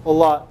a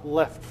lot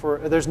left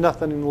there's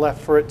nothing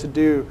left for it to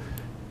do.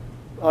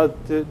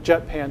 The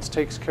Jetpants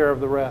takes care of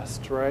the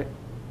rest, right?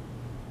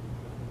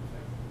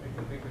 I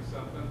can think of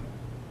something.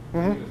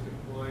 Mm-hmm. You just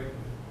deploy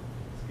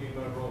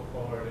schema, roll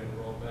forward, and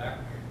roll back.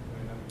 I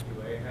mean, I'm a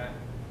QA hat.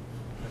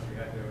 Unless you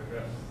had to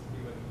address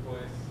schema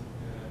deploys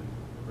and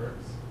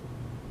reverts.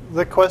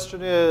 The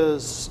question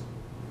is,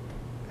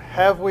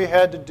 have we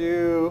had to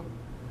do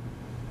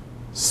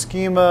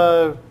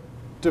schema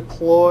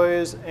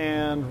deploys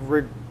and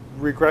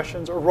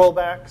regressions or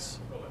rollbacks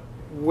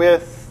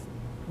with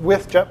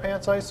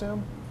Jetpants, I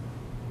assume?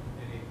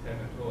 Any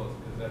technical tools,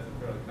 because that's a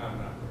fairly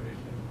common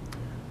operation.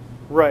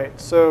 Right.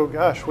 So,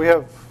 gosh, we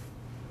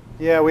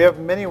have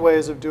many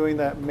ways of doing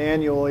that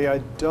manually.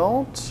 I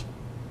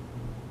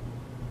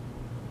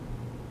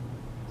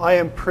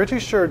am pretty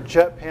sure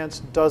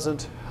Jetpants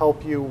doesn't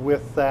help you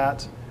with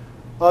that.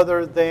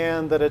 other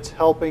than that it's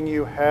helping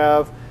you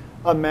have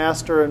a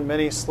master and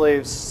many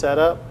slaves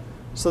setup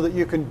so that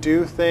you can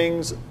do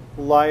things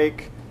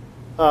like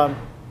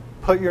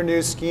put your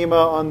new schema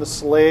on the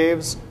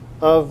slaves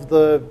of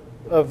the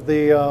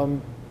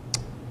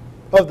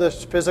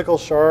physical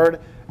shard,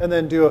 and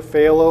then do a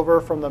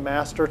failover from the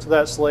master to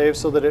that slave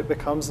so that it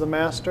becomes the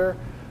master.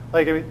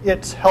 Like, I mean,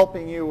 it's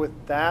helping you with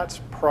that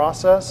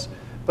process,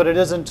 but it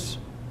isn't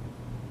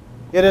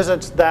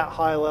that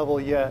high level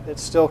yet.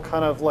 It's still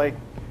kind of like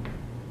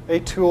a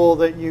tool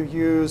that you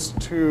use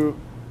to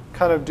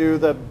kind of do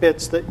the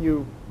bits that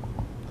you,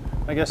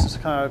 I guess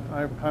it's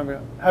I'm kind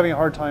of having a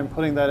hard time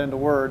putting that into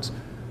words,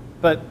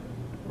 but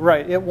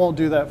right, it won't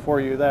do that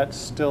for you. That's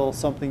still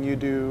something you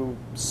do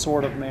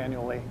sort of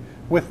manually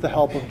with the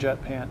help of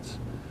Jetpants.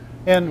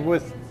 And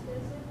with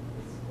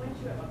once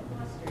you have a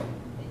cluster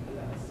and you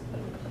have a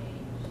schema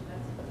change,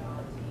 that's a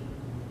daunting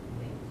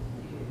thing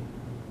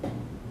to do.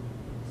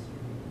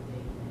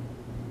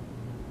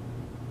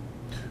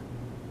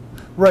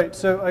 right,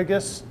 so I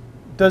guess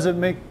does it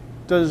make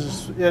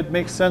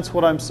sense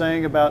what I'm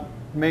saying about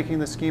making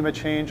the schema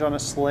change on a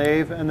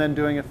slave and then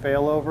doing a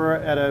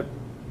failover at a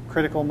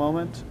critical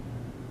moment?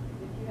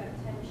 If you have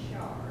 10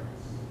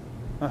 shards,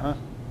 Uh-huh.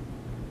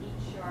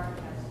 each shard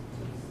has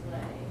 2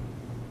 slaves.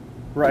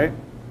 Right.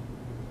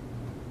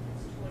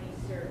 That's 20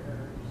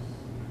 servers.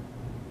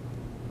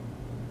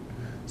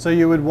 So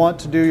you would want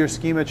to do your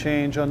schema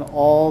change on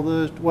all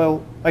the,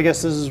 well, I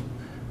guess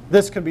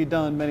this could be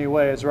done many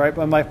ways, right?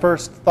 But my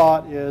first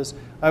thought is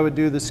I would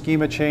do the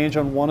schema change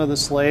on one of the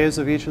slaves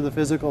of each of the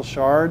physical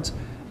shards,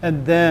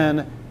 and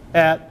then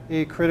at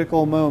a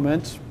critical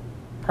moment,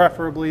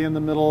 preferably in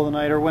the middle of the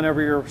night or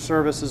whenever your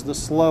service is the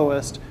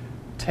slowest,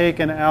 take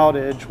an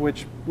outage,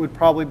 which would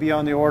probably be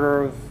on the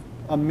order of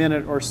a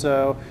minute or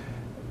so,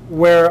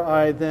 where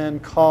I then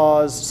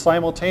cause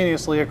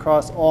simultaneously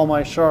across all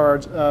my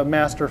shards a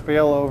master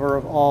failover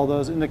of all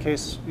those, in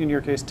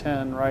your case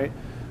 10, right?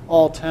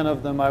 All 10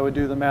 of them I would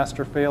do the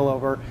master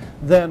failover.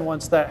 Then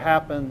once that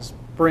happens,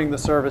 bring the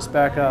service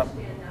back up. I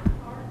understand that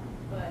part,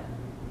 but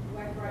do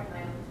I write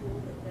my own tool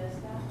that does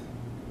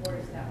that? Or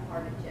is that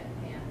part of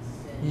Jetpants?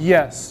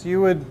 Yes,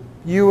 you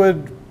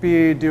would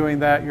be doing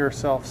that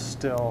yourself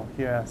still,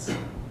 yes.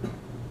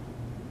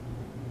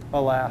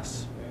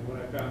 Alas. And what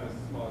I found is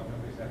smaller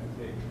companies have to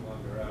take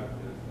longer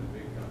outages than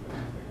big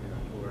companies that can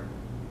afford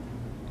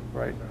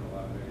Right. internal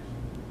automation.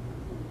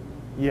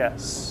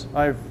 Yes,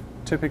 I've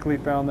typically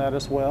found that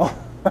as well.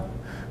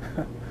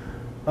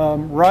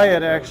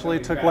 Riot actually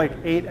took like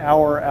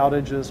 8-hour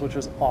outages, which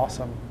is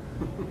awesome.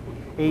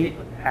 8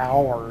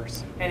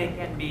 hours. And it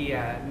can be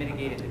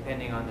mitigated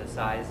depending on the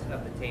size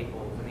of the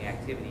tables and the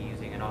activity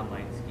using an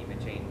online schema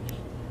change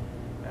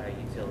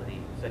utility,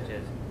 such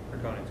as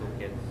Percona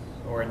toolkits,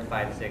 or in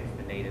 5.6,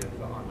 the native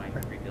online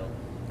pre-built.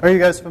 Are you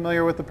guys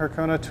familiar with the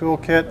Percona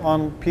toolkit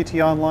on PT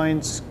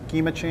Online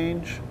schema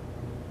change?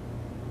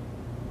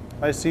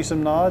 I see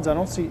some nods. I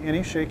don't see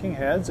any shaking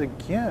heads.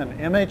 Again,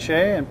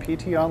 MHA and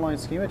PT Online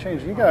schema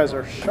change. You guys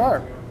are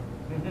sharp.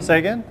 Say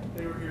again?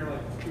 They were here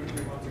like 2 or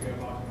 3 months ago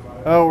talking about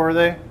it. Oh, were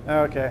they?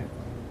 Okay.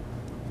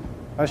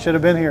 I should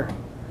have been here.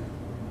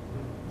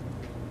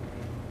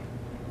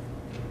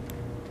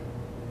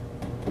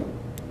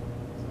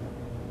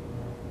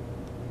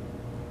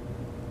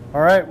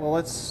 All right, well,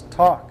 let's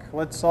talk.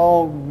 Let's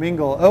all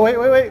mingle. Oh, wait.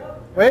 If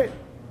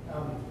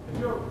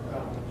your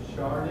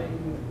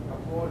sharding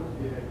approach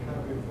is kind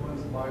of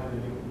influenced by the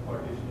new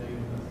partitioning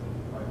in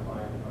 5.5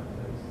 and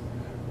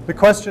 5.6. The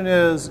question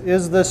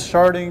is this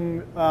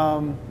sharding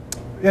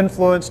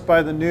influenced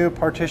by the new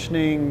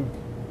partitioning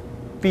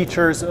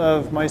features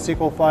of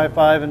MySQL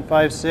 5.5 and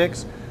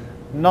 5.6?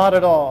 Not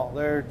at all.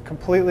 They're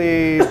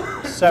completely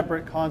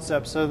separate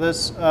concepts. So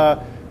this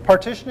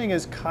partitioning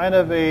is kind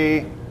of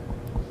an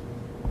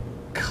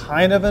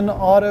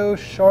auto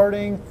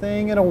sharding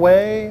thing in a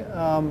way,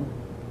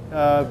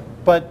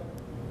 but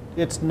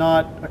it's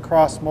not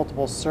across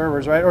multiple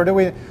servers, right? Or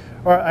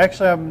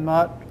actually, I'm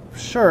not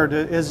sure.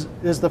 Is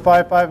the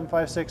 5.5 and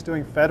 5.6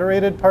 doing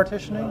federated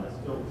partitioning?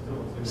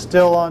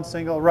 Still on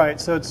single, right?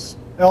 So it's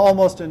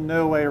almost in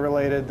no way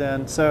related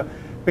then. So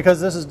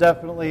because this is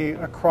definitely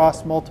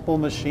across multiple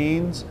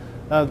machines,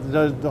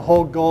 the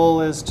whole goal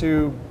is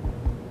to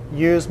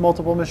use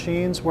multiple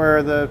machines,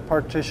 where the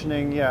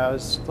partitioning, yeah,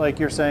 is, like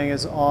you're saying,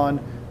 is on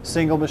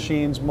single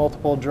machines,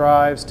 multiple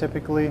drives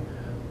typically.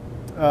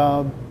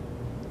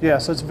 Yeah,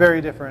 so it's very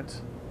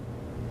different.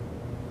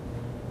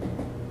 I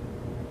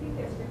think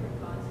there's different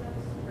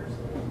concepts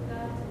personally with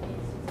that. I mean,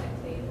 it seems like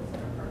tables that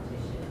are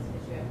partitions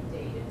because you have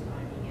data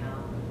timing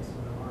out, you just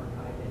want to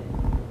archive it,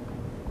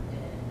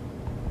 and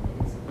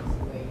it's an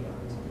easy way you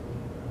don't have to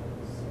delete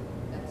rows. So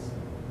that's,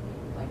 we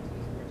like to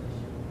use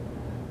partition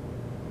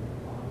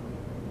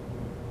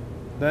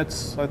for that.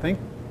 I think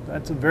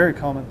that's a very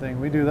common thing.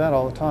 We do that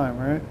all the time,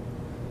 right?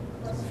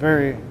 It's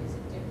very.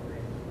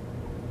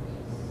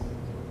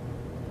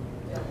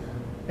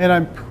 And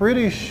I'm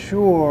pretty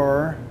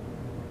sure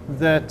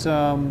that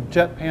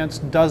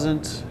Jetpants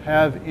doesn't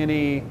have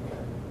any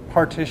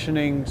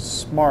partitioning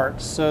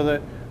smarts, so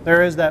that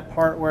there is that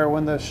part where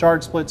when the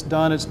shard split's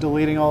done, it's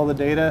deleting all the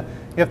data.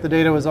 If the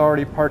data was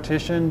already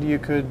partitioned, you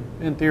could,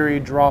 in theory,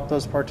 drop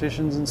those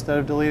partitions instead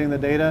of deleting the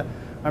data.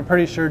 I'm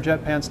pretty sure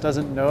Jetpants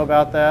doesn't know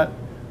about that,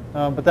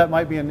 but that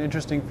might be an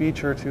interesting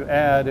feature to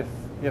add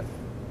if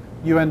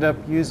you end up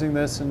using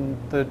this and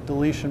the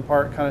deletion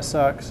part kind of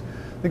sucks.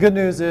 The good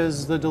news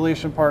is the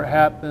deletion part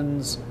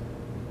happens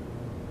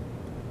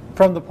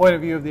from the point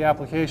of view of the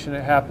application,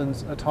 it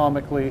happens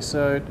atomically.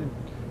 So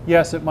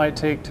yes, it might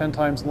take 10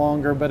 times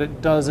longer, but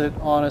it does it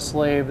on a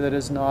slave that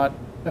is not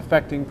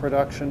affecting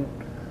production.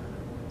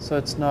 So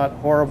it's not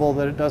horrible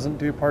that it doesn't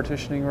do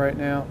partitioning right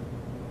now,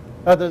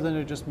 other than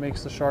it just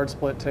makes the shard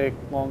split take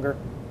longer.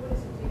 What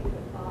does it do to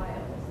the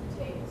files?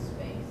 Table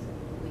space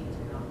and deletes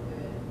are not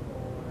good,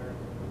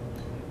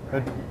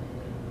 or Good.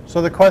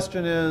 So the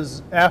question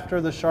is, after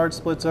the shard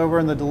split's over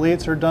and the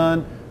deletes are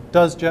done,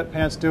 does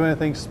Jetpants do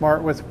anything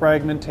smart with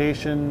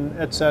fragmentation,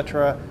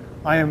 etc.?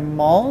 I am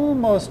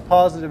almost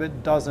positive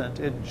it doesn't.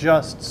 It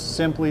just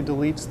simply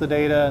deletes the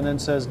data and then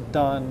says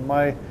done.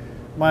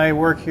 My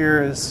work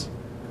here is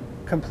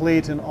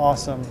complete and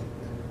awesome.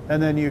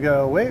 And then you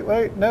go,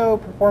 wait, no,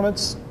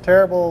 performance,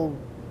 terrible,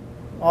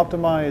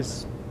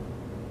 optimize,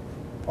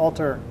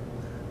 alter.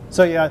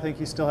 So yeah, I think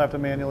you still have to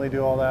manually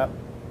do all that.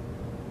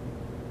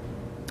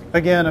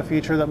 Again, a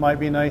feature that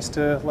might be nice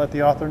to let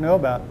the author know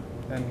about.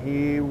 And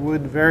he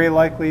would very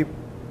likely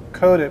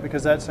code it,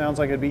 because that sounds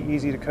like it'd be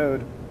easy to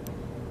code.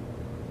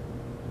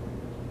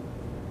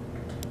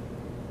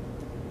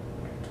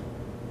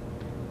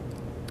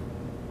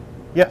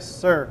 Yes,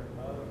 sir.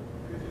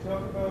 Could you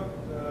talk about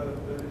the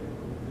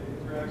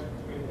interaction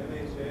between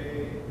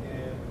MHA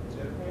and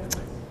Jetpants?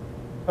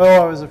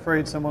 Oh, I was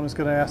afraid someone was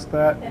going to ask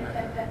that.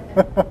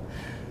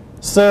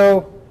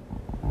 So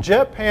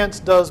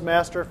Jetpants does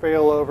master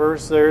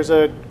failovers. There's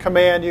a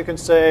command you can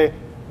say,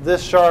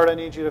 this shard I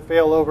need you to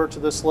fail over to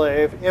the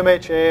slave.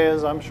 MHA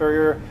is, I'm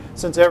sure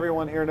since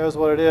everyone here knows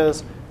what it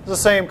is, it's the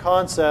same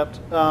concept.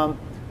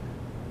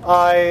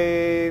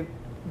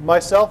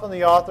 Myself and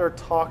the author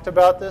talked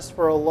about this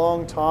for a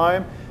long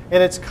time,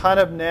 and it's kind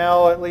of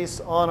now at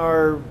least on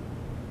our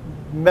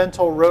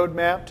mental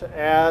roadmap to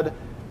add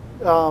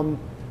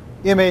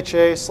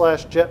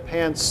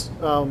MHA/Jetpants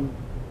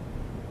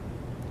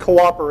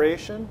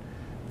cooperation.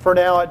 For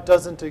now, it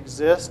doesn't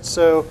exist.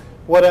 So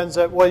what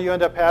you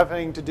end up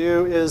having to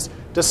do is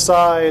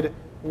decide,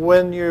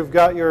 when you've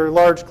got your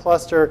large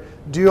cluster,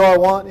 do I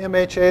want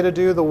MHA to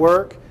do the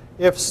work?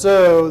 If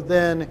so,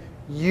 then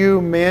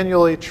you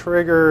manually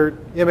trigger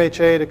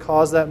MHA to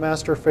cause that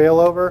master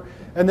failover.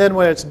 And then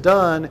when it's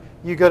done,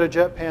 you go to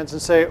Jetpants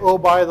and say, oh,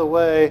 by the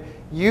way,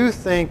 you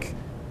think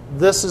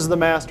this is the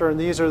master and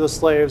these are the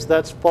slaves.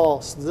 That's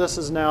false. This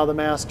is now the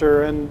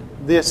master and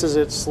this is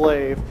its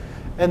slave.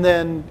 And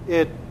then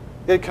it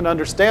can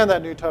understand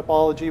that new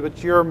topology,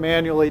 but you're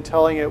manually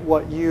telling it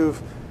what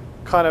you've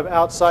kind of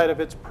outside of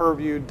its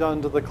purview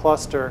done to the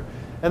cluster.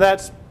 And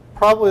that's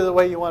probably the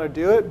way you want to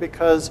do it,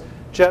 because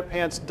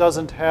Jetpants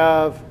doesn't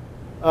have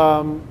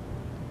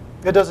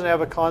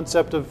a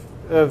concept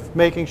of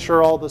making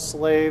sure all the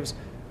slaves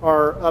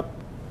are up,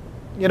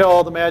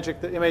 all the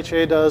magic that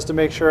MHA does to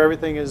make sure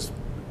everything is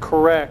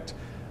correct.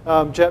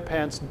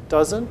 Jetpants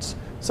doesn't.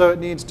 So it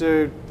needs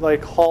to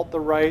halt the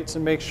writes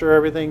and make sure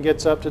everything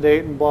gets up to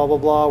date and blah, blah,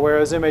 blah,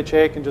 whereas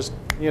MHA can just,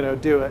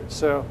 do it.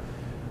 So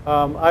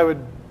I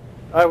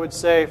would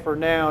say for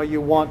now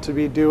you want to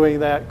be doing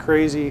that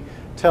crazy,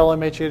 tell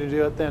MHA to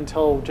do it, then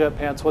tell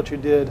Jetpants what you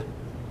did.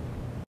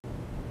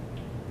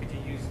 Could you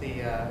use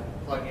the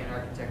plug-in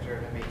architecture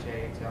of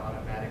MHA to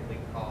automatically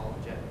call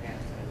Jetpants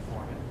and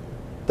inform it?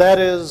 That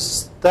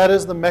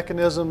is the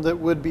mechanism that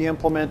would be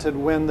implemented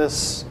when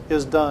this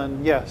is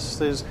done,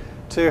 yes, is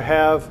to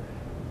have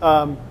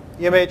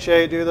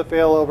MHA do the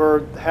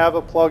failover, have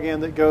a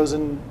plugin that goes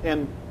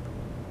and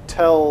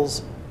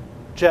tells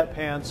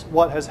Jetpants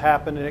what has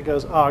happened, and it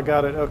goes, oh,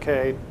 got it,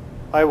 okay,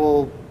 I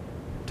will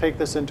take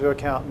this into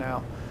account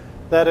now.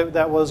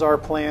 That was our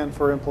plan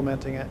for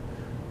implementing it.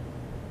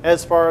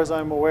 As far as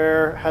I'm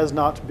aware, has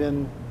not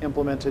been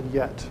implemented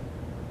yet. Is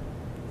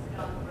it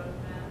on the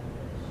roadmap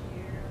for this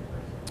year,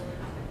 first quarter,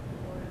 second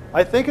quarter?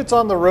 I think it's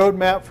on the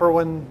roadmap for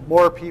when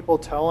more people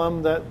tell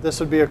them that this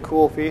would be a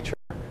cool feature.